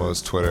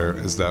Cuomo's Twitter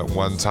is that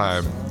one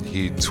time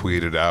he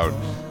tweeted out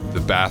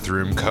the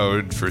bathroom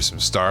code for some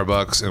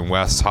Starbucks in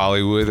West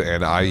Hollywood,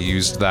 and I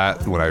used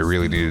that when I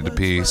really needed to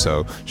pee,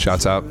 so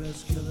shouts out.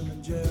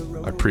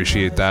 I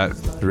appreciate that.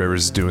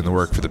 Rivers is doing the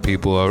work for the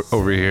people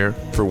over here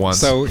for once.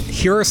 So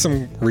here are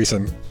some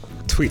recent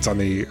tweets on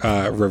the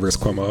Rivers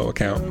Cuomo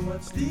account.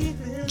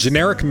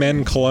 Generic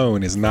men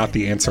cologne is not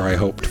the answer I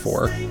hoped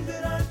for.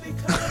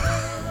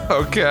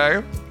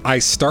 Okay. I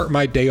start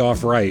my day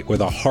off right with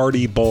a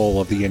hearty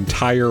bowl of the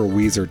entire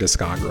Weezer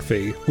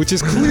discography, which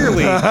is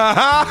clearly a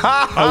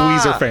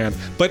Weezer fan.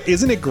 But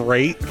isn't it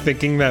great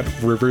thinking that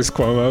Rivers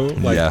Cuomo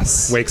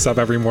wakes up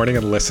every morning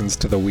and listens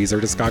to the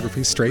Weezer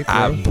discography straight through?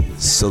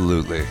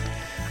 Absolutely.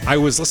 I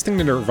was listening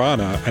to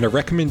Nirvana, and a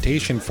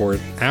recommendation for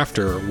it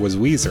after was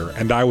Weezer,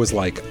 and I was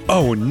like,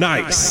 oh,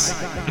 nice.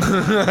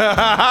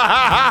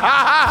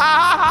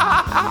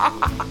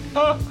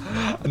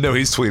 No,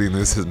 he's tweeting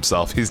this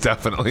himself. He's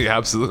definitely,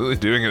 absolutely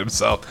doing it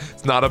himself.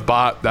 It's not a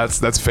bot.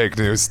 That's fake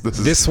news.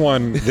 This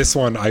one,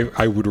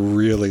 I would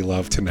really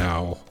love to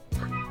know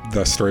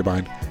the story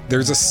behind.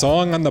 There's a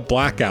song on the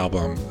Black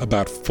Album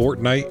about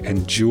Fortnite and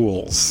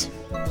Juuls.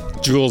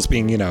 Juuls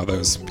being,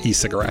 those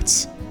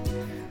e-cigarettes.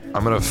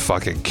 I'm gonna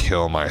fucking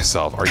kill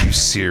myself. Are you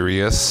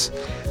serious?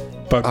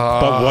 But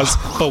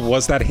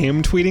was that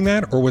him tweeting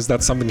that, or was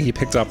that something he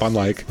picked up on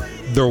like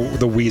the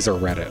Weezer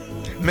Reddit?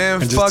 Man,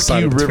 fuck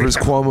you, Rivers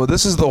Cuomo.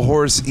 This is the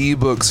horse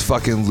ebooks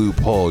fucking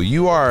loophole.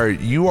 You are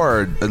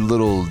a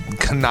little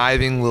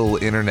conniving little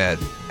internet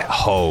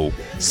hoe.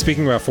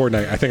 Speaking about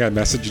Fortnite, I think I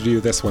messaged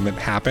you this when it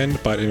happened,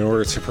 but in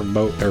order to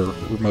promote their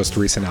most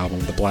recent album,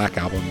 the Black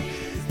Album,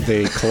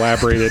 they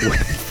collaborated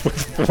with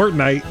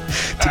Fortnite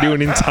to do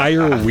an entire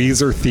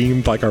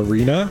Weezer-themed like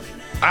arena.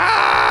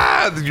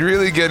 You're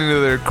really getting to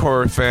their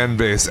core fan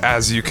base,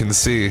 as you can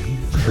see.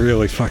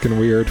 Really fucking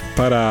weird.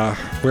 But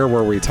where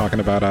were we talking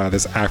about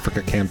this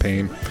Africa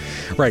campaign?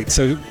 Right,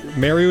 so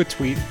Mary would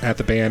tweet at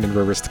the band and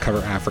Rivers to cover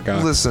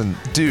Africa. Listen,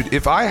 dude,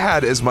 if I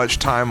had as much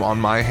time on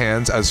my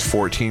hands as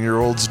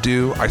 14-year-olds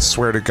do, I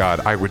swear to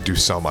God, I would do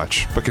so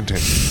much. But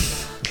continue.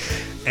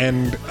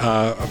 And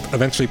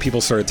eventually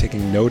people started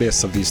taking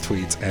notice of these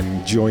tweets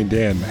and joined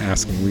in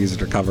asking Weezer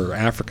to cover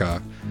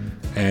Africa.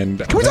 And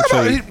can we talk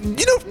about,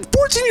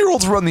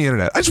 14-year-olds run the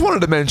internet. I just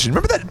wanted to mention,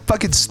 remember that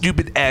fucking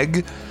stupid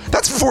egg?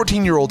 That's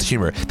 14-year-old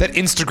humor. That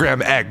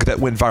Instagram egg that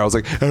went viral. It's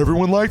like,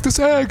 everyone liked this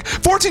egg.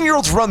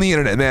 14-year-olds run the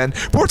internet, man.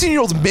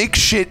 14-year-olds make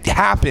shit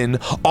happen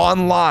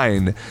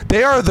online.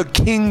 They are the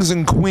kings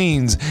and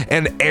queens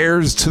and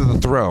heirs to the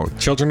throne.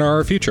 Children are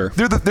our future.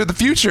 They're the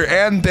future,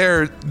 and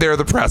they're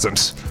the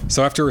present.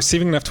 So after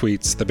receiving enough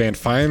tweets, the band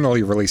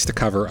finally released a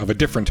cover of a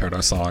different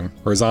Toto song,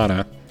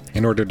 Rosanna,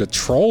 in order to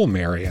troll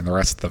Mary and the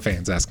rest of the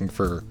fans asking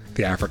for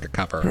the Africa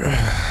cover.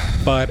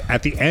 But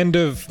at the end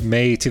of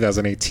May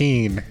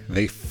 2018,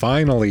 they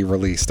finally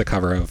released a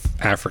cover of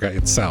Africa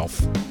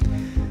itself.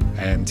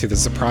 And to the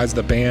surprise of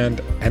the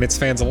band and its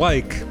fans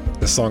alike,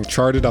 the song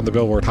charted on the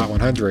Billboard Hot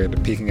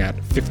 100, peaking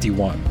at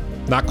 51.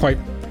 Not quite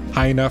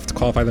high enough to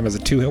qualify them as a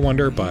two-hit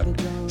wonder, but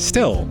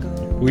still,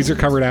 Weezer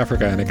covered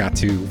Africa and it got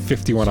to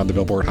 51 on the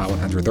Billboard Hot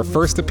 100. Their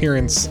first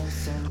appearance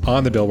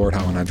on the Billboard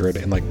Hot 100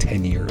 in like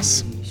 10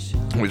 years.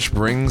 Which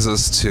brings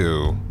us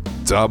to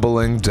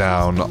doubling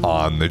down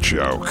on the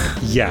joke.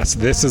 Yes,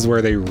 this is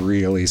where they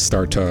really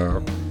start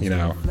to,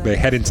 they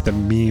head into the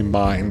meme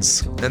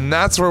mines. And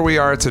that's where we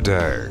are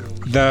today.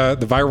 The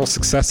viral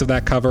success of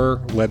that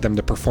cover led them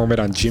to perform it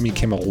on Jimmy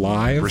Kimmel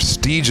Live.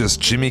 Prestigious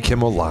Jimmy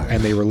Kimmel Live.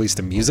 And they released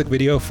a music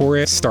video for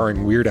it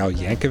starring Weird Al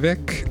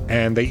Yankovic.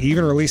 And they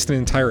even released an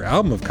entire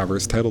album of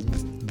covers titled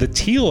The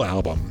Teal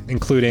Album,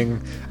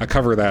 including a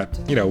cover that,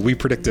 we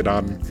predicted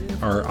on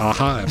our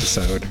Aha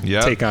episode,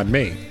 Take On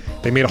Me.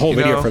 They made a whole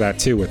video for that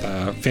too with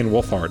Finn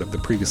Wolfhard of the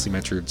previously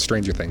mentioned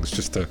Stranger Things,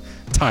 just to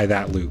tie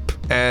that loop.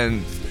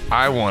 And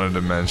I wanted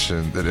to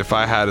mention that if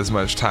I had as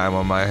much time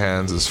on my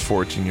hands as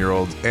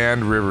 14-year-old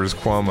and Rivers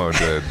Cuomo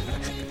did,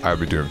 I'd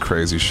be doing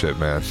crazy shit,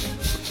 man.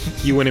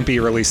 You wouldn't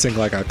be releasing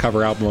like a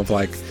cover album of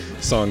like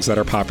songs that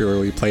are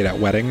popularly played at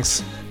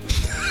weddings?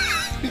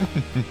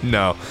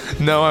 No,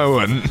 I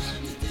wouldn't.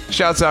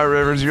 Shouts out,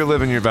 Rivers. You're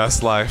living your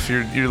best life.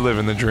 You're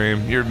living the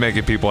dream. You're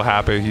making people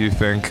happy, you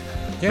think.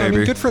 Yeah, maybe. I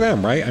mean, good for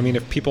them, right? I mean,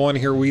 if people want to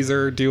hear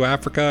Weezer do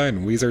Africa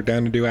and Weezer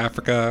down to do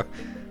Africa,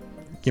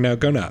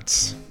 go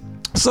nuts.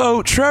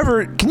 So,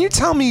 Trevor, can you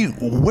tell me,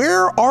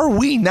 where are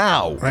we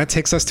now? That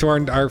takes us to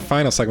our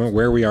final segment,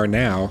 where we are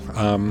now.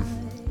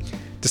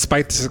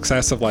 Despite the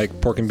success of like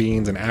Pork and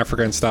Beans and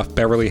Africa and stuff,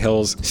 Beverly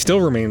Hills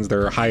still remains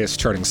their highest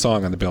charting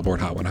song on the Billboard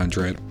Hot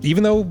 100.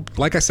 Even though,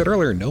 like I said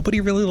earlier,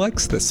 nobody really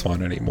likes this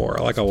one anymore.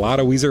 Like a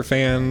lot of Weezer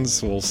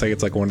fans will say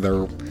it's like one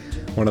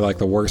of like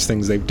the worst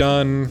things they've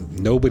done.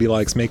 Nobody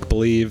likes Make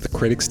Believe. The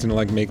critics didn't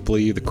like Make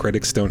Believe. The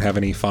critics don't have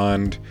any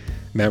fond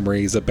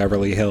memories of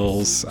Beverly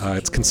Hills.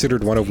 It's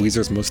considered one of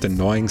Weezer's most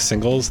annoying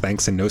singles,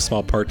 thanks in no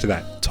small part to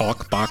that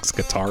talk box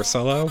guitar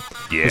solo,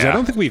 which I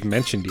don't think we've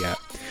mentioned yet.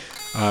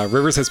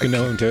 Rivers has been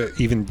known to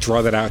even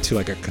draw that out to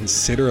like a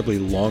considerably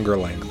longer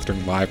length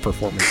during live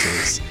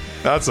performances.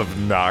 That's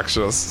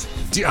obnoxious.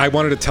 I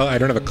wanted to tell, I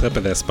don't have a clip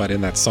of this, but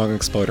in that Song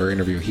Exploder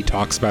interview, he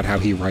talks about how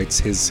he writes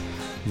his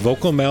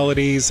vocal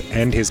melodies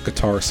and his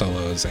guitar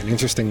solos. And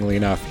interestingly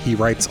enough, he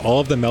writes all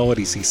of the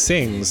melodies he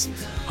sings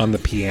on the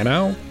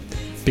piano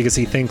because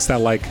he thinks that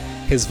like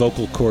his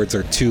vocal cords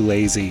are too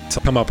lazy to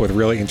come up with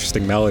really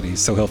interesting melodies.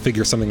 So he'll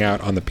figure something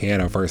out on the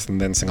piano first and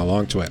then sing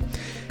along to it.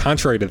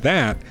 Contrary to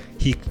that,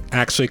 he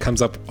actually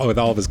comes up with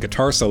all of his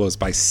guitar solos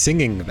by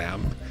singing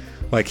them.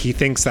 Like he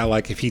thinks that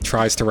like if he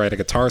tries to write a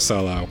guitar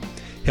solo,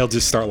 he'll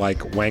just start like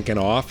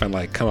wanking off and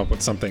like come up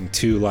with something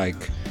too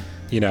like,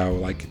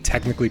 like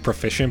technically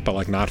proficient, but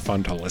like not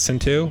fun to listen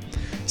to.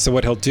 So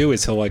what he'll do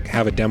is he'll like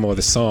have a demo of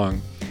the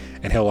song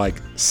and he'll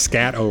like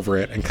scat over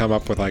it and come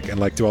up with like, and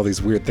like do all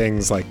these weird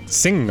things like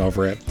singing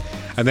over it.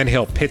 And then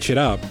he'll pitch it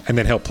up and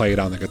then he'll play it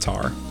on the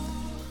guitar.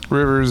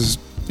 Rivers,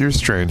 you're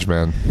strange,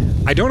 man.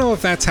 I don't know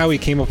if that's how he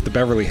came up with the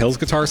Beverly Hills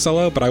guitar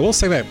solo, but I will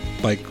say that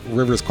like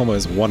Rivers Cuomo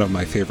is one of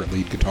my favorite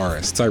lead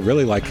guitarists. I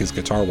really like his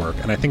guitar work,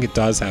 and I think it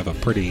does have a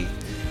pretty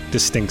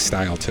distinct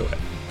style to it.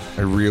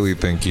 I really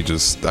think he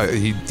just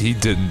he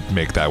didn't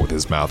make that with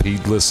his mouth. He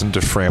listened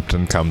to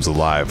Frampton Comes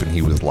Alive and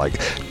he was like,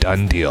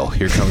 done deal,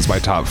 here comes my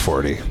top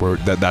 40.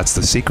 That's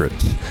the secret.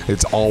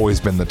 It's always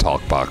been the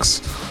talk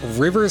box.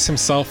 Rivers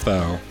himself,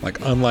 though,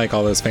 like unlike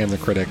all those fans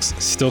and critics,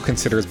 still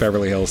considers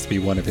Beverly Hills to be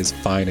one of his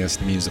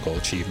finest musical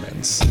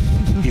achievements.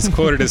 He's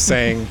quoted as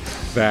saying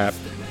that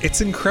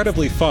it's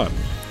incredibly fun,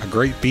 a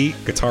great beat,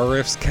 guitar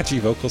riffs, catchy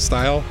vocal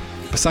style.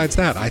 Besides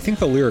that, I think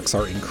the lyrics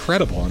are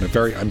incredible in a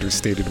very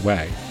understated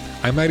way.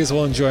 I might as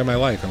well enjoy my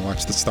life and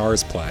watch the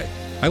stars play.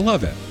 I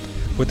love it.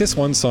 With this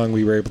one song,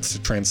 we were able to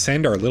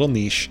transcend our little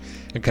niche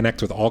and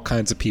connect with all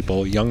kinds of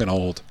people, young and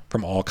old,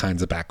 from all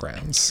kinds of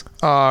backgrounds.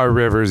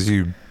 Rivers,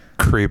 you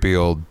creepy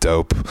old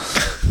dope.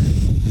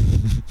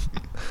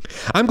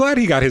 I'm glad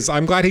he got his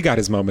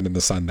moment in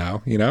the sun,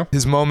 though,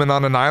 His moment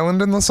on an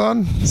island in the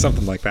sun?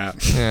 Something like that.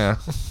 Yeah.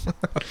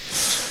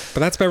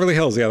 But that's Beverly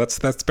Hills. Yeah,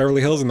 that's Beverly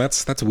Hills, and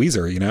that's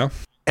Weezer,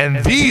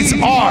 And these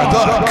are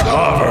the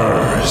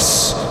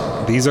covers.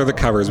 These are the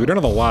covers. We don't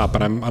have a lot,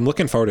 but I'm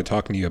looking forward to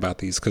talking to you about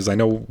these because I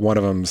know one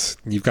of them's,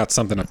 you've got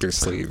something up your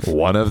sleeve.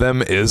 One of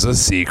them is a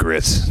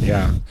secret.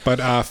 Yeah.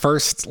 But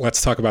first,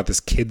 let's talk about this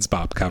Kids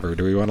Bop cover.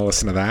 Do we want to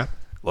listen to that?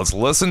 Let's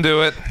listen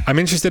to it. I'm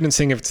interested in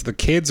seeing if it's the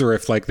kids or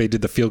if like they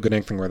did the Feel Good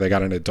Inc. thing where they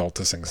got an adult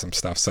to sing some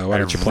stuff. So why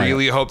don't you play it? I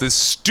really hope this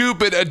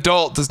stupid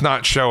adult does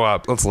not show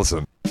up. Let's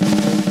listen.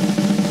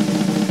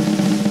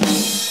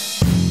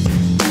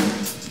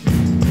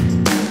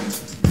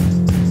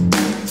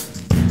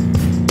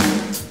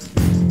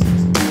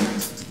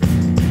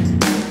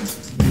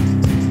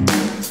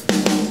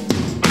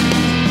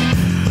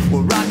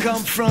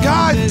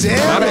 God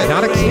damn it!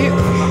 Not a kid.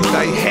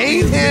 I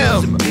hate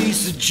him.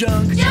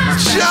 junk. My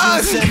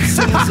fashion sense is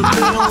a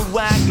little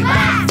whack, and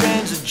my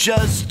friends are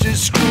just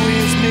as screwy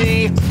as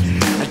me.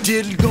 I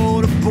didn't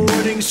go to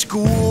boarding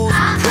schools.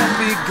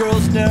 Preppy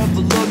girls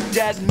never looked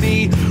at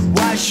me.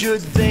 Why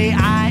should they?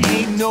 I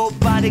ain't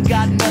nobody,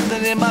 got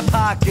nothing in my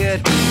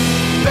pocket.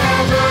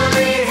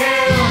 Beverly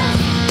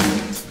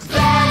Hills,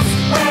 that's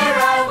where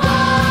I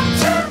want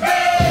to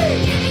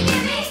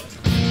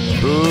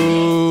be.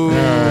 Boo.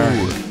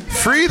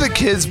 Free the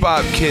Kids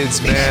Bop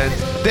Kids, man.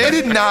 They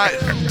did not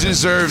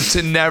deserve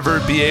to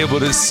never be able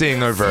to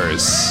sing a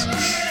verse.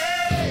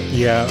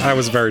 Yeah, that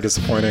was very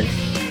disappointing.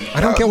 I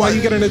don't get why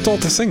you get an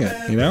adult to sing it,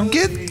 you know?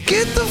 Get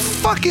the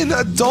fucking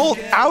adult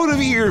out of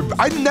here.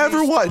 I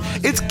never want.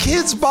 It's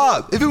Kids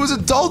Bop. If it was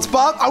Adults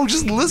Bop, I would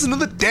just listen to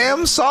the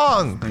damn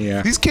song.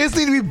 Yeah. These kids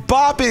need to be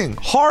bopping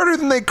harder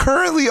than they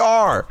currently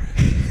are.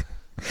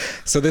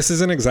 So this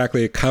isn't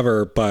exactly a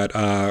cover, but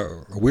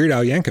Weird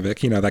Al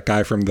Yankovic, you know, that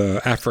guy from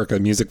the Africa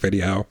music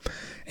video,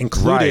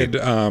 included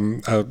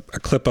a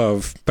clip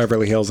of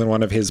Beverly Hills in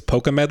one of his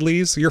polka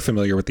medleys. You're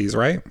familiar with these,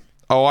 right?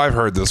 Oh, I've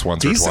heard this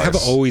once or These twice. have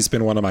always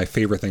been one of my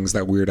favorite things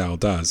that Weird Al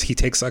does. He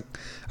takes a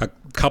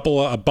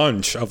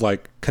bunch of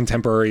like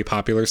contemporary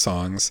popular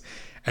songs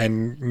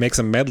and makes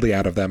a medley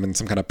out of them in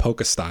some kind of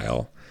polka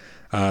style.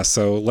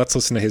 So let's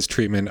listen to his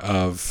treatment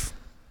of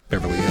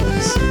Beverly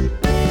Hills.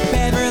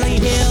 Beverly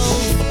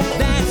Hills,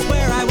 that's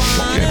where I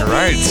want Getting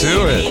right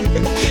to it.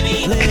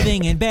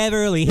 Living in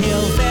Beverly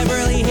Hills,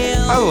 Beverly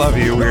Hills. I love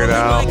you, Weird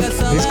Al.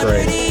 He's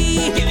great.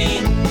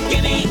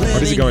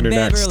 What is he going to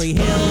next?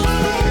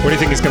 What do you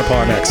think he's going to pull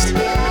out next?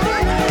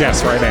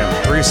 Guess right now.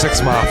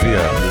 3-6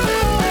 Mafia.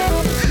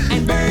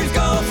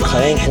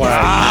 Cold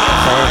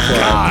Flag.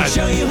 God, I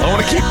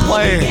want to keep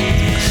playing.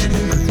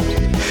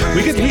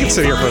 We can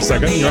sit here for a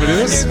second. You want to do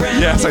this?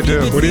 Yes, I do.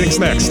 What do you think's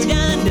next?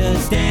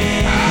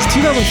 It's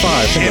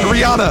 2005. Come And on.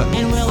 Rihanna.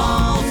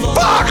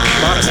 Fuck!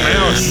 Modest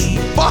Mouse.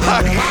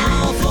 Fuck!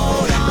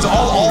 It's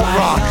all alt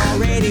rock. Yeah.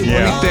 What do you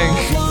think?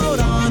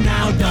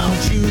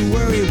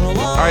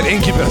 All right,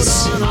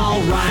 Incubus.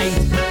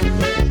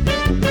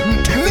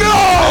 No!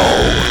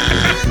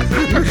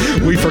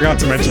 We forgot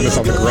to mention this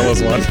on the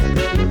Gorillaz one.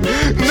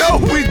 No,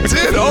 we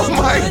did. Oh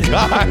my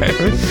god.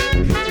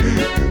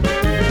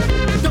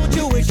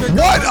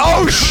 What?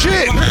 Oh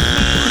shit!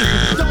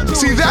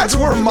 See, that's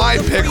where my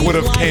pick would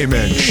have came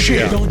in.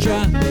 Shit.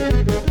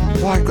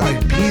 Black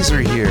Eyed Peas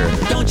are here.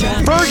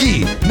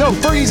 Fergie! No,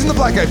 Fergie's in the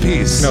Black Eyed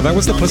Peas. No, that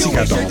was the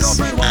Pussycat Dolls.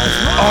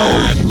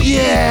 Oh,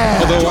 yeah!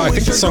 Although I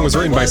think the song was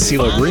written by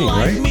CeeLo Green,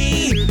 right?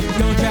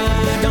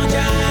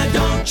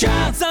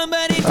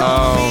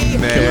 Oh,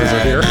 man. Killers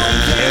are here.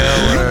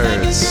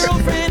 Killers.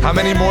 How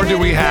many more do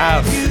we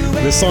have?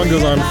 This song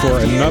goes on for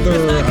another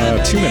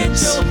 2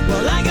 minutes.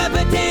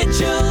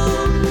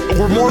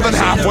 We're more than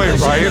halfway,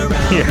 right?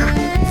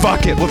 Yeah.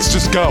 Fuck it, let's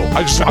just go.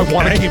 I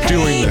want to keep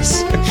doing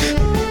this.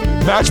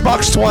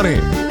 Matchbox 20.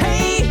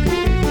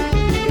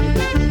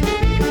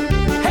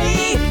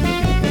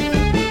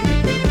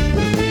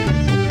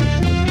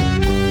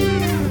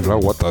 Oh,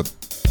 what the?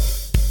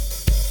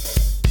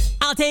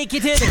 I'll take you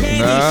to the candy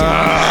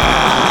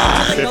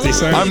shop. 50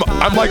 Cent. I'm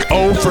like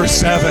 0 for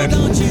 7.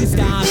 Don't you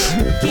stop.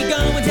 Keep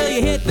going until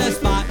you hit the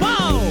spot.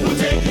 Whoa! We'll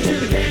take you to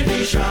the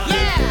candy shop.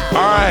 Yeah!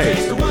 Alright,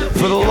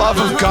 for the love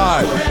of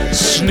God,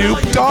 Snoop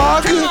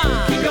Dogg?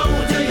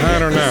 I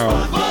don't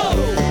know.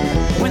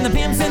 When the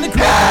pimp's in the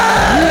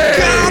crowd.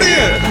 Got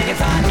it!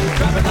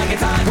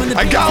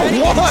 I got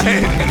one!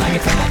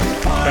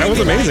 That was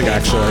amazing,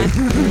 actually.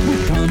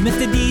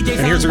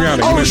 And here's Rihanna.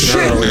 You Oh mentioned her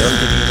shit! earlier.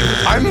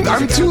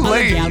 I'm too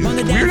late.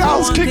 Weird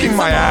Al's kicking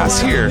my ass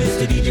here.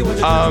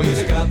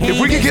 If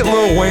we could get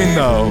Lil Wayne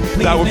though,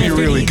 that would be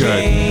really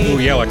good. Ooh,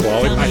 yeah, like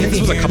Lollipop. I think this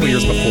was a couple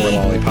years before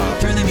Lollipop.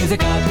 Turn the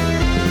music up.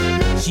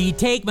 She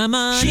take my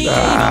money.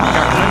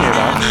 Got plenty of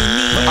that.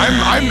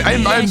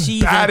 I'm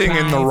batting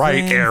in the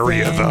right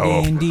area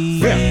though.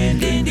 Yeah.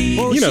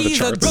 You know the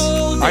charts.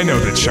 I know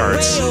the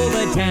charts.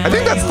 I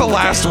think that's the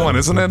last one,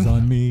 isn't it?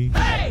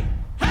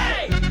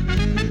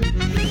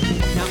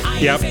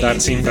 Yep,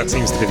 that seems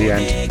to be the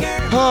end.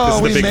 Oh, This is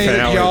the we big made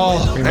finale. it,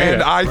 y'all. We made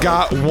And it. I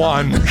got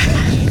one.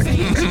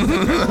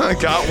 I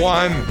got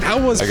one.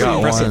 That was I pretty got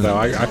impressive, one. though.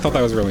 I thought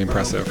that was really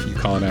impressive. You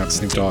calling out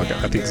Snoop Dogg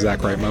at the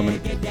exact right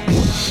moment.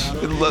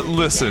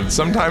 Listen,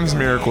 sometimes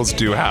miracles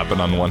do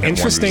happen on one hit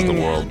wonders of Interesting, the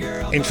world.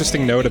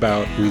 interesting note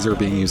about Weezer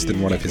being used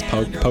in one of his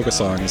polka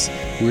songs.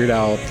 Weird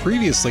Al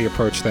previously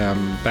approached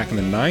them back in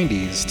the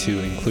 90s to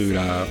include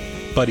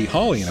Buddy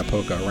Holly in a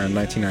polka around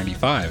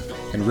 1995,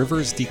 and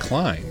Rivers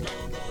declined.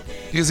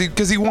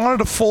 Because he wanted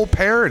a full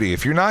parody.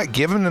 If you're not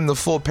giving him the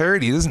full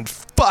parody, he doesn't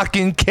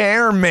fucking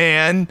care,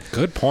 man.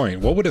 Good point.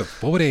 What would a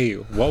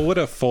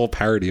full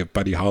parody of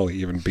Buddy Holly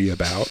even be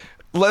about?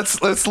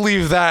 Let's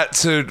leave that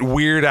to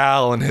Weird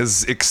Al and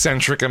his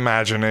eccentric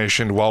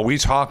imagination while we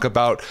talk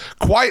about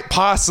quite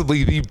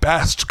possibly the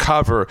best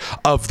cover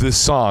of this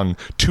song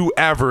to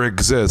ever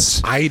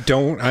exist.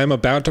 I'm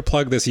about to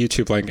plug this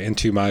YouTube link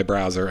into my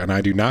browser, and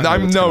I do not know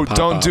what's No, gonna pop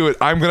don't up. do it.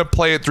 I'm gonna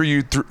play it for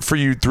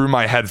you through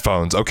my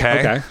headphones. Okay.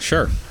 Okay,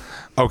 sure.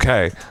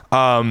 Okay.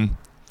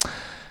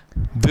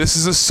 This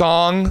is a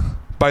song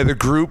by the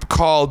group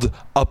called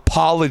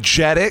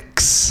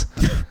Apologetics.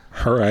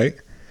 All right.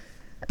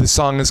 The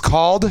song is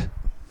called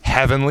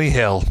Heavenly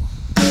Hill.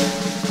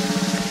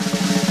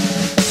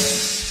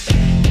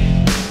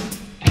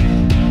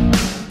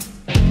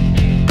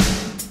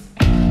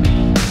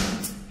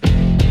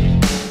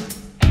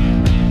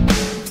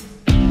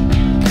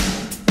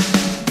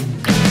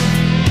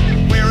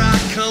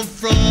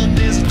 From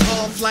this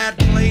tall flat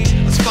place,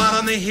 a spot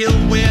on the hill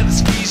where the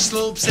ski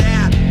slope's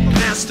at. My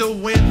master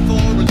went for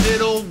a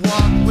little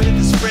walk with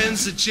his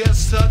friends,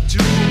 just up to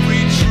a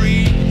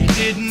retreat. He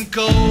didn't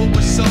go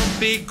with some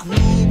big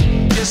group,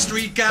 just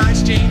 3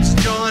 guys, James,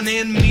 John,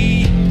 and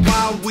me.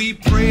 While we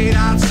prayed,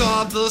 I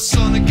saw the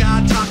Son of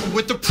God talking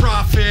with the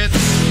prophets.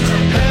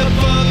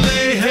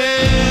 Heavenly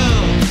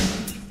Hill,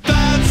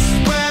 that's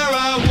where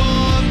I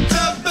want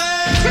to be.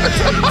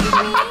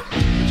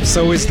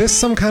 So is this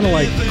some kind of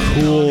like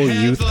cool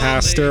youth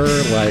pastor,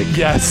 like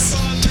Yes.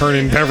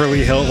 turning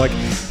Beverly Hill? Like,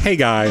 hey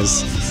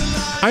guys,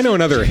 I know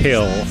another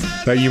hill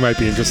that you might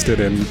be interested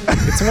in.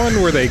 It's one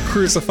where they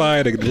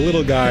crucified a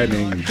little guy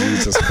named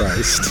Jesus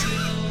Christ.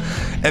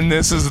 And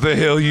this is the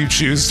hill you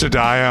choose to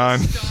die on.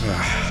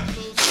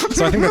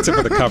 So I think that's it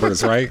for the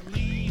covers, right?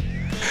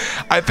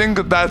 I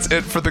think that's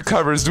it for the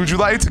covers. Would you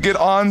like to get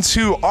on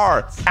to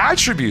our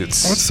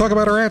attributes? Let's talk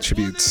about our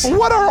attributes.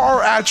 What are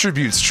our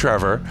attributes,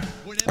 Trevor?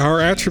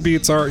 Our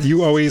attributes are,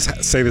 you always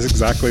say this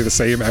exactly the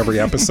same every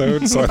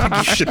episode, so I think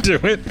you should do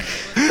it.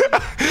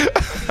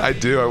 I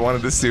do. I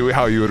wanted to see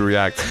how you would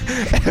react.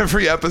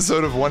 Every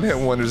episode of One Hit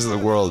Wonders of the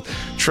World,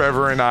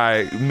 Trevor and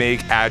I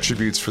make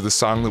attributes for the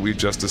song that we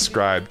just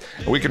described.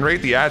 We can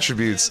rate the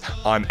attributes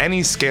on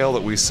any scale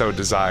that we so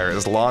desire,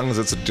 as long as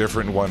it's a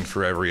different one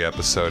for every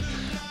episode.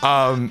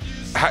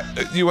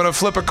 You want to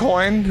flip a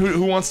coin?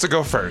 Who wants to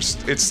go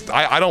first?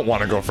 I don't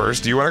want to go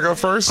first. Do you want to go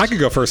first? I could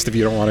go first if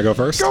you don't want to go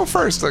first. Go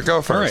first. Go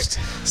first. All right.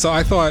 So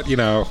I thought,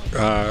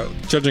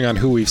 judging on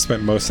who we've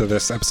spent most of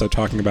this episode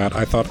talking about,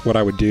 I thought what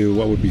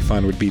would be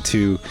fun would be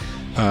to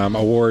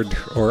award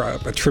or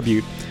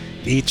attribute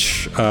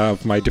each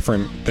of my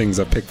different things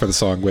I picked for the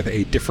song with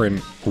a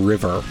different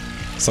river.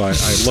 So I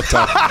looked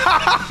up.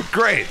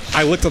 Great.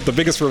 I looked up the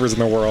biggest rivers in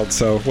the world,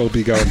 so we'll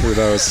be going through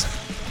those.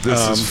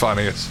 This is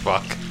funny as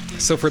fuck.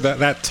 So for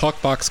that talk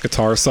box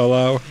guitar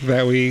solo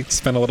that we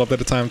spent a little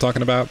bit of time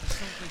talking about,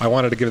 I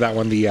wanted to give that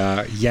one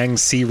the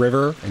Yangtze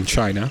River in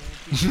China.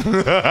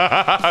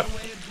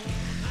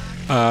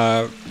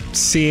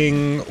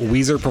 Seeing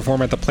Weezer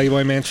perform at the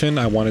Playboy Mansion,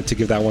 I wanted to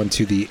give that one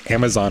to the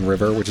Amazon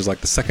River, which is like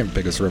the second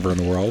biggest river in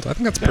the world. I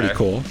think that's pretty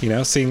cool.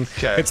 Seeing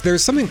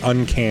there's something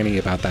uncanny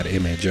about that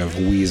image of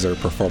Weezer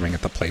performing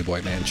at the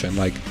Playboy Mansion.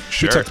 Like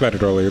we talked about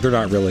it earlier, they're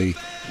not really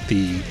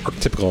the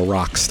typical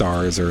rock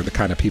stars or the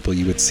kind of people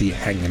you would see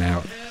hanging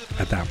out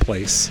at that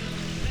place.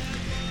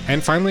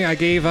 And finally, I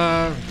gave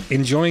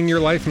enjoying your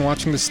life and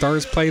watching the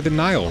stars play the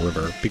Nile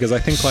River, because I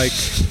think like,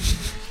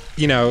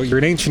 you're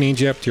in ancient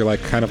Egypt, you're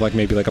like kind of like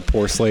maybe like a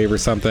poor slave or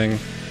something,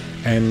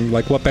 and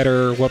like what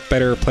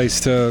better place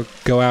to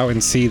go out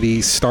and see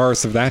the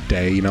stars of that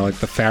day, like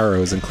the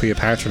pharaohs and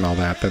Cleopatra and all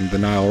that, than the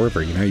Nile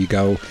River. You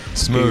go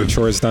smooth, your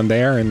chores done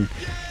there, and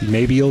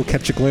maybe you'll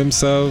catch a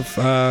glimpse of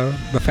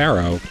the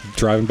pharaoh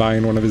driving by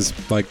in one of his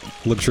like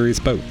luxurious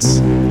boats,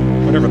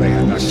 whatever they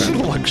had back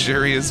then.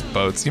 Luxurious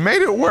boats. You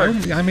made it work.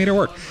 I made it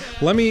work.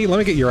 Let me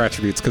get your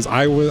attributes, because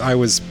I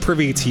was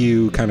privy to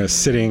you kind of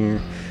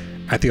sitting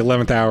at the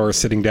 11th hour,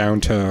 sitting down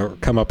to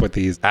come up with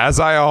these, as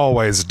I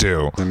always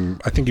do.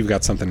 And I think you've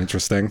got something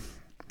interesting.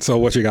 So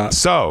what you got?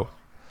 So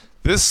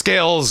this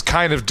scale is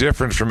kind of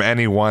different from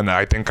any one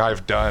I think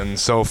I've done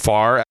so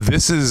far.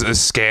 This is a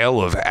scale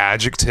of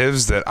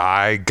adjectives that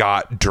I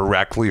got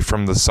directly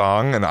from the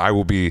song, and I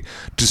will be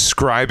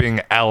describing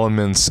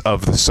elements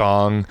of the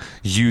song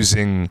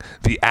using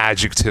the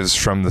adjectives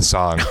from the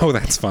song. Oh,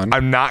 that's fun.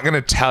 I'm not going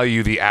to tell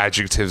you the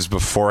adjectives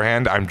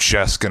beforehand. I'm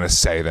just going to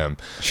say them.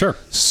 Sure.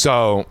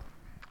 So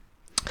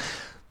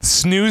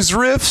snooze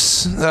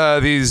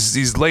riffs,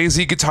 these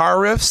lazy guitar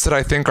riffs that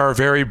I think are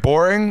very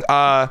boring.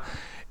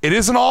 It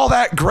isn't all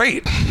that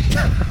great.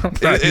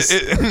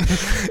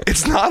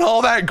 It's not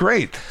all that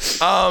great.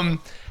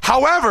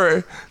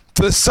 However,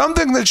 the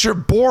something that you're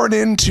born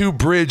into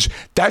bridge,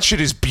 that shit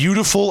is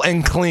beautiful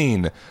and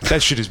clean.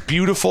 That shit is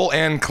beautiful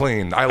and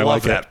clean. I love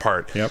like that it.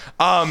 part. Yep.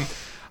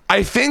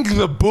 I think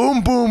the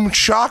boom boom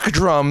shock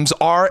drums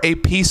are a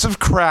piece of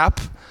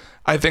crap.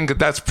 I think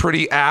that's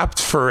pretty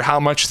apt for how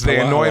much they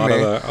annoy me.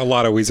 A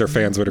lot of Weezer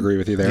fans would agree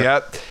with you there.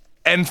 Yep.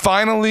 And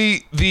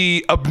finally,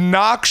 the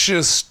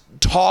obnoxious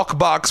talk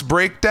box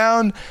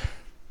breakdown.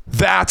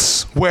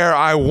 That's where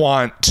I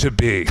want to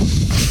be.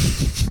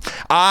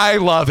 I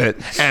love it,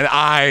 and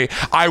I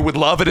would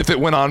love it if it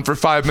went on for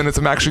 5 minutes.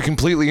 I'm actually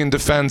completely in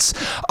defense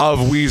of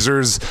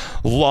Weezer's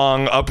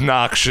long,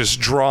 obnoxious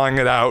drawing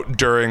it out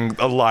during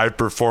a live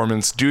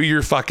performance. Do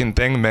your fucking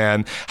thing,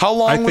 man. How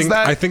long was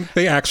that? I think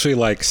they actually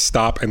like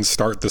stop and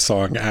start the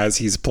song as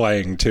he's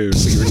playing too,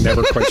 so you're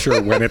never quite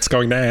sure when it's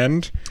going to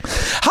end.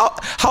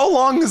 How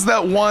long is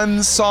that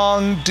one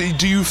song?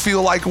 Do you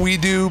feel like we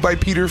do by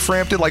Peter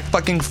Frampton? Like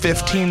fucking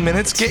 15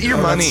 minutes? Get your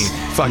money,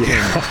 fucking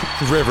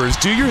Rivers.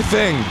 Do your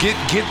thing. Get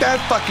that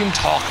fucking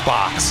talk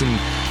box and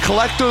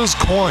collect those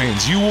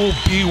coins. You will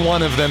be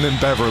one of them in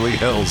Beverly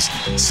Hills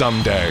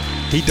someday.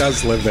 He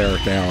does live there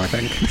now, I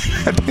think.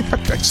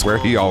 I swear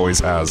he always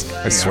has.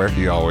 I swear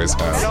he always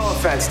has. No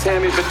offense,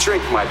 Tammy, but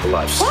drink my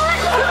blood. What? Is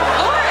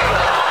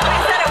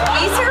that a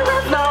Weezer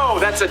riff? No,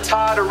 that's a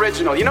Todd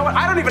original. You know what?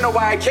 I don't even know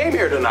why I came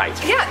here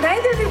tonight. Yeah,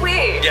 neither do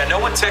we. Yeah, no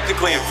one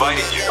technically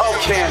invited you. Oh,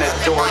 can it,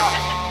 dork.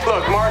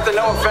 Look, Martha,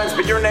 no offense,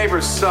 but your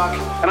neighbors suck,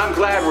 and I'm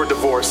glad we're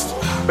divorced.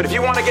 But if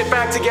you want to get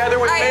back together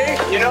with me,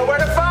 you know where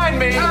to find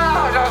me.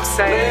 Oh, don't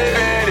say it.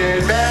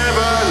 Living in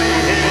Beverly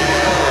Hills.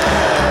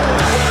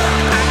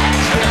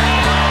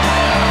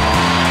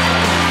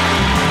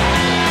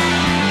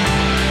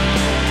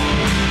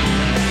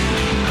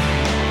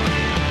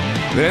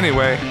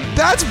 Anyway,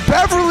 that's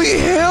Beverly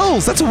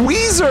Hills. That's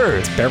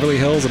Weezer. Beverly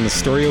Hills and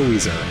Astoria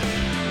Weezer.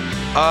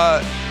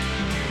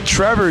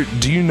 Trevor,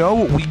 do you know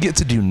what we get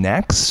to do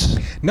next?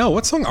 No,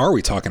 what song are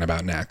we talking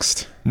about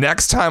next?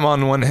 Next time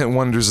on One Hit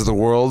Wonders of the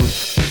World,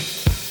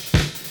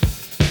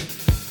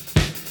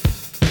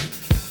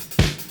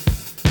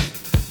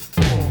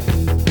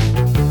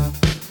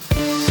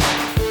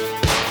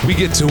 we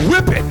get to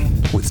whip it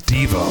with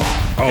Devo.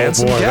 Oh and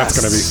some boy, that's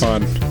guests. going to be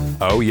fun.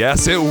 Oh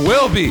yes, it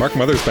will be. Mark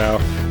Mothersbaugh.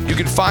 You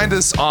can find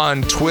us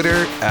on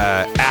Twitter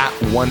at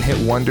One Hit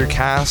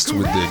Wondercast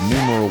with the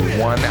numeral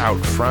 1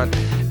 out front.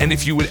 And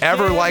if you would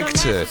ever like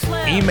to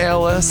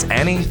email us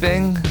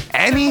anything,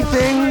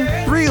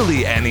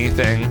 really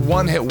anything,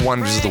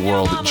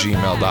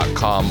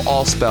 onehitwondersoftheworld@gmail.com,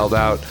 all spelled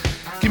out.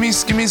 Give me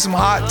some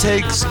hot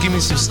takes, give me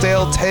some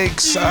stale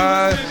takes,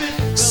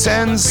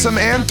 send some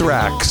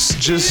Anthrax,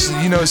 just,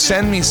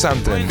 send me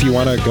something. If you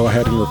want to go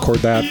ahead and record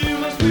that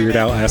Weird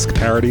Al-esque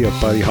parody of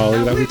Buddy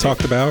Holly that we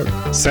talked about,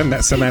 send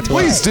that to us.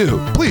 Please do.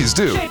 Please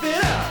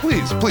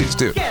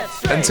do.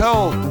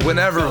 Until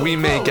whenever we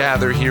may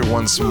gather here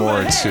once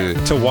more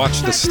to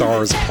watch the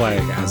stars play,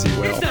 as you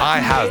will. I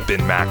have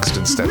been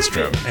Maxton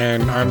Stenstrom.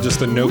 And I'm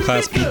just a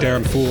no-class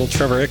beatdown fool,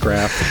 Trevor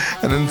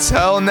Ickraft. And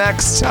until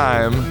next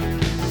time,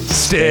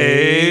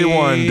 stay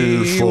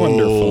wonderful.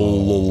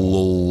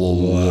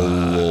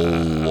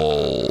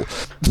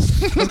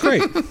 That's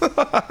great.